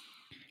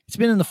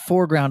the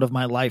foreground of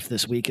my life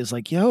this week. Is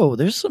like, yo,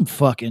 there's some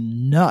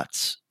fucking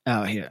nuts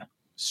out here.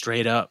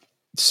 Straight up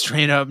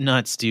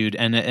nuts, dude.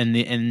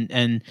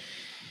 And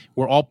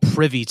we're all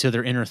privy to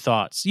their inner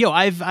thoughts. Yo,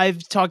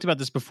 I've talked about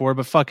this before,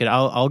 but fuck it,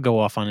 I'll go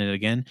off on it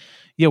again.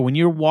 Yo, when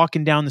you're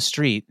walking down the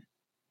street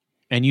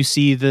and you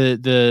see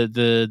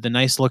the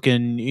nice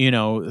looking,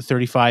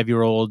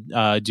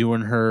 35-year-old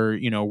doing her,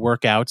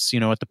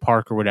 workouts, at the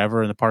park or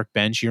whatever, on the park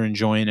bench, you're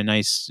enjoying a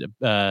nice,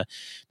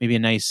 maybe a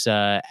nice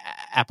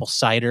apple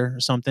cider or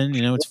something.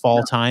 It's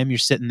fall time. You're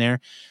sitting there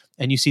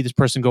and you see this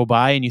person go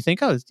by and you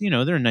think, oh,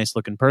 they're a nice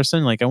looking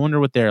person. Like, I wonder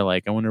what they're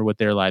like. I wonder what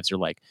their lives are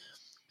like.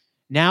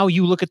 Now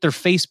you look at their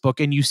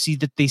Facebook and you see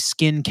that they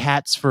skin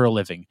cats for a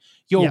living.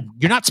 Yo,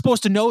 You're not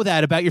supposed to know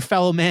that about your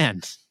fellow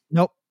man.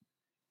 Nope.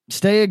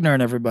 Stay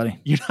ignorant,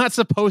 everybody. You're not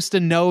supposed to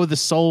know the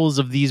souls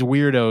of these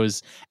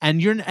weirdos, and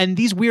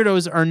these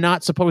weirdos are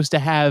not supposed to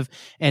have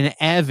an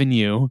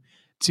avenue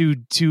to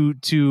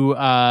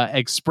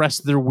express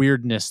their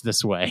weirdness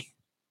this way.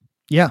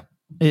 Yeah,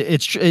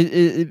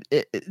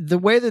 the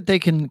way that they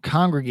can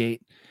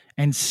congregate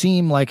and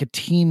seem like a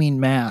teeming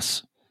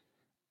mass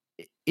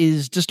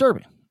is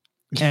disturbing,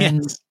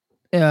 and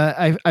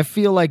I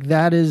feel like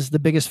that is the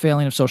biggest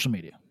failing of social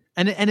media.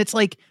 And it's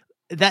like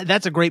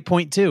that's a great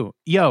point too.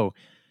 Yo,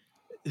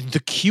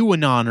 the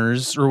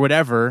QAnoners or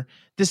whatever,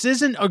 this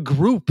isn't a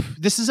group.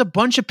 This is a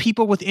bunch of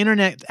people with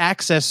internet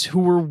access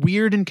who were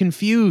weird and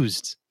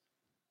confused.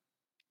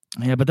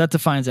 Yeah, but that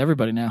defines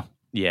everybody now.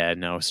 Yeah,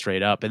 no,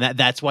 straight up. And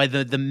that's why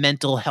the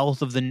mental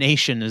health of the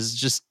nation is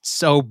just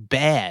so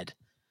bad.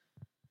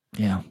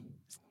 Yeah.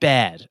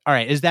 Bad. All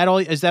right. Is that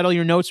all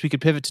your notes? We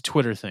could pivot to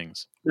Twitter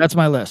things. That's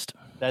my list.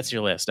 That's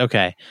your list.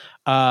 Okay.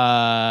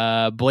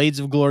 Blades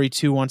of Glory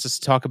 2 wants us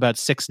to talk about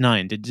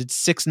 6ix9ine. Did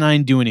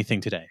 6ix9ine do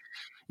anything today?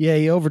 Yeah,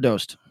 he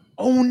overdosed.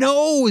 Oh,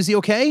 no. Is he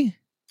okay?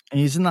 And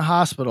he's in the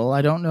hospital.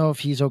 I don't know if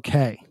he's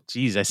okay.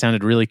 Jeez, I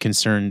sounded really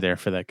concerned there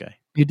for that guy.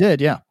 You did,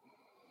 yeah.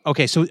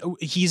 Okay, so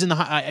he's in the...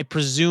 I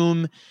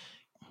presume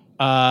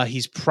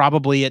he's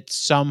probably at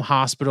some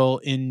hospital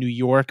in New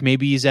York.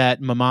 Maybe he's at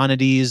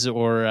Maimonides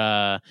or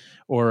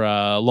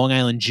Long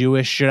Island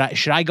Jewish. Should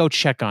I go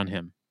check on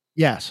him?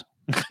 Yes.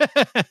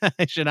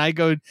 Should I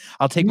go?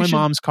 I'll take my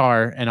mom's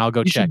car and I'll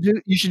go check.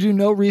 You should do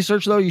no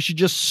research though. You should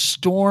just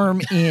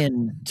storm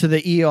in to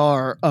the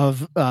ER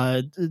of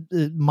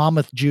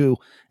Monmouth Jew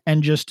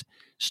and just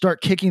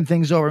start kicking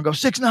things over and go,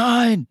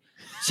 6ix9ine,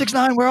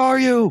 6ix9ine, where are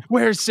you?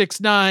 Where's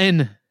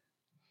 6ix9ine?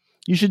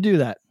 You should do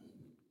that.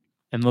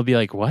 And they'll be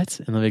like, what?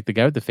 And they'll be like, the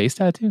guy with the face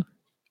tattoo?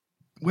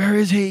 Where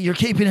is he? You're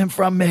keeping him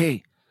from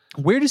me.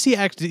 Where does he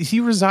act? Does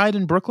he reside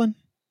in Brooklyn?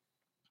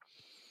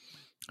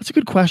 That's a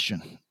good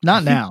question.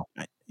 Not now.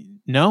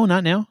 No,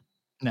 not now.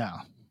 No.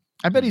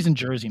 I bet he's in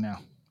Jersey now.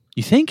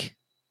 You think?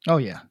 Oh,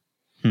 yeah.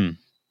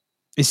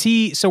 Is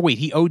he... So wait,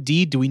 he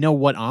OD'd? Do we know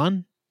what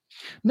on?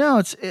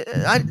 No,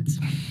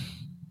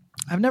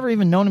 I've never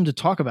even known him to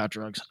talk about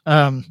drugs.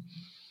 Let's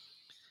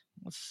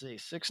see.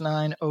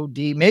 6ix9ine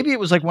OD. Maybe it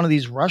was like one of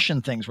these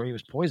Russian things where he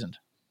was poisoned.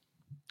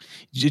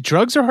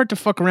 Drugs are hard to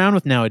fuck around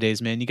with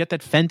nowadays, man. You got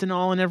that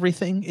fentanyl and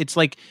everything. It's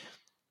like...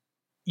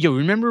 Yo,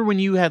 remember when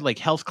you had like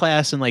health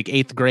class in like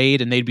 8th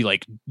grade and they'd be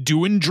like,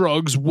 doing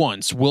drugs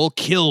once will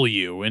kill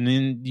you. And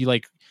then you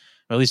like,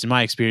 or at least in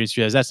my experience,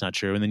 you realize that's not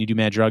true. And then you do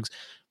mad drugs.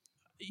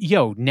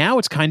 Yo, now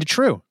it's kind of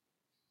true.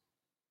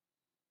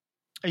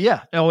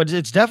 Yeah. Oh,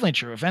 it's definitely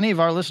true. If any of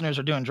our listeners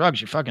are doing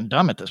drugs, you're fucking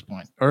dumb at this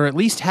point. Or at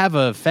least have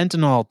a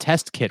fentanyl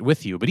test kit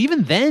with you. But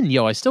even then,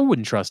 yo, I still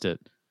wouldn't trust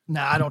it.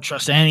 Nah, I don't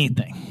trust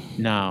anything.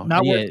 No.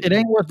 It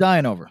ain't worth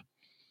dying over.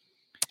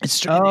 It's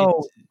true.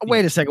 Oh,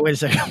 wait a second.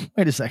 What?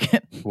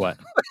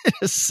 Wait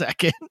a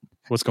second.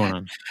 What's going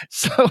on?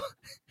 So,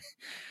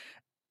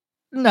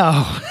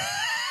 no.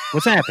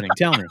 What's happening?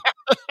 Tell me.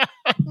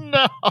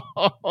 No.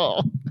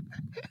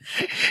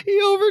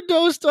 He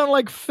overdosed on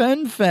like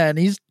fen.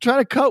 He's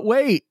trying to cut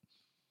weight.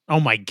 Oh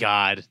my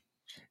God.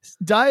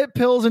 Diet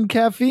pills and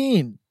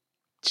caffeine.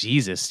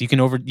 Jesus. You can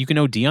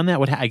OD on that?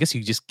 What? I guess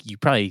you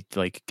probably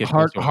like get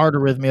heart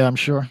arrhythmia, I'm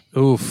sure.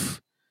 Oof.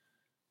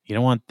 You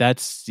don't want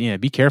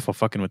be careful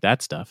fucking with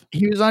that stuff.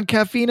 He was on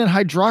caffeine and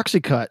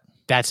hydroxycut.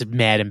 That's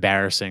mad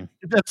embarrassing.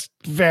 That's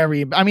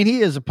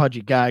he is a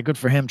pudgy guy. Good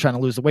for him trying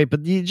to lose the weight,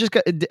 but you just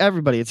got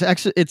everybody. It's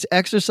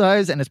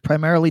exercise and it's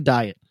primarily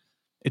diet.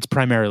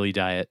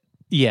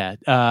 Yeah.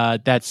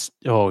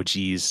 Oh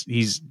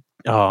geez.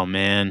 Oh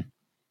man.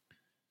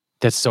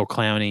 That's so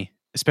clowny.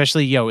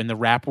 Especially, in the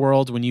rap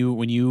world when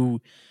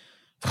you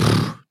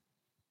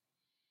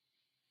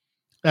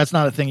That's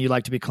not a thing you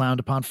like to be clowned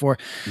upon for.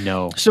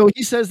 No. So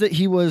he says that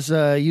he was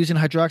using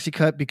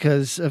hydroxycut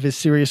because of his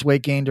serious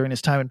weight gain during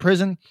his time in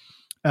prison.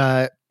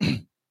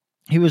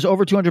 He was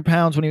over 200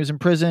 pounds when he was in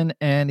prison,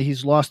 and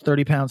he's lost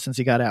 30 pounds since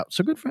he got out.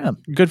 So good for him.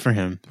 Good for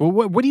him. Well,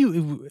 what do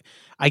you...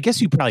 I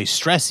guess you probably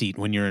stress eat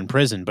when you're in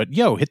prison, but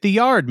hit the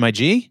yard, my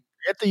G.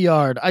 Hit the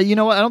yard. You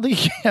know what? I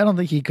don't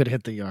think he could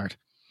hit the yard.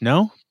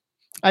 No?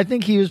 I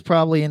think he was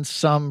probably in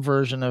some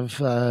version of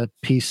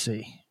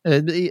PC.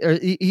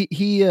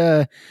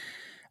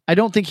 I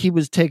don't think he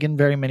was taking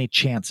very many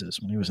chances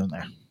when he was in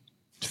there.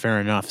 Fair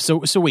enough.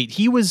 So wait,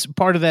 he was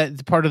part of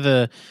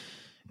the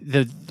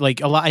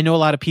like a lot. I know a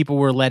lot of people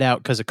were let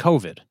out because of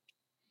COVID. I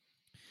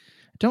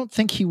don't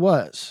think he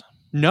was.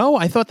 No,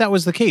 I thought that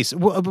was the case.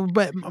 Well,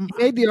 but he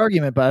made the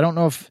argument, but I don't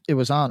know if it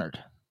was honored.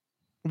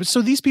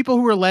 So these people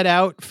who were let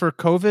out for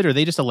COVID, are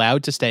they just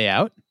allowed to stay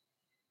out?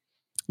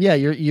 Yeah,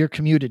 you're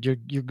commuted.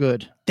 You're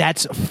good.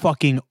 That's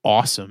fucking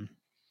awesome.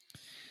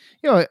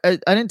 You know, I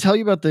didn't tell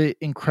you about the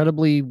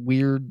incredibly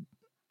weird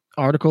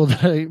article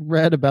that I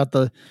read about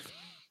the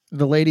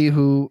lady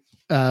who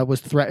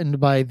was threatened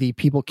by the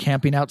people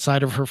camping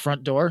outside of her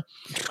front door.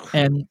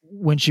 And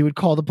when she would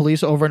call the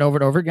police over and over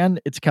and over again,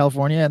 it's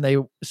California. And they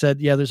said,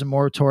 yeah, there's a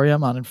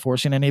moratorium on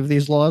enforcing any of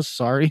these laws.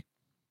 Sorry.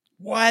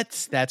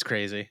 What? That's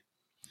crazy.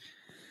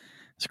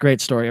 It's a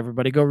great story.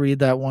 Everybody go read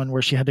that one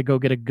where she had to go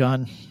get a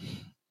gun.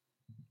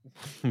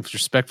 With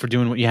respect for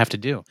doing what you have to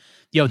do.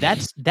 Yo,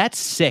 that's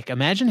sick.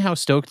 Imagine how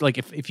stoked, like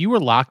if you were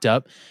locked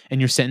up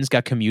and your sentence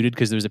got commuted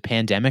because there was a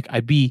pandemic,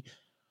 I'd be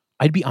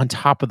on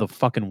top of the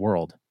fucking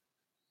world.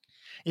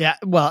 Yeah,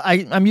 well,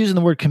 I'm using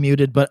the word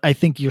commuted, but I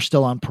think you're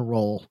still on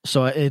parole,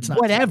 so it's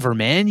not whatever,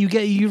 man.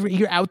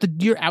 You're out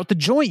the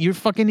joint. You're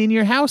fucking in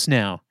your house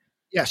now.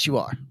 Yes, you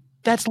are.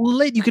 That's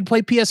lit. You can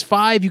play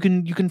PS5.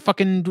 You can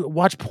fucking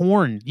watch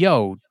porn.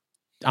 Yo,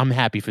 I'm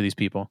happy for these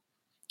people.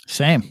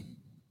 Same.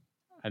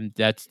 And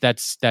that's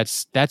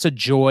a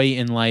joy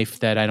in life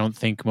that I don't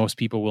think most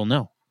people will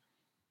know.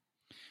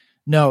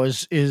 No,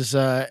 is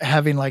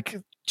having like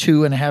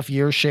 2.5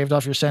 years shaved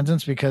off your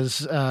sentence because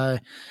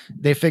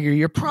they figure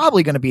you're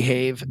probably going to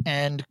behave,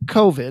 and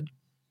COVID.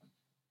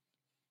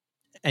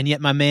 And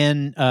yet my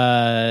man,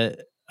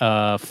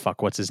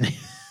 what's his name?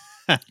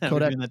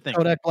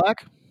 Kodak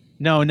Black?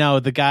 No,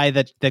 the guy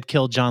that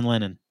killed John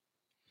Lennon.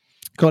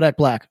 Kodak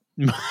Black.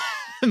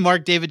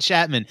 Mark David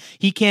Chapman.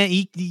 You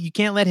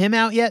can't let him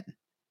out yet?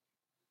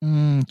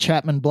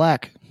 Chapman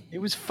Black. It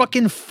was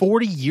fucking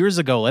 40 years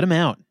ago. Let him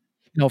out.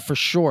 No, for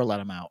sure. Let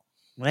him out.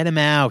 Let him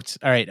out.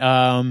 All right.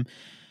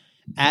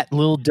 At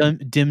Lil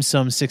Dim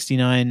Sum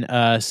 69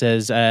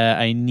 says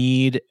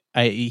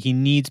he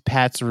needs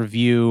Pat's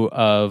review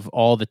of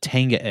all the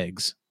Tenga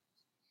eggs.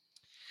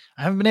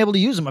 I haven't been able to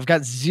use them. I've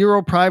got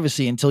zero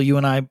privacy until you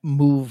and I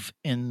move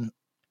in.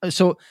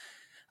 So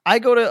I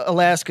go to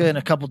Alaska in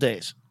a couple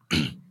days.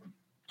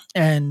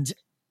 And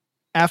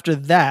after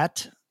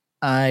that,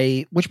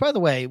 which by the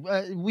way,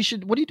 what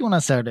are you doing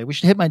on Saturday? We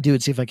should hit my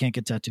dude, see if I can't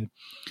get tattooed.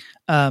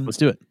 Let's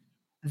do it.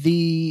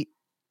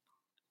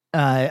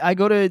 I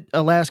go to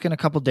Alaska in a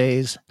couple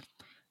days,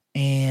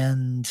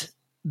 and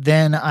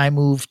then I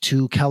move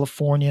to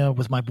California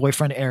with my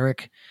boyfriend,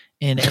 Eric,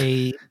 in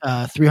a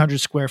 300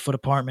 square foot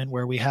apartment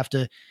where we have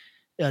to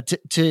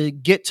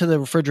get to the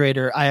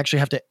refrigerator. I actually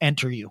have to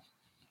enter you.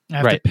 I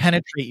have to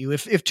penetrate you.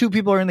 If two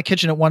people are in the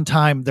kitchen at one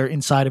time, they're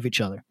inside of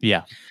each other.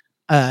 Yeah.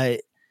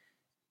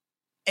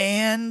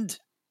 And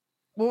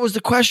what was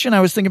the question?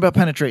 I was thinking about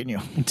penetrating you.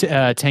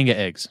 Tenga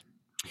eggs.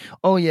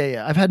 Oh,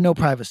 yeah. I've had no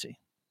privacy.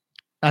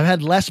 I've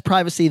had less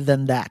privacy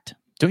than that.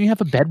 Don't you have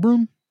a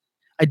bedroom?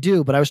 I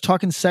do, but I was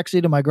talking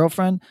sexy to my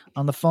girlfriend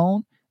on the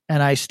phone,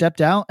 and I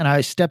stepped out and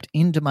I stepped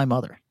into my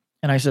mother.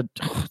 And I said,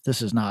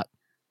 this is not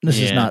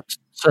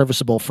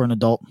serviceable for an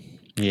adult.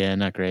 Yeah,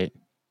 not great.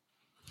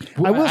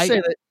 I will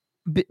say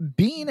that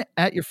being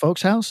at your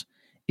folks' house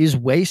is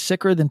way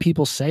sicker than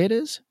people say it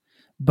is,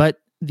 but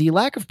the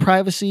lack of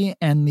privacy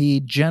and the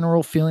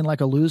general feeling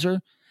like a loser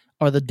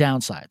are the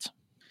downsides.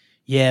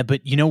 Yeah,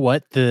 but you know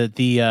what?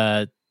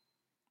 The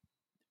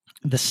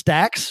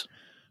stacks?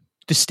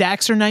 The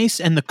stacks are nice,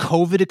 and the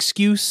COVID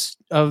excuse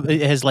of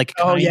it has like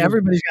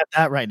everybody's got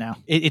that right now.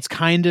 It's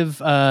kind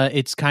of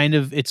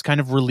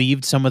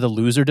relieved some of the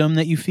loserdom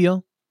that you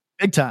feel.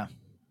 Big time.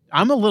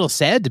 I'm a little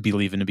sad to be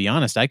leaving, to be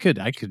honest. I could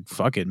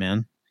fuck it,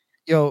 man.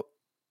 Yo,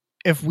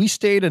 if we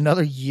stayed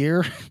another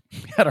year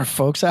at our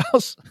folks'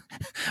 house,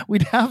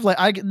 we'd have like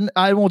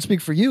I won't speak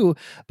for you,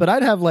 but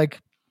I'd have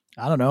like,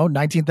 I don't know,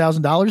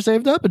 $19,000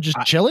 saved up and just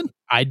chilling.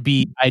 I'd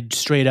be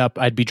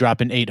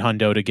dropping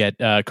 $800 to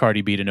get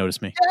Cardi B to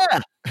notice me.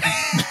 Yeah.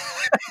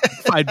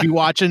 I'd be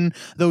watching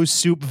those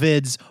soup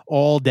vids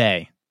all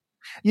day.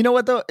 You know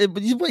what though?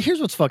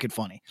 Here's what's fucking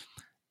funny.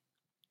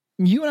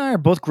 You and I are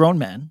both grown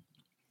men.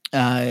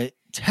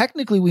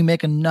 Technically we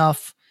make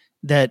enough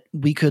that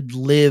we could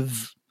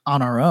live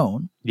on our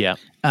own. Yeah.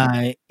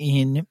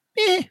 In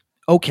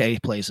okay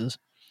places.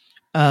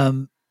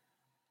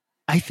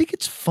 I think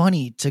it's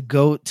funny to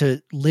go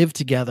to live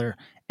together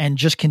and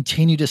just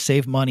continue to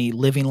save money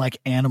living like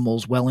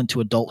animals well into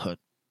adulthood.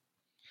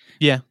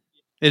 Yeah,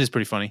 it is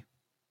pretty funny.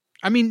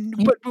 I mean,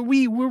 but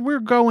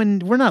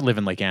we're not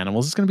living like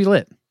animals. It's going to be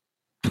lit.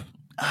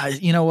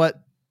 You know what?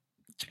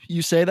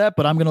 You say that,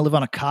 but I'm going to live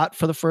on a cot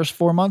for the first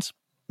 4 months.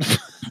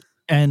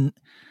 And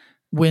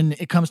when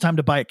it comes time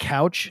to buy a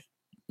couch,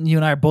 you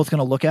and I are both going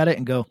to look at it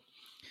and go,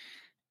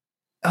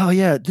 oh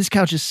yeah, this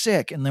couch is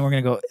sick. And then we're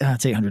going to go,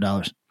 it's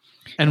 $800.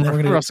 And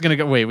we're also going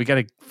to go, wait, we got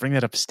to bring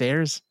that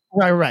upstairs?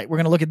 Right. We're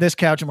going to look at this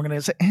couch and we're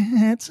going to say,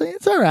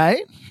 it's all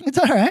right. It's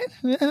all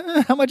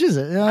right. How much is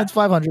it? It's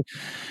 $500.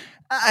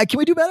 Can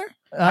we do better?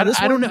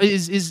 I don't know.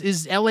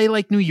 Is LA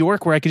like New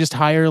York where I could just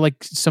hire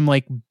like some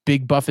like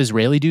big buff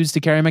Israeli dudes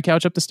to carry my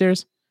couch up the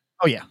stairs?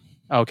 Oh yeah.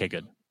 Okay,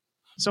 good.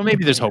 So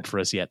maybe there's hope for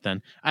us yet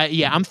then.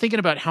 I'm thinking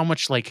about how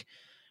much like,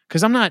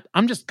 cause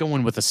I'm just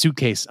going with a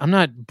suitcase. I'm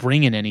not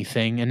bringing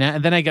anything.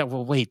 And then I got,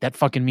 well, wait, that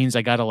fucking means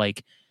I got to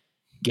like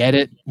get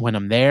it when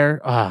I'm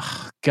there.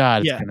 Oh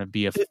God, it's going to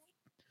be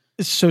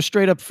so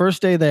straight up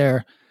first day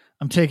there,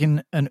 I'm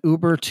taking an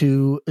Uber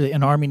to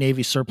an Army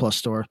Navy surplus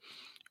store,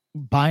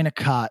 buying a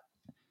cot.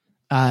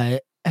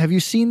 Have you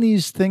seen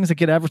these things that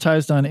get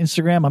advertised on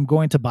Instagram? I'm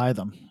going to buy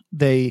them.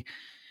 They're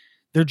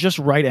just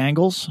right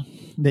angles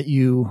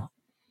they're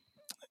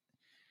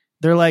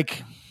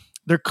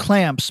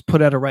clamps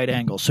put at a right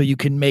angle so you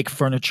can make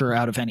furniture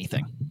out of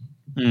anything.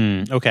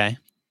 Okay.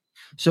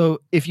 So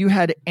if you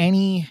had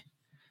any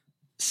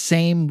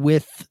similar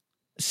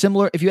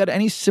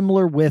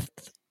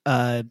width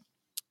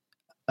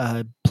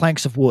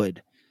planks of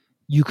wood,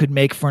 you could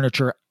make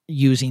furniture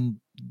using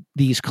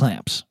these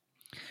clamps.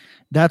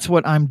 That's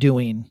what I'm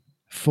doing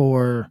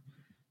for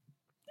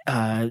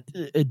a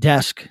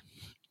desk.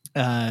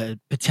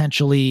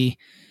 Potentially,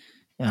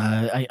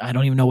 I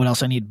don't even know what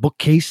else I need.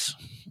 Bookcase,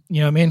 you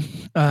know what I mean?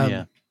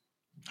 Yeah.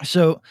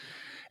 So,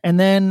 and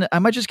then I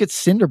might just get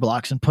cinder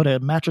blocks and put a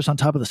mattress on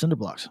top of the cinder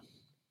blocks.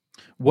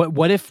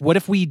 What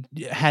if we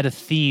had a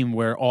theme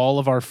where all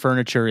of our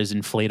furniture is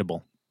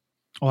inflatable?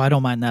 Oh, I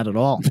don't mind that at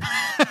all.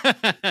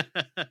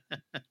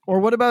 Or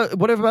what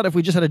about if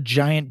we just had a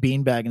giant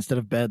beanbag instead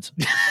of beds?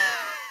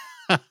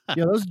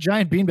 Yeah, those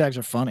giant beanbags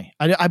are funny.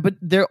 But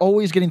they're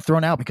always getting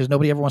thrown out because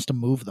nobody ever wants to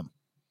move them.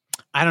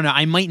 I don't know.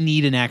 I might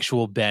need an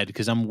actual bed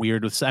because I'm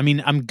weird with. I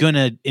mean, I'm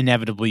gonna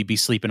inevitably be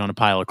sleeping on a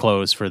pile of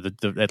clothes for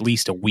the at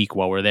least a week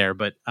while we're there.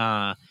 But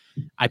I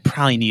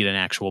probably need an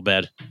actual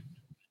bed.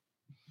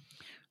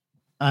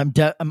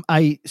 So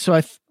I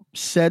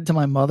said to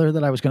my mother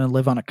that I was going to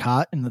live on a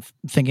cot, and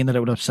thinking that it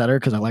would upset her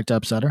because I like to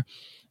upset her,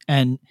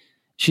 and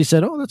she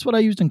said, "Oh, that's what I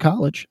used in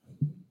college."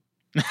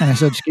 And I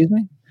said, "Excuse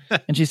me,"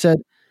 and she said,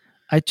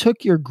 "I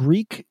took your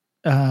Greek,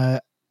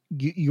 my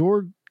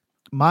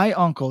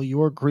uncle,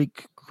 your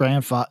Greek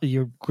grandfather,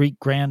 your Greek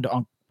grand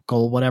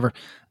uncle, whatever,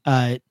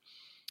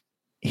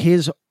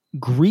 his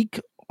Greek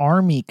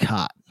army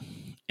cot,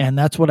 and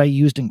that's what I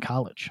used in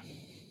college."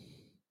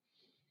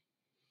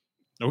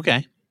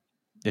 Okay.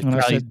 And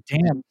I said,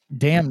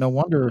 damn, no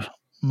wonder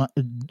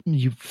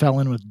you fell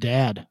in with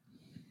Dad.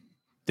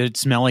 Did it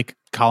smell like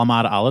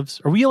Kalamata olives?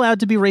 Are we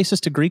allowed to be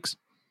racist to Greeks?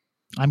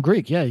 I'm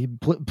Greek, yeah.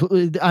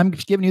 I'm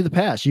giving you the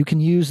pass. You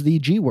can use the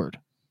G word.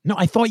 No,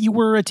 I thought you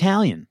were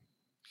Italian.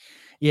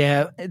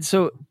 Yeah,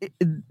 so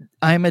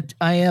I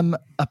am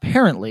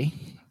apparently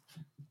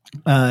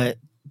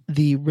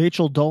the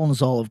Rachel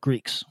Dolezal of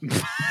Greeks.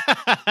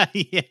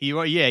 Yeah, you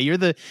are. Yeah, you're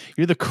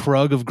the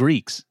Krug of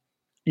Greeks.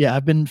 Yeah,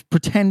 I've been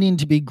pretending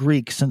to be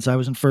Greek since I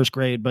was in first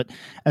grade, but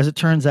as it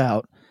turns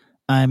out,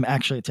 I'm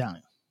actually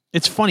Italian.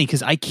 It's funny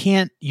because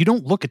you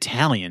don't look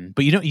Italian,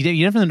 but you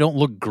definitely don't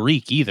look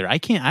Greek either. I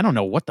don't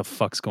know what the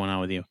fuck's going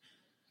on with you.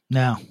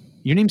 No.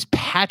 Your name's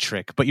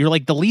Patrick, but you're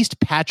like the least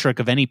Patrick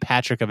of any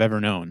Patrick I've ever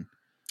known.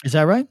 Is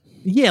that right?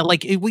 Yeah,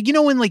 like, you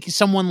know when like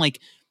someone like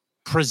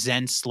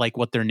presents like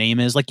what their name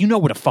is? Like, you know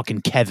what a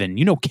fucking Kevin.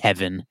 You know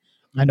Kevin.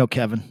 I know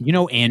Kevin. You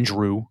know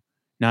Andrew.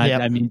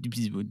 I mean,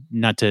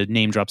 not to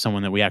name drop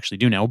someone that we actually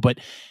do know, but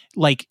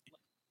like,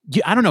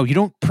 I don't know. You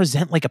don't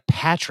present like a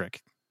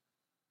Patrick.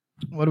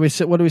 What do we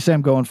say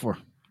I'm going for?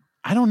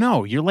 I don't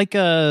know. You're like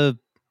a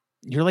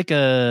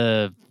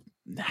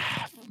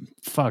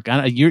fuck.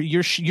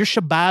 You're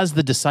Shabazz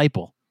the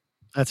disciple.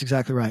 That's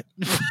exactly right.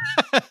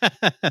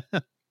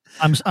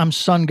 I'm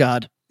sun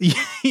god.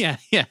 Yeah.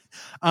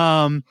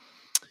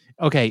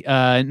 Okay.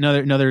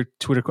 Another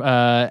Twitter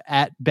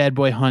at Bad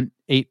Boy Hunt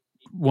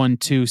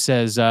 812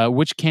 says,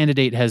 which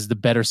candidate has the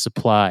better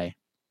supply?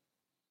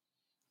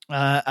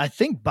 I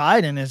think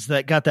Biden is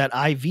got that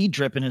IV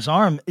drip in his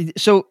arm.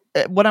 So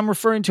what I'm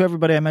referring to,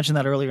 everybody, I mentioned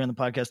that earlier in the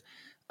podcast.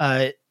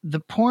 The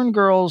porn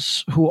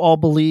girls who all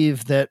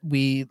believe that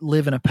we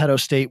live in a pedo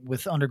state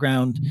with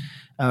underground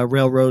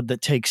railroad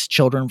that takes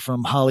children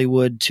from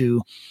Hollywood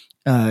to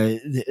or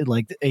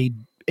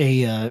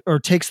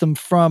takes them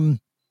from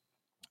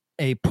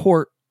a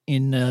port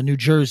in New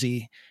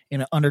Jersey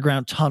in an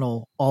underground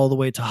tunnel all the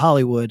way to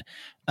Hollywood.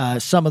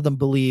 Some of them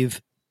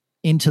believe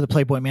into the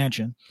Playboy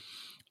Mansion.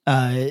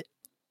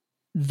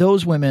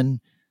 Those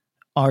women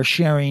are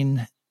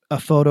sharing a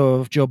photo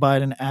of Joe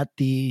Biden at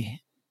the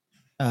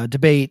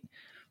debate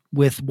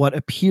with what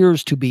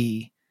appears to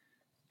be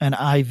an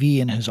IV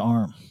in his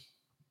arm.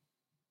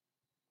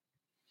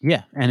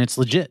 Yeah, and it's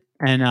legit,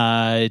 and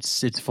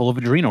it's full of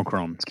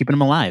adrenochrome. It's keeping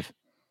him alive.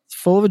 It's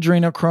full of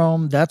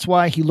adrenochrome. That's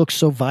why he looks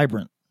so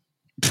vibrant.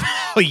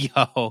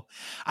 Yo,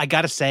 I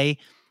gotta say,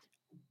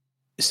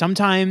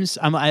 sometimes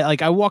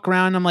I walk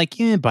around and I'm like,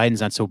 yeah,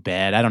 Biden's not so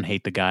bad. I don't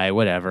hate the guy,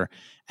 whatever.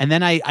 And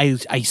then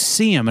I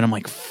see him and I'm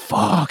like,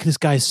 fuck, this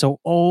guy's so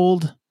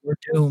old. We're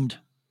doomed.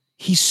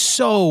 He's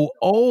so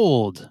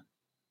old.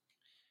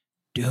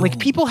 Dude. Like,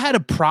 people had a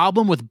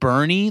problem with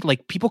Bernie.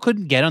 Like, people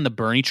couldn't get on the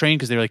Bernie train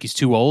because they were like, he's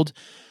too old.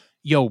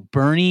 Yo,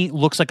 Bernie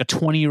looks like a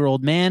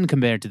 20-year-old man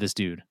compared to this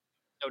dude.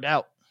 No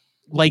doubt.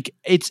 Like,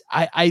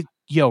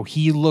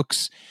 he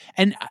looks,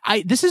 and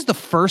this is the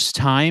first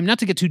time, not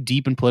to get too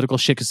deep in political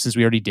shit, because since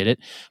we already did it,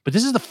 but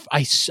this is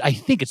I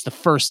think it's the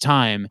first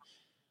time,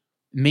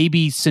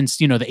 maybe since,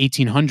 the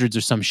 1800s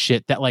or some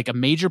shit, that like a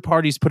major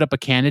party's put up a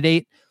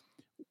candidate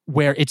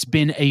where it's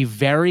been a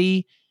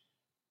very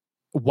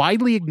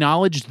widely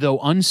acknowledged, though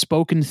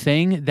unspoken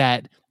thing,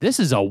 that this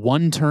is a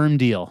one-term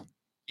deal.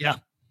 Yeah.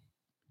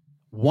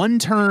 One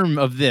term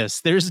of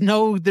this. There's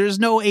no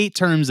 8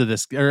 terms of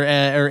this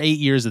or 8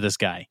 years of this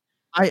guy.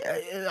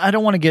 I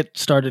don't want to get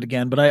started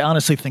again, but I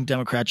honestly think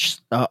Democrats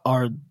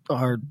are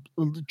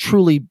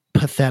truly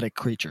pathetic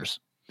creatures.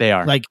 They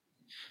are, like,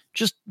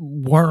 just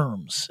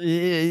worms.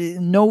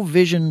 No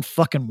vision,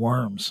 fucking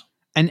worms.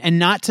 And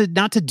not to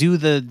do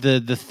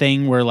the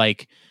thing where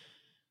like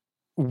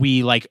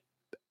we like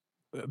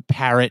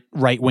parrot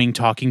right-wing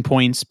talking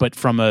points, but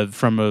from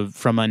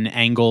an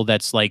angle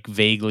that's like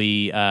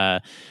vaguely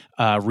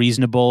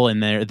reasonable,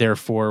 and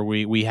therefore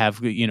we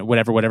have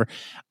whatever.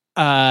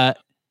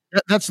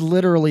 That's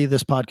literally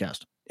this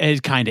podcast.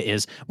 It kind of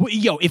is. But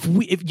if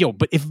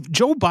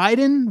Joe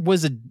Biden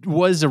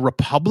was a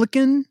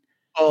Republican,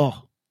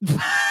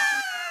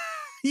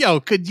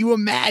 could you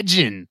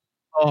imagine?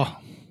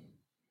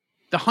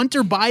 The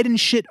Hunter Biden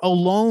shit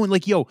alone,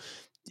 like,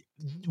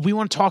 we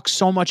want to talk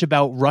so much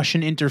about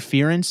Russian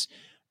interference.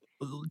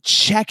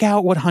 Check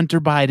out what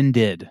Hunter Biden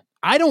did.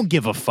 I don't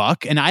give a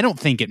fuck, and I don't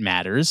think it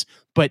matters.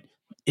 But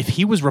if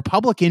he was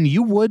Republican,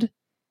 you would.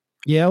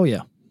 Yeah, oh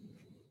yeah.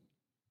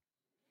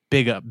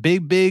 Big up.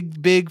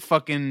 Big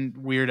fucking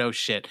weirdo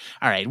shit.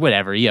 All right,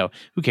 whatever.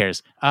 Who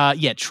cares?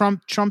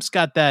 Trump's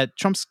got that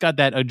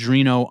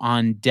Adreno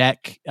on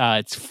deck.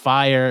 It's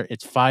fire.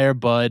 It's fire,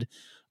 bud.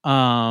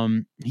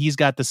 He's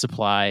got the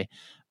supply.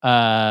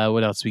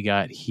 What else we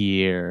got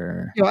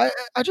here?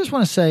 I just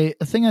want to say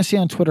a thing I see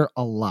on Twitter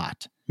a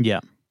lot. Yeah.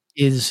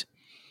 Is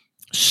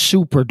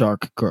super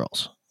dark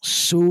girls.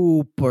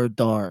 Super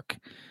dark.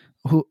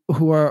 Who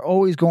are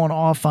always going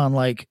off on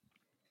like,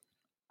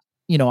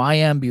 I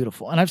am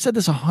beautiful. And I've said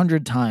this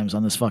 100 times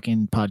on this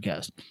fucking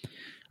podcast.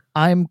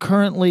 I'm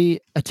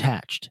currently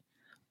attached.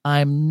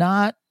 I'm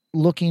not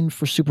looking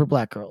for super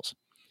black girls.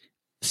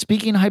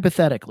 Speaking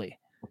hypothetically,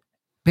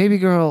 baby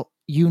girl,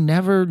 you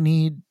never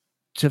need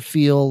to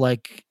feel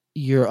like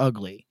you're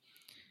ugly.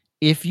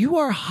 If you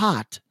are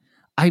hot,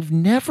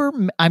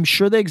 I'm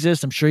sure they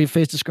exist. I'm sure you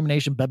face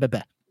discrimination. Blah, blah,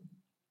 blah.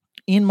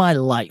 In my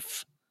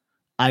life,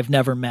 I've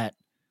never met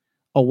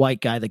a white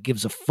guy that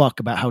gives a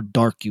fuck about how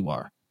dark you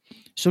are.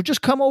 So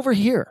just come over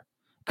here.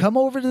 Come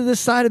over to this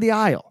side of the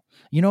aisle.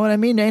 You know what I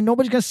mean? And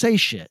nobody's going to say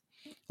shit.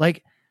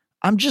 Like,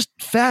 I'm just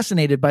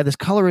fascinated by this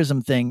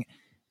colorism thing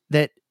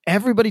that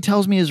everybody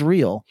tells me is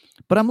real.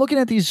 But I'm looking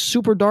at these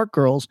super dark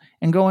girls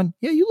and going,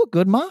 yeah, you look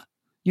good, ma.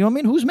 You know what I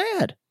mean? Who's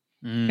mad?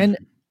 And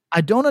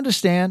I don't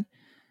understand.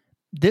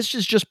 This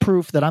is just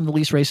proof that I'm the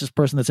least racist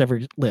person that's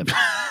ever lived.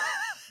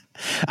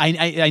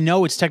 I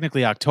know it's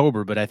technically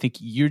October, but I think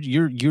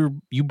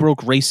you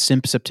broke race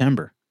simp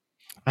September.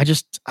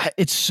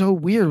 It's so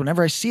weird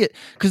whenever I see it,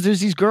 because there's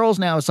these girls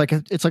now. It's like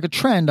a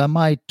trend on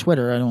my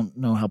Twitter. I don't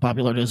know how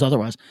popular it is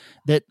otherwise,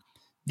 that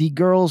the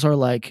girls are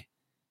like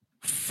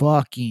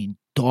fucking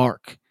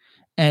dark,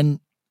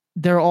 and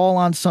they're all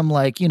on some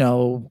like,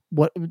 my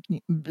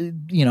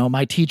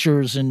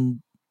teachers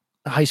in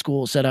high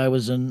school said I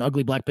was an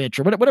ugly black bitch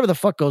or whatever the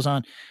fuck goes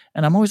on.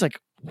 And I'm always like,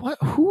 what,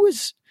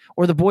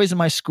 or the boys in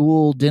my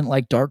school didn't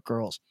like dark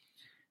girls.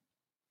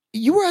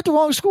 You were at the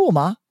wrong school,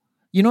 ma.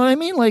 You know what I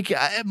mean? Like,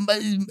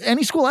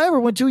 any school I ever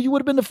went to, you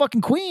would have been the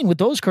fucking queen with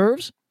those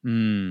curves.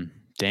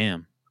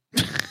 Damn.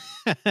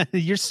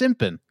 You're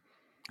simping.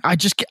 I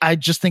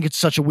just think it's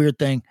such a weird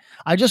thing.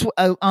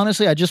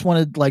 Honestly, I just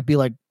want to like be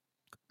like,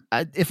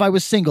 if I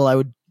was single, I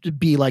would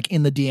be like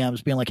in the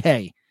DMs being like,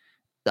 hey,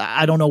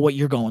 I don't know what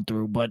you're going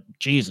through, but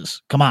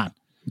Jesus, come on.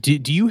 Do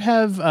you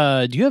have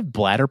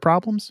bladder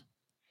problems?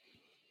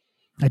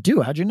 I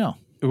do. How'd you know?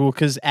 Well,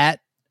 because at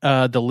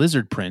the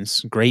Lizard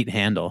Prince, great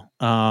handle,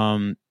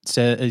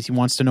 says he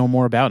wants to know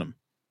more about him.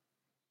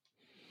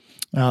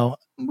 Oh,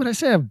 would I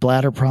say I have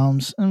bladder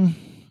problems?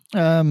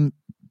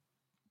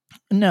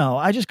 No,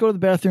 I just go to the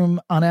bathroom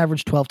on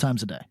average 12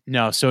 times a day.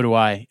 No, so do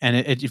I. And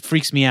it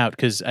freaks me out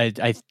because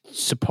I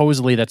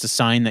supposedly that's a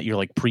sign that you're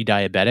like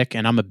pre-diabetic,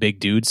 and I'm a big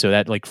dude, so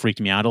that like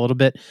freaked me out a little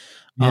bit.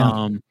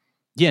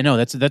 Yeah. No,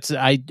 that's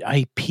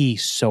I pee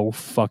so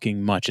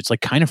fucking much. It's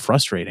like kind of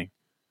frustrating.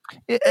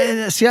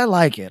 See, I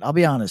like it. I'll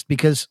be honest,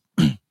 because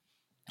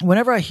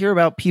whenever I hear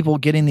about people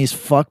getting these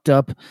fucked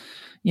up,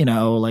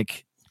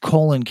 like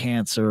colon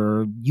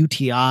cancer or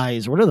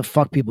UTIs or whatever the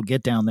fuck people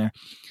get down there,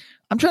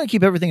 I'm trying to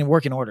keep everything in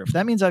working order. If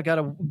that means I've got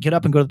to get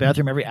up and go to the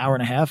bathroom every hour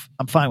and a half,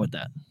 I'm fine with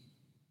that.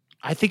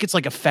 I think it's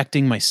like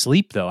affecting my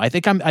sleep though. I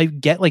think I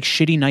get like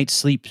shitty night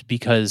sleep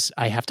because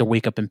I have to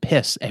wake up and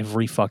piss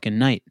every fucking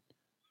night.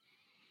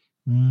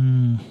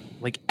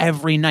 Like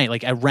every night,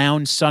 like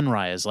around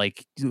sunrise,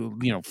 like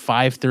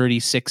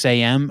 5:30, 6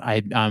 a.m.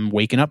 I'm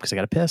waking up because I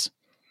got to piss.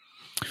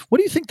 What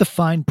do you think the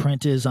fine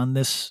print is on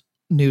this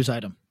news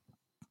item?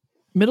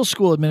 Middle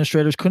school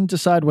administrators couldn't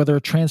decide whether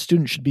a trans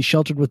student should be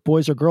sheltered with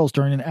boys or girls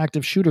during an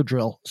active shooter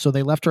drill, so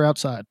they left her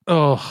outside.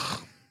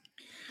 Oh,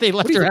 they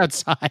left her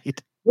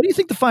outside. What do you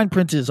think the fine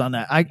print is on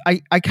that? I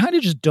kind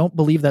of just don't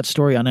believe that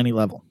story on any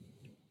level.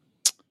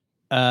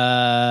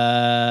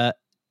 I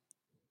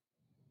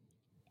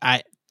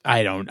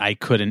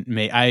couldn't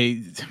make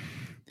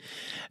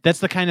that's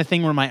the kind of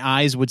thing where my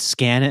eyes would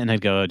scan it and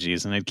I'd go, oh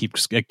geez, and I'd keep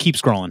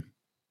scrolling.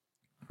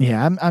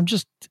 Yeah, I'm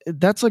just,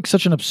 that's like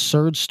such an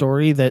absurd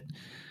story that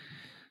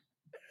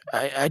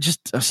I'm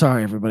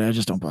sorry everybody, I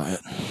just don't buy it.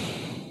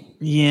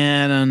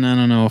 Yeah, I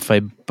don't know if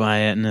I buy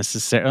it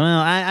necessarily. Well,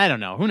 I don't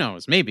know. Who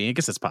knows? Maybe. I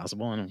guess it's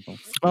possible. I don't know.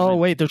 Oh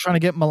wait, they're trying to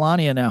get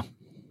Melania now.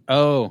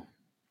 Oh,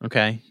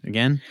 okay.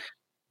 Again?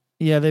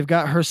 Yeah, they've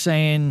got her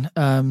saying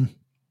who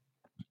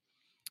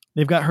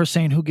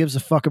gives a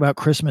fuck about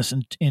Christmas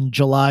in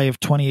July of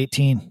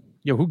 2018.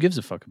 Yo, who gives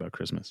a fuck about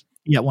Christmas?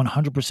 Yeah,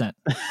 100%.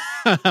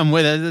 I'm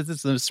with it.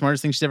 That's the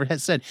smartest thing she's ever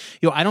said.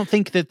 I don't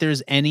think that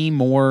there's any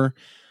more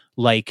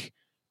like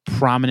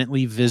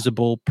prominently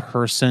visible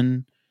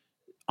person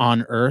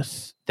on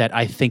earth that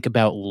I think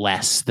about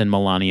less than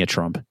Melania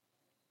Trump.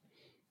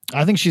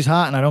 I think she's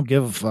hot and I don't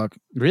give a fuck.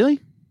 Really?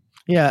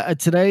 Yeah.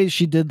 Today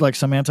she did like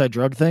some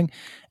anti-drug thing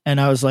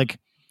and I was like,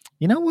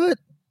 you know what?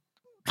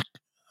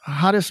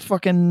 Hottest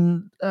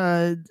fucking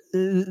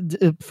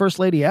first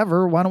lady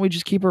ever. Why don't we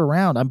just keep her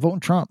around? I'm voting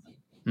Trump.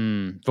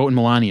 Voting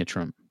Melania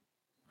Trump.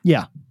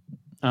 Yeah.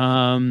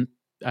 I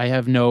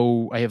have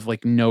no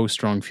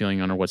strong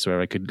feeling on her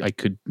whatsoever. I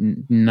could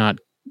not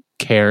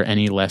care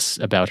any less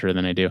about her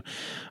than I do.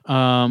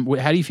 How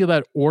do you feel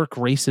about orc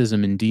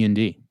racism in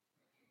D&D?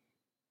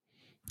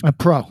 A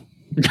pro.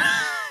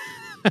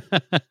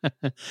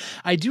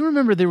 I do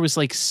remember there was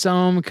like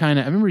some kind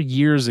of, I remember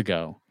years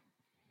ago,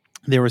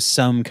 there was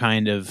some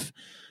kind of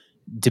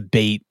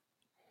debate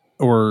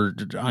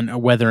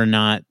on whether or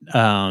not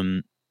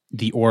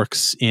the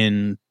orcs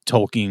in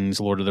Tolkien's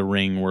Lord of the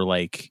Ring were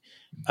like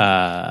so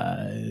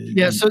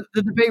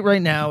the debate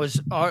right now is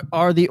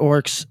are the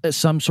orcs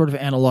some sort of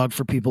analog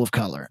for people of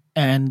color?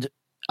 And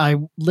I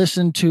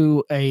listened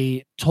to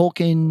a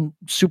Tolkien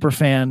super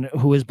fan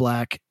who is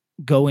black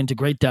go into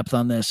great depth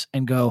on this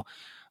and go,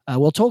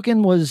 well,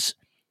 Tolkien was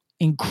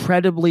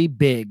incredibly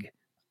big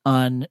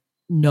on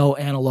no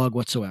analog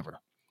whatsoever.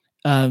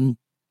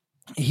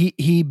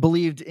 He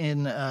believed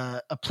in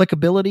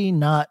applicability,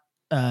 not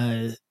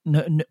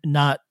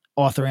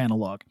author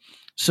analog.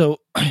 So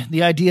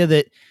the idea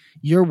that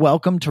you're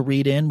welcome to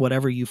read in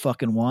whatever you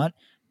fucking want,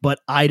 but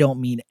I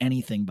don't mean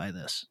anything by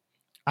this.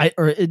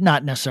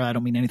 Not necessarily I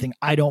don't mean anything.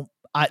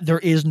 There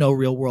is no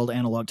real world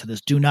analog to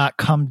this. Do not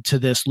come to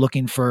this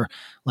looking for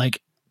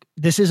like,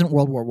 this isn't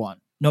World War I,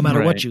 no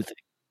matter what you think.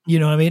 You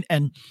know what I mean?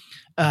 And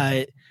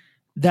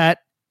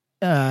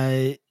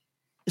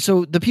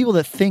so the people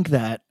that think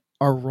that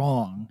are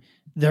wrong.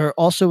 They're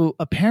also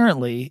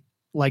apparently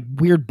like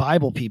weird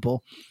Bible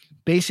people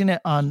basing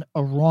it on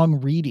a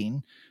wrong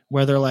reading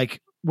where they're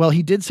like, well,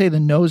 he did say the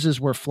noses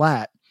were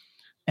flat.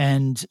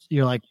 And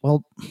you're like,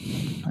 well,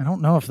 I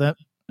don't know if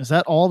is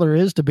that all there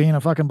is to being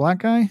a fucking black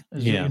guy?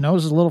 Your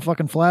nose is a little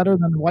fucking flatter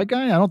than the white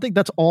guy? I don't think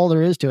that's all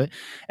there is to it.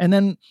 And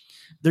then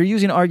they're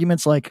using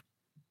arguments like,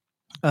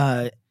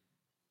 I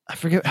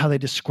forget how they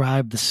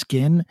describe the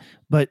skin,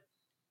 but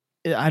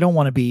I don't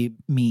want to be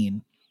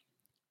mean.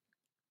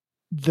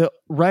 The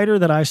writer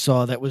that I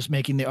saw that was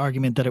making the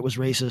argument that it was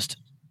racist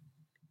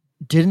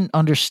didn't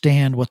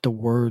understand what the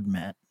word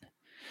meant.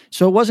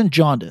 So it wasn't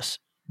jaundice,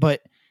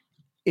 but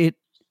it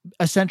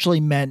essentially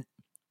meant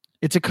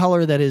it's a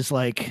color that is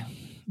like,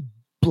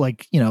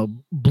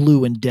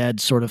 blue and dead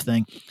sort of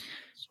thing.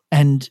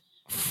 And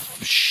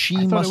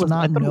she must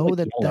not know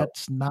that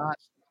that's not.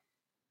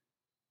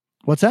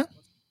 What's that?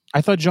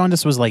 I thought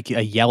jaundice was like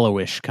a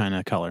yellowish kind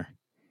of color.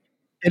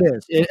 It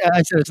is.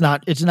 I said it's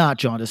not. It's not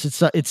jaundice.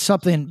 It's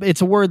something.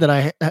 It's a word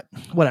that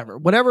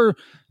whatever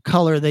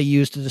color they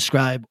use to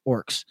describe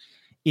orcs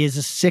is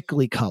a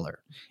sickly color.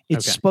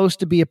 It's supposed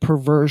to be a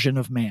perversion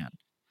of man,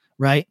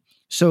 right?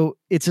 So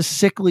it's a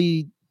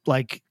sickly,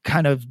 like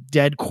kind of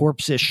dead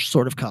corpse-ish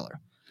sort of color,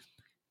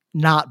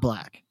 not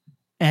black,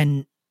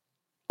 and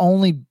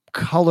only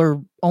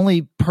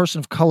person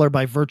of color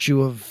by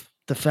virtue of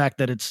the fact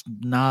that it's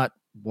not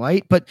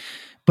white. But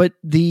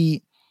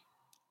this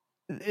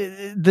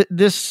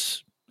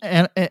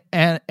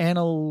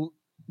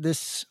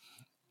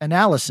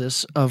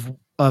analysis of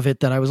it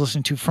that I was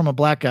listening to from a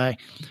black guy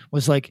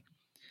was like,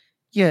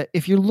 yeah,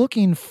 if you're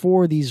looking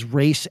for these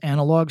race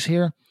analogs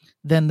here,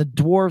 then the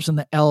dwarves and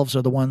the elves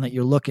are the one that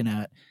you're looking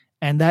at.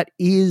 And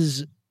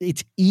it's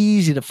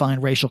easy to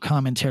find racial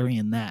commentary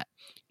in that.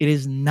 It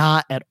is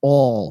not at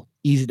all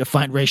easy to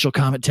find racial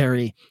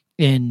commentary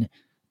in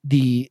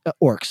the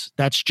orcs.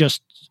 That's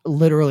just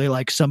literally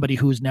like somebody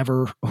who's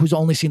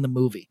only seen the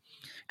movie.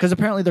 Because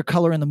apparently their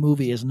color in the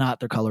movie is not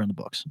their color in the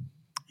books.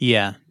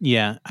 Yeah.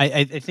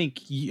 I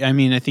think. I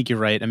mean, I think you're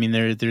right. I mean,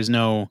 there's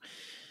no,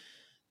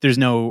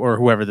 or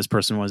whoever this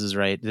person was is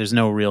right. There's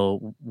no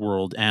real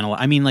world analog.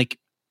 I mean, like,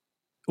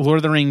 Lord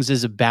of the Rings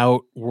is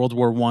about World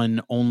War I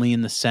only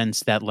in the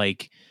sense that,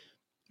 like,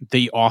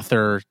 the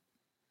author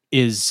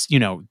is,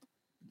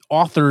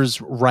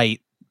 authors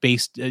write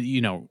based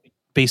on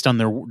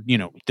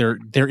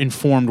their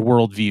informed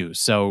worldview.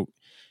 So,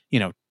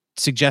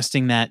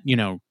 suggesting that,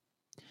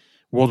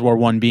 World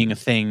War I being a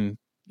thing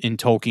in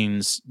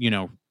Tolkien's,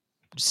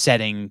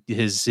 setting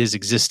his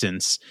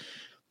existence,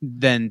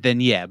 then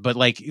yeah. But,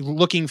 like,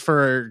 looking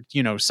for,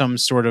 some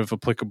sort of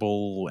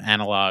applicable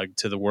analog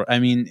to the world. I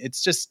mean,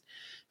 it's just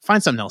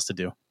find something else to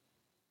do.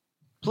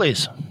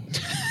 Please.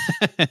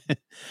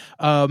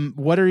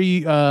 What are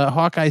you,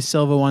 Hawkeye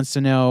Silva wants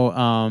to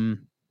know,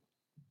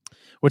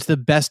 what's the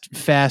best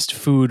fast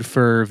food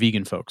for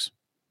vegan folks?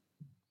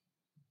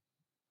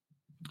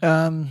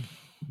 I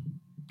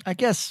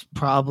guess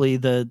probably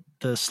the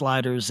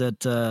sliders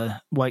at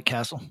White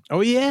Castle. Oh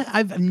yeah,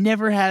 I've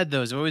never had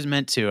those. I've always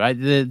meant to.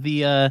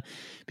 The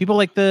people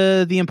like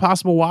the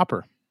Impossible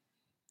Whopper.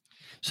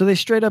 So they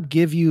straight up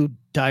give you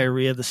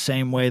diarrhea the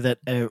same way that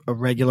a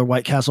regular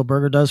White Castle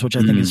burger does, which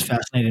I think is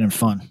fascinating and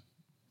fun.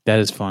 That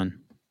is fun.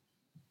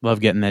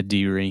 Love getting that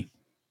diarrhea.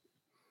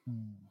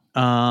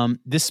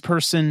 This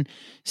person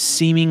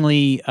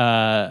seemingly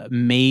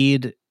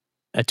made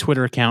a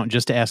Twitter account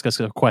just to ask us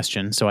a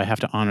question, so I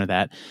have to honor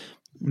that.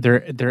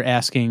 They're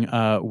asking,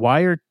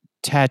 why are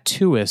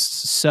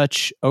tattooists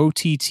such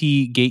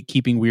OTT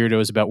gatekeeping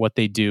weirdos about what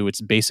they do?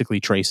 It's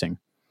basically tracing.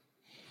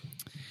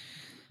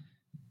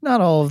 Not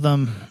all of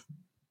them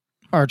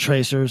are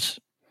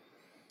tracers.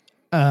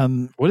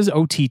 What is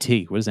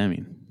OTT? What does that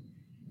mean?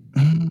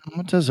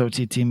 What does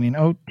OTT mean?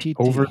 OTT.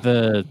 Over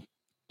the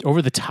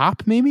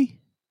top, maybe?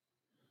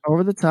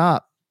 Over the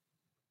top.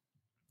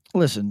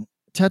 Listen,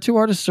 tattoo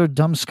artists are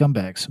dumb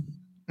scumbags.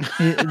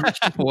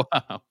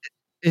 Wow.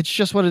 It's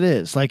just what it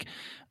is. Like,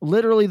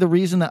 literally the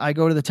reason that I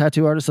go to the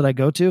tattoo artists that I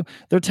go to,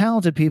 they're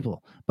talented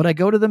people, but I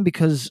go to them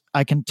because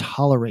I can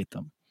tolerate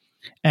them.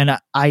 And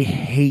I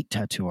hate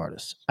tattoo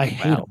artists. I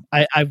hate them.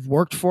 I've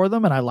worked for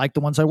them and I like the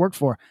ones I work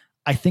for.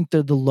 I think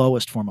they're the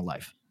lowest form of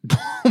life.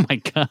 Oh my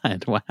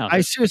God. Wow.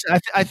 I seriously,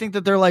 I think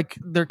that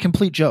they're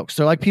complete jokes.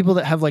 They're like people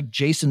that have like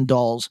Jason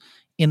dolls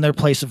in their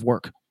place of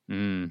work.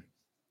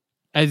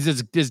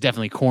 It's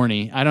definitely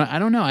corny. I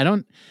don't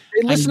know.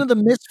 They listen to the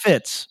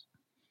Misfits.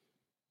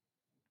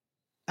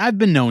 I've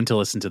been known to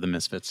listen to the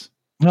Misfits.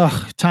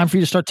 Ugh, time for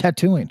you to start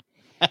tattooing.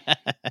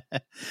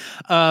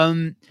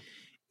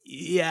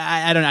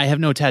 Yeah, I don't know. I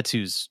have no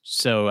tattoos,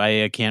 so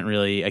I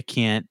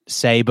can't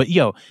say. But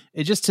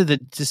just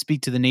to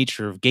speak to the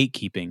nature of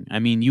gatekeeping. I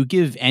mean, you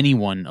give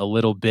anyone a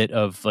little bit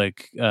of,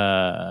 like,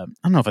 I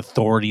don't know if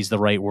authority is the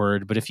right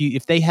word, but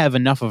if they have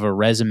enough of a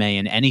resume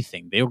in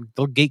anything, they'll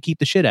gatekeep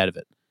the shit out of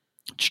it.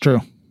 It's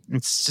true.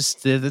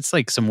 It's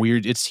like some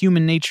weird, it's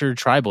human nature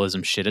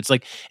tribalism shit. It's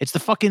like, it's the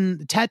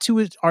fucking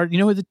tattoo art. You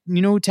know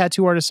who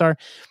tattoo artists are?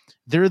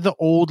 They're the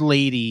old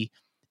lady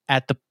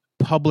at the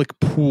public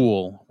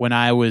pool when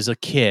I was a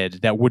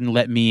kid that wouldn't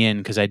let me in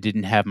because I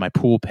didn't have my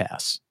pool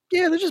pass.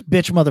 Yeah, they're just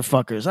bitch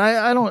motherfuckers.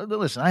 I don't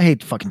listen. I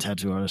hate fucking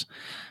tattoo artists.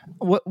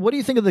 What do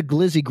you think of the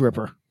Glizzy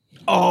Gripper?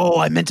 Oh,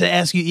 I meant to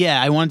ask you.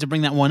 Yeah, I wanted to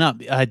bring that one up.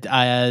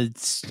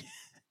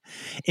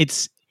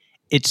 It's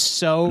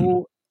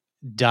so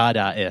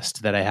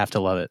Dadaist that I have to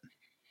love it.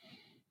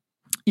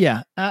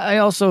 Yeah, I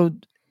also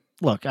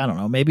look. I don't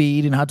know. Maybe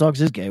eating hot dogs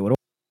is gay. What?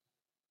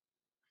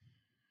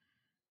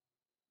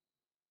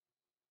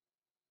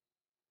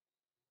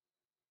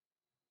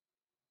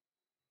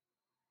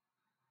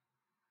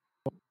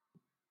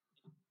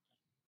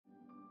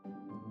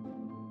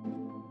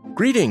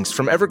 Greetings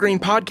from Evergreen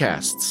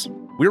Podcasts.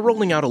 We're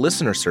rolling out a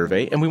listener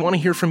survey, and we want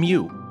to hear from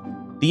you.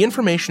 The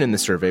information in the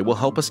survey will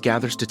help us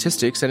gather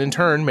statistics and in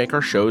turn make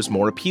our shows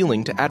more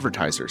appealing to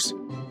advertisers.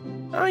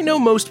 I know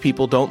most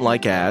people don't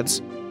like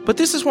ads, but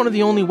this is one of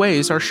the only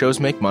ways our shows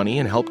make money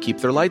and help keep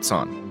their lights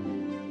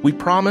on. We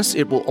promise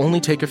it will only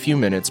take a few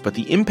minutes, but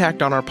the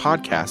impact on our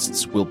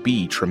podcasts will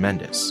be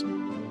tremendous.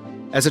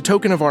 As a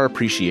token of our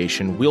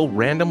appreciation, we'll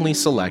randomly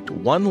select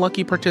one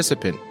lucky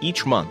participant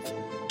each month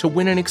to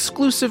win an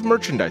exclusive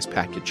merchandise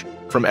package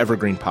from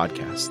Evergreen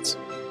Podcasts.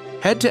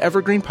 Head to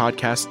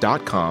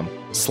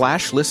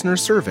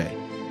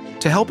evergreenpodcast.com/listenersurvey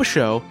to help a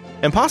show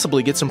and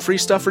possibly get some free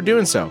stuff for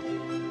doing so.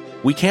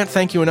 We can't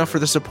thank you enough for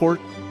the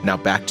support. Now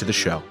back to the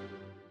show.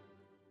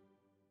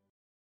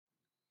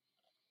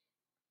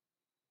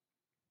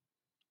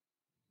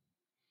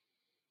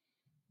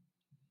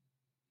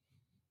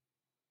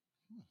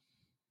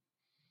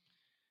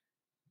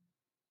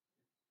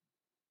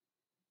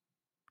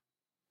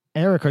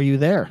 Eric, are you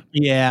there?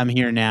 Yeah, I'm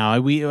here now.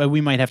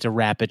 We might have to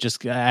wrap it.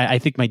 Just I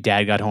think my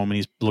dad got home and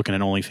he's looking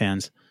at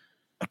OnlyFans.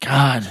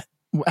 God,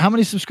 how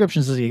many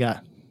subscriptions does he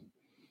got?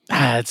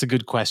 That's a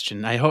good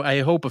question. I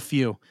hope a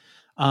few.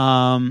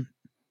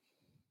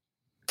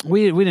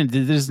 We didn't.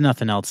 There's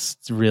nothing else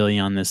really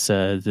on this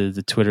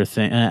the Twitter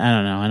thing. I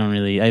don't know.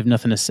 I have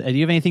nothing to say. Do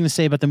you have anything to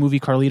say about the movie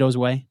Carlito's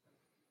Way?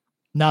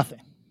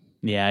 Nothing.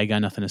 Yeah, I got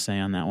nothing to say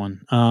on that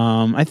one.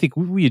 I think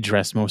we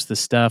addressed most of the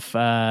stuff.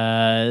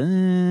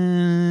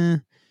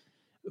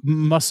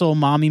 Muscle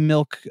mommy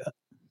milk.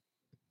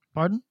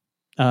 Pardon?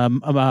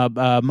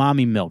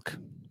 Mommy milk.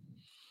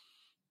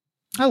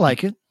 I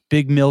like it.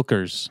 Big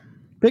milkers.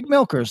 Big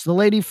milkers. The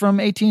lady from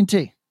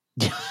AT&T.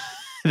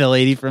 The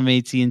lady from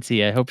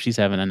AT&T. I hope she's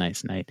having a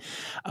nice night.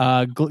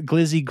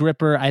 Glizzy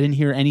Gripper. I didn't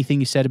hear anything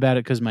you said about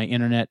it because my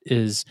internet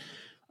is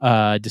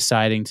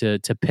deciding to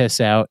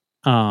piss out.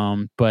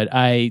 But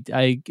I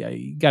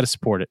got to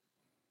support it.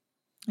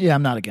 Yeah,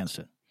 I'm not against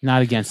it.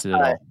 Not against it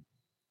at all.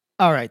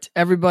 All right,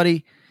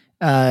 everybody.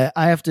 I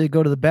have to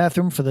go to the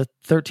bathroom for the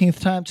 13th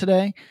time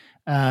today.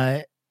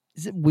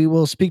 We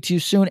will speak to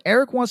you soon.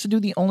 Eric wants to do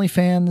the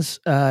OnlyFans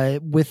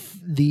with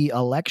the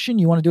election.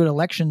 You want to do it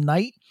election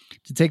night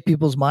to take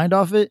people's mind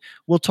off it?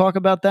 We'll talk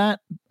about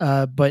that.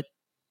 But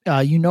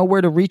you know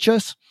where to reach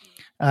us.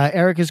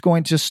 Eric is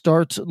going to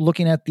start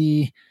looking at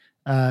the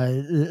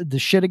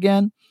shit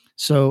again.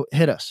 So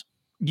hit us.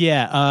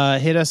 Yeah,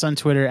 hit us on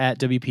Twitter at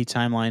WP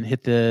Timeline.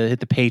 Hit the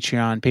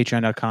Patreon,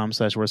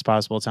 patreon.com/worst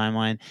possible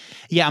timeline.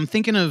 Yeah, I'm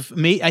thinking of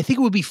I think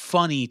it would be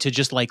funny to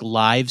just like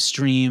live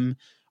stream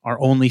our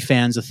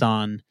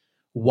OnlyFans-a-thon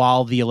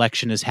while the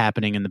election is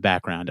happening in the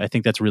background. I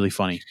think that's really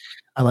funny.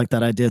 I like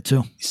that idea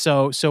too.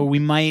 So we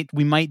might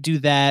do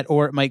that,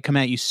 or it might come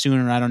at you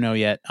sooner. I don't know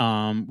yet.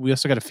 We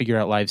also got to figure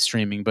out live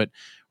streaming, but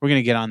we're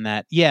gonna get on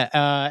that.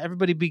 Yeah,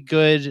 everybody be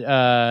good.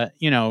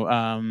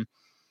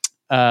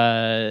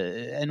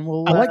 And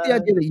we'll. I like the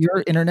idea that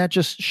your internet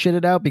just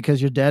shitted out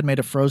because your dad made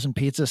a frozen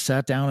pizza,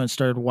 sat down, and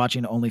started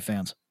watching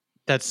OnlyFans.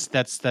 That's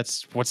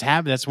what's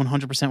happening. That's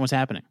 100% what's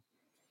happening.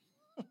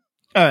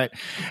 All right,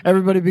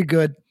 everybody, be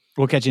good.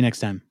 We'll catch you next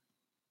time.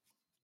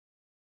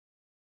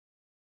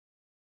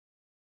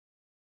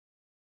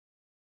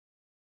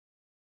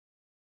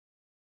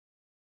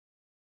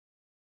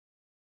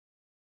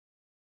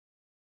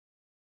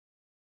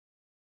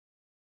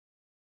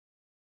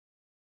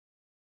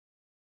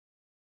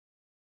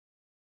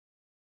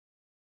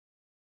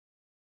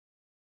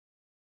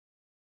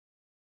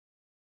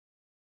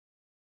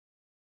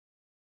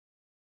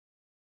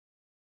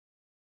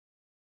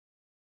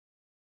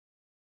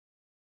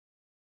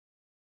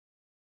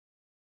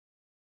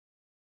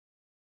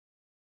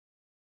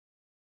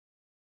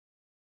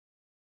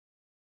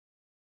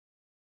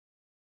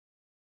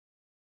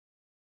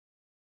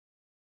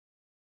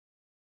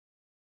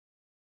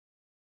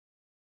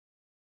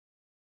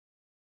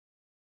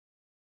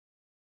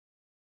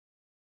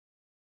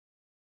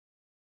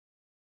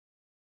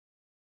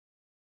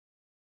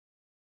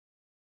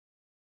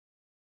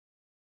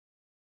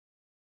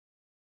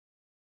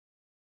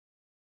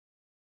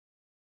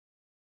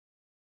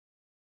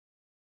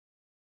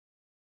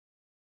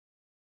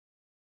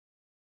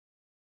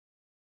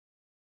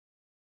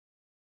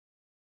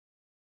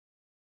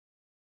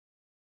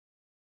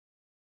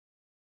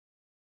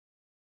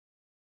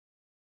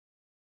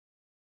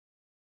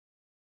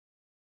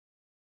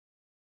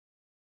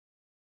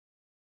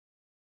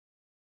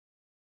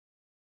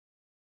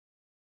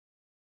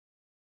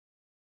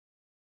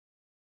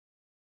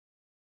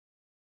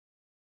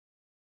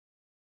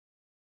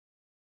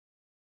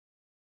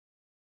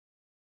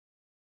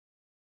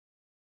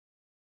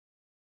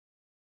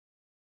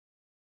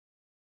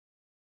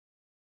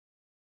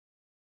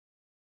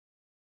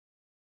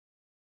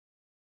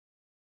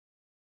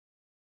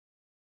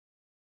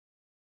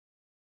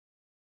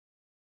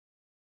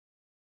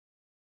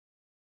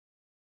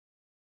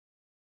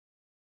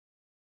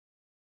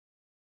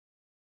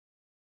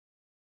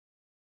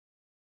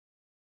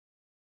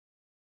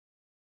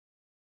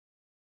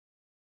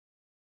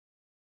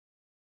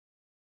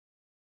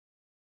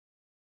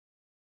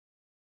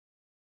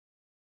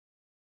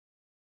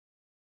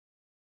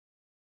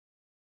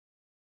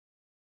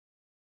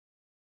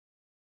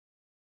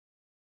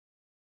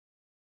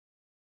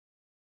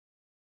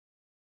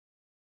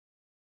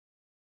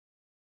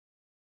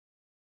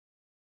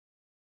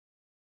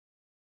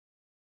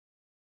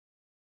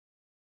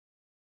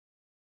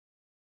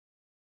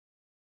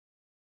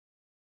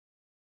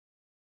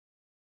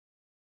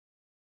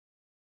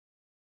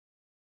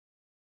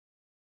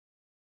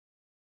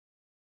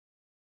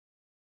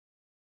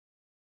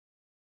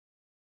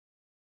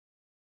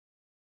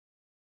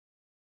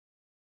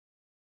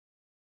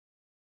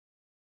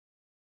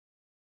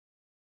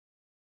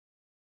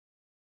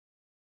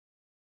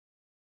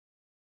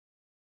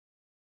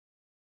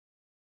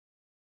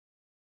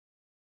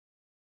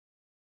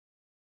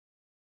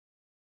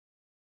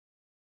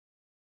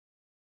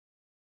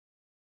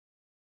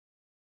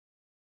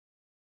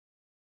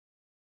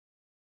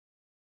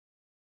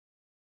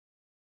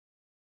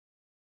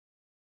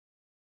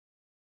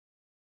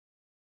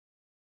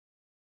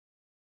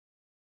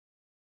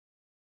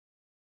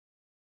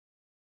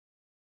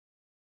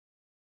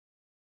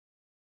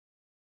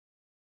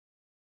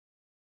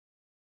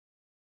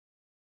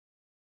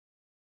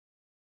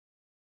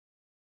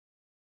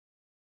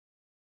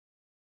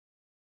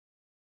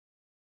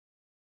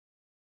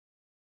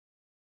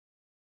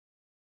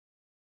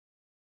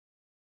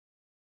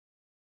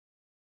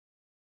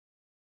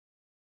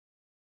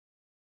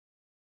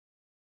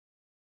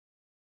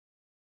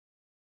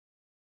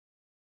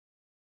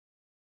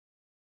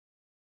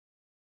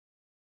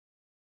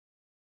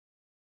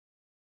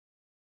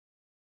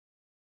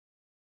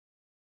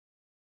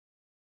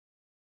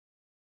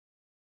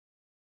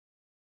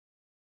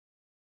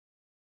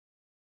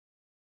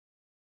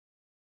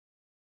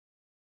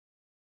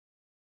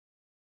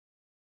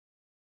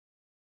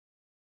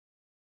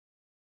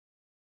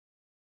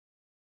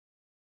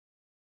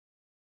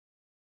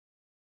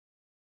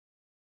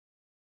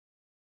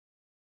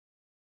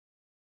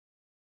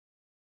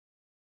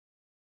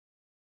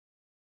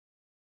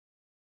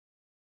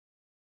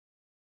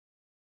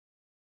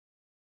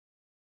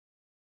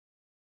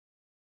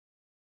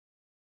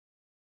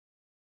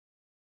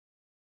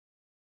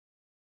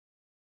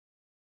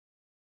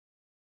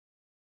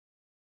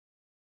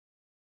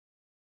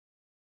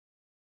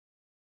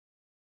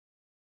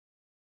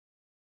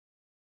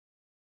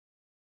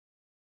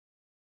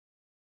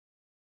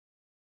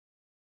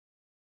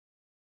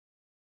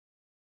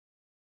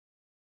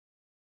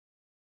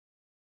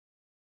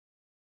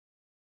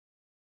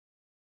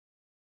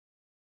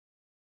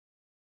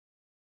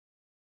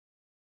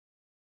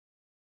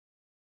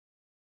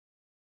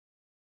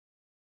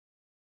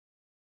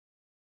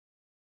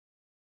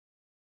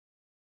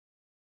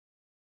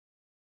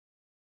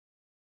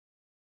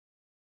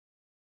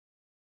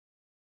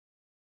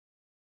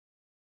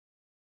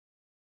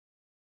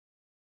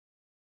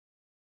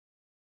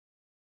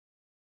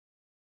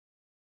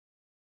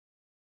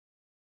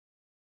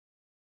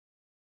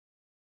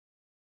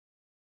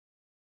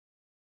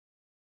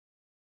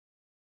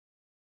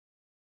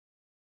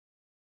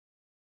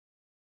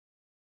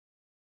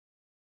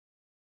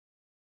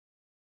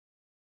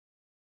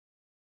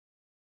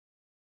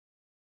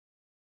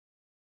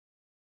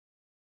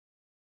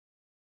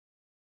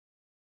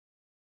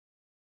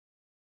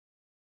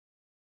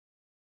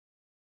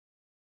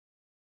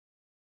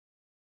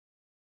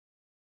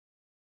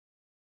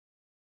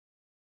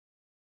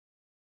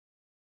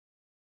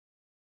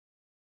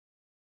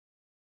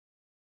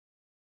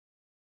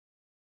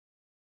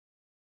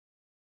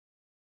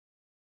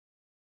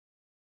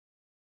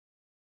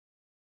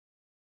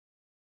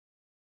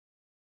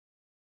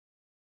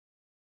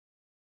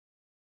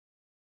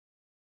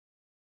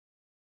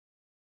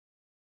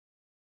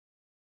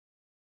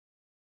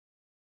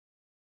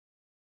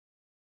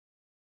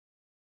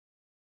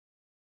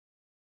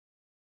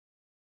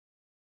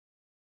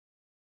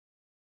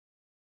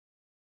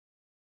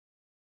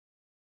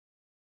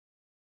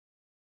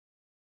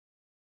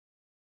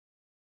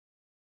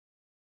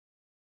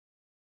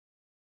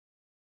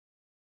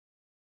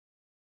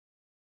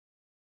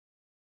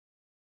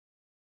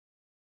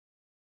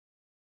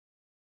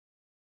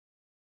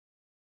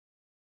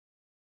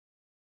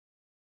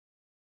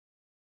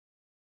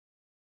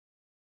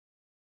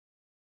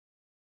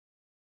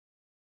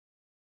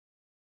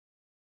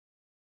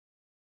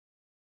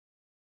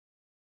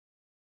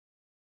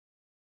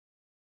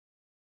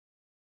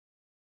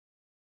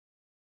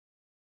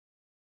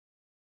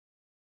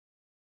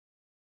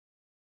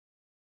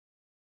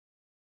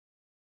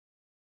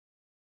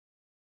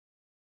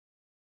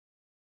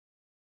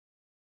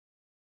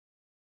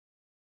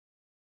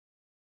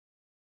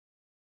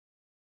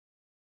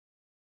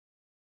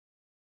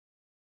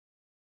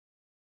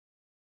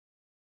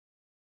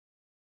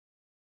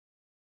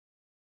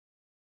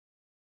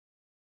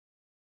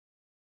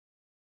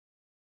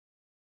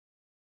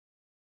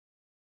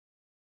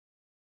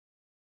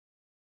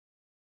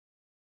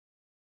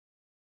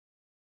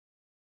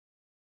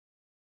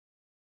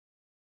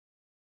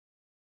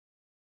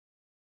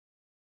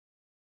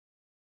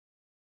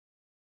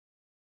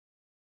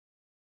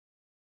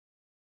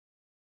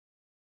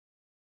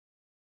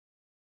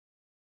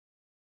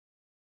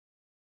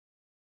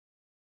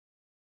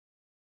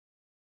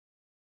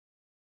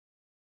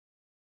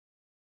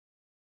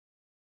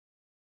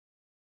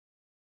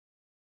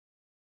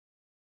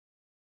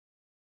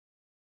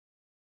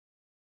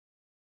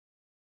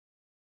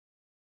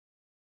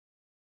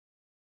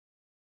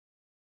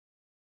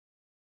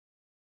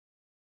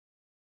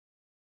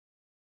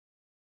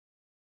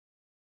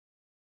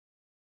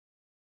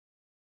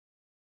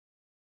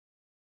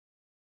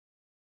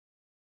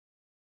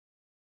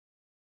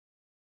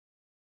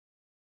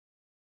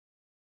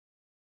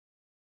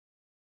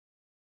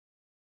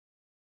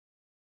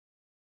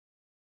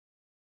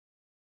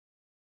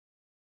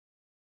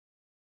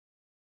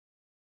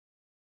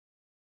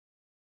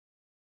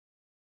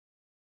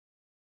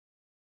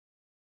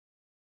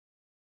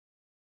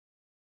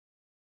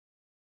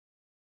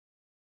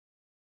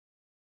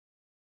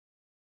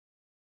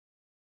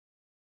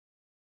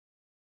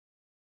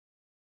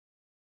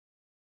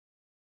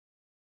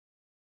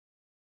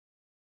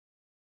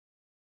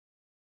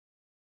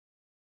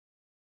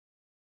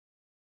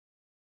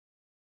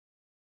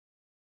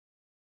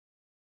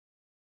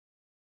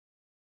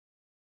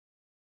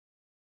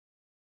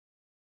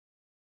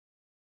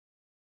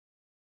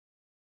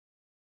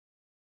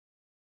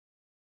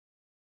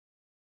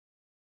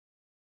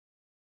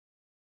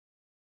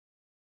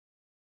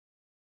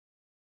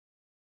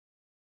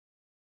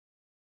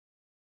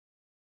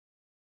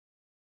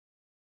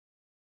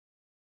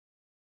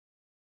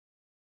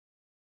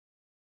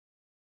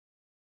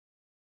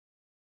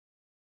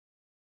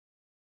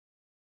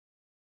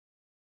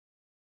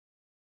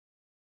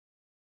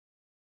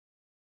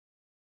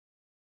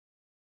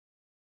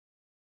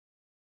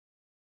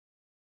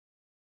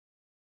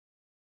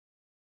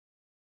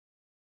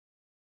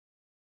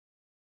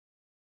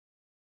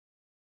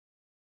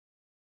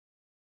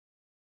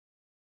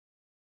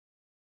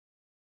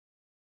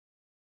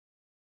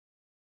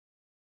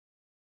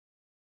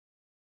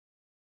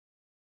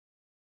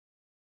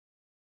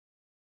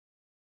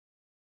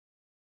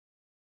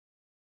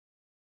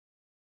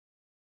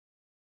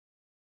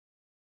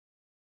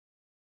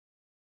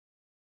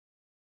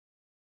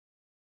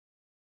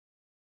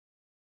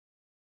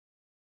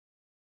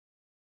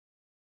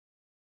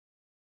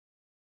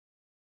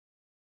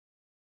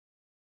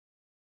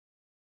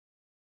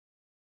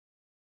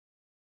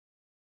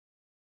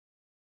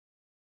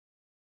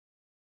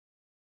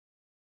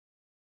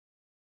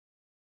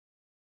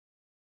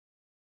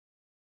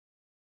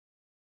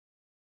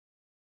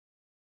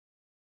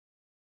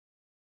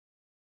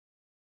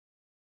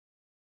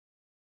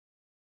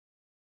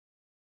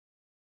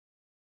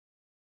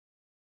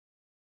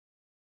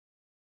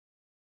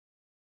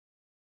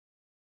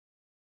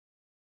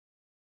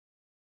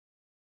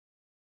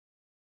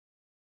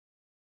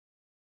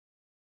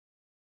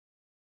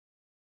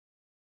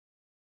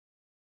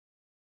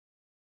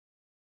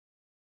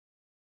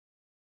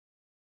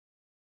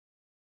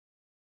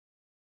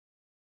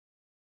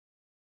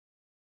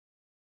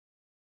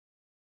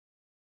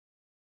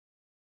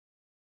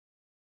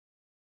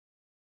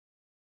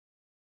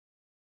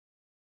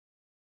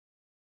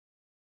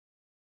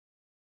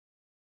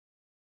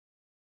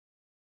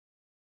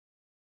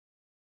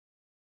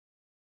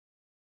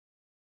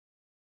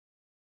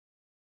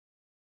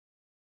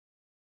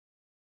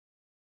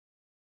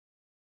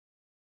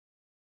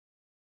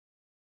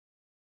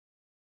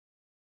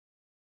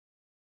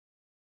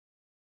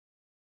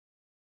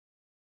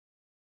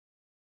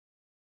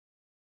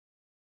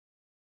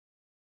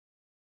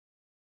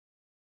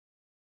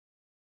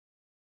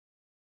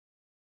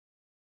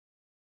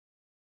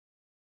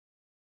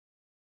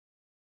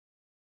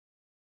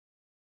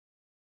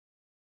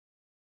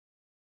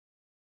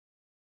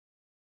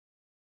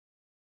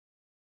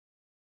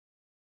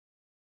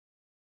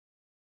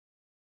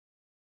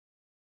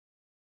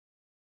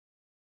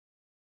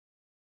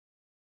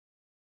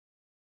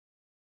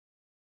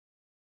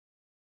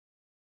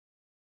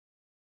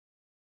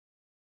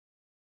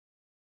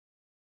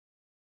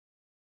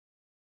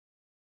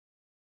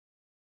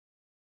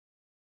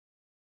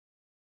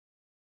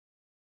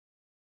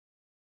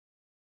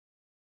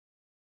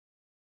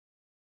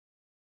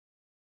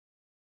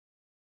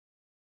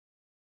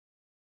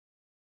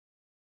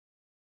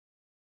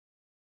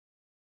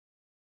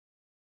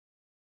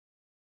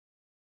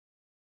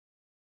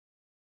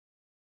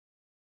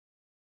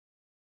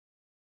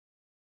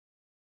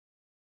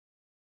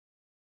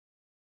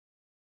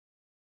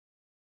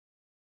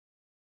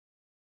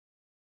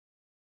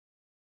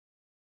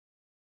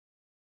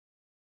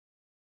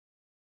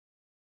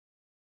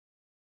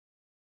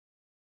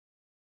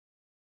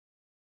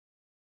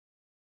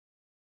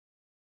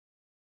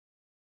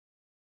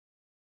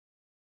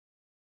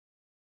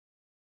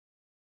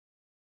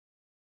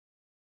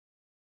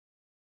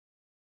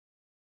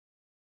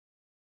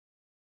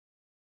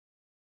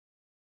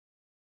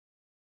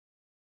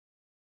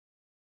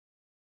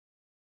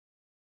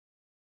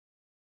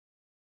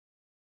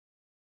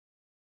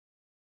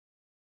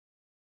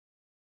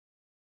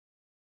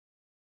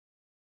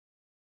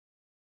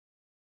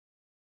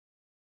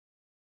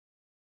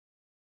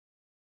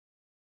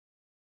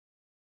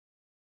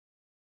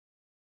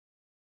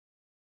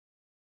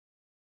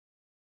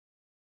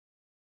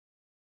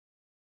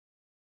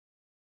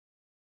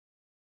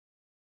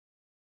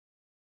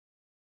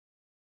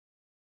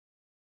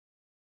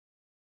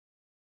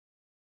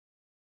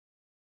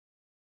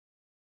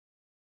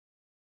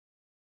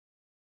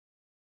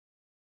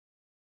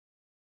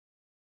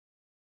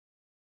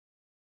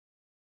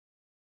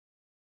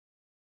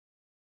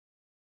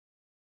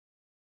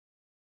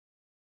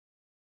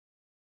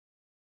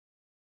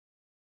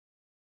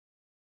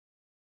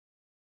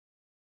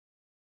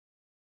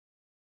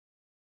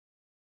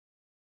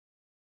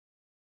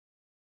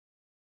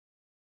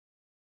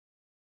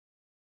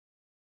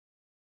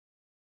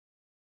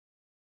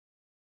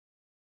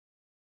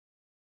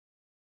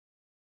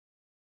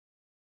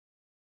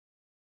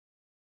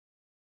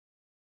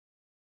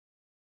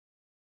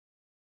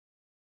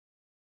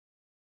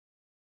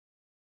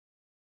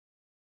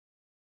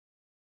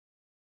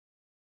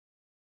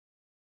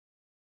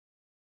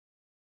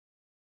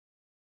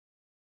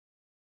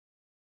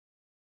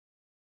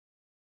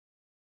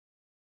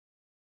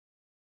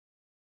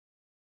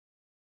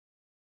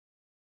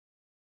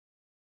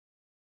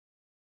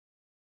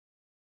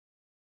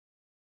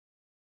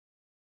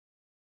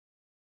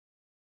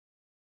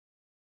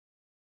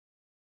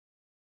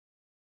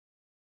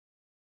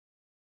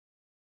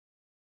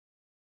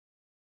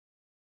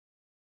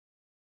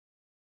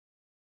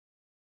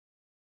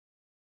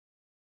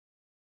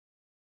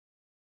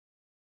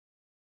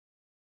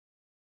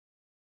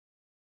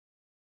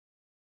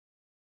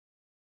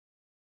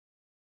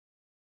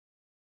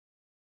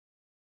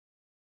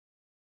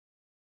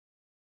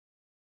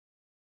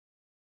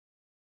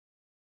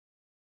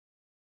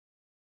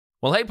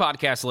 Well, hey,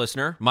 podcast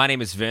listener. My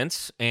name is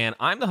Vince, and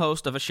I'm the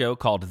host of a show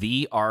called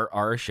The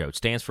RR Show. It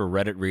stands for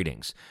Reddit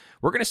Readings.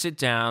 We're going to sit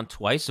down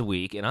twice a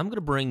week, and I'm going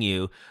to bring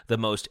you the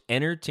most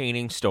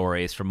entertaining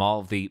stories from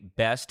all of the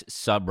best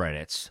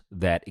subreddits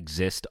that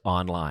exist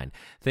online.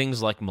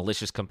 Things like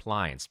malicious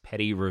compliance,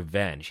 petty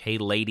revenge, hey,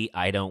 lady,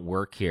 I don't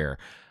work here.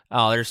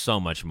 Oh, there's so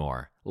much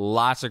more.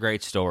 Lots of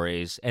great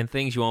stories and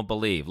things you won't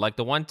believe. Like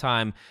the one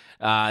time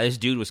this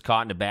dude was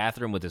caught in a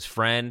bathroom with his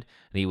friend,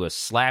 and he was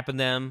slapping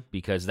them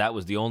because that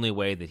was the only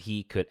way that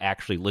he could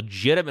actually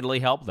legitimately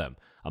help them.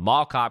 A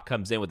mall cop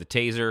comes in with a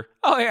taser.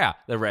 Oh, yeah,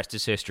 the rest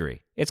is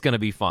history. It's going to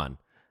be fun.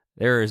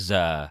 There's,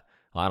 I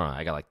don't know,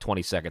 I got like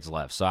 20 seconds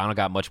left, so I don't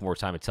got much more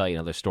time to tell you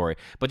another story.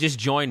 But just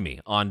join me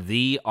on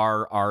The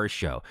RR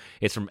Show.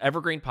 It's from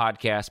Evergreen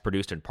Podcast,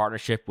 produced in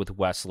partnership with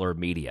Wessler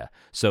Media.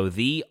 So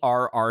The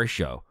RR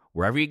Show,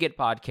 wherever you get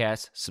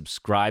podcasts,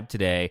 subscribe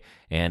today.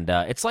 And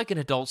it's like an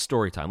adult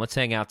story time. Let's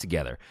hang out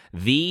together.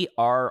 The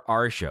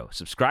RR Show.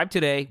 Subscribe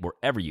today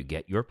wherever you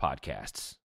get your podcasts.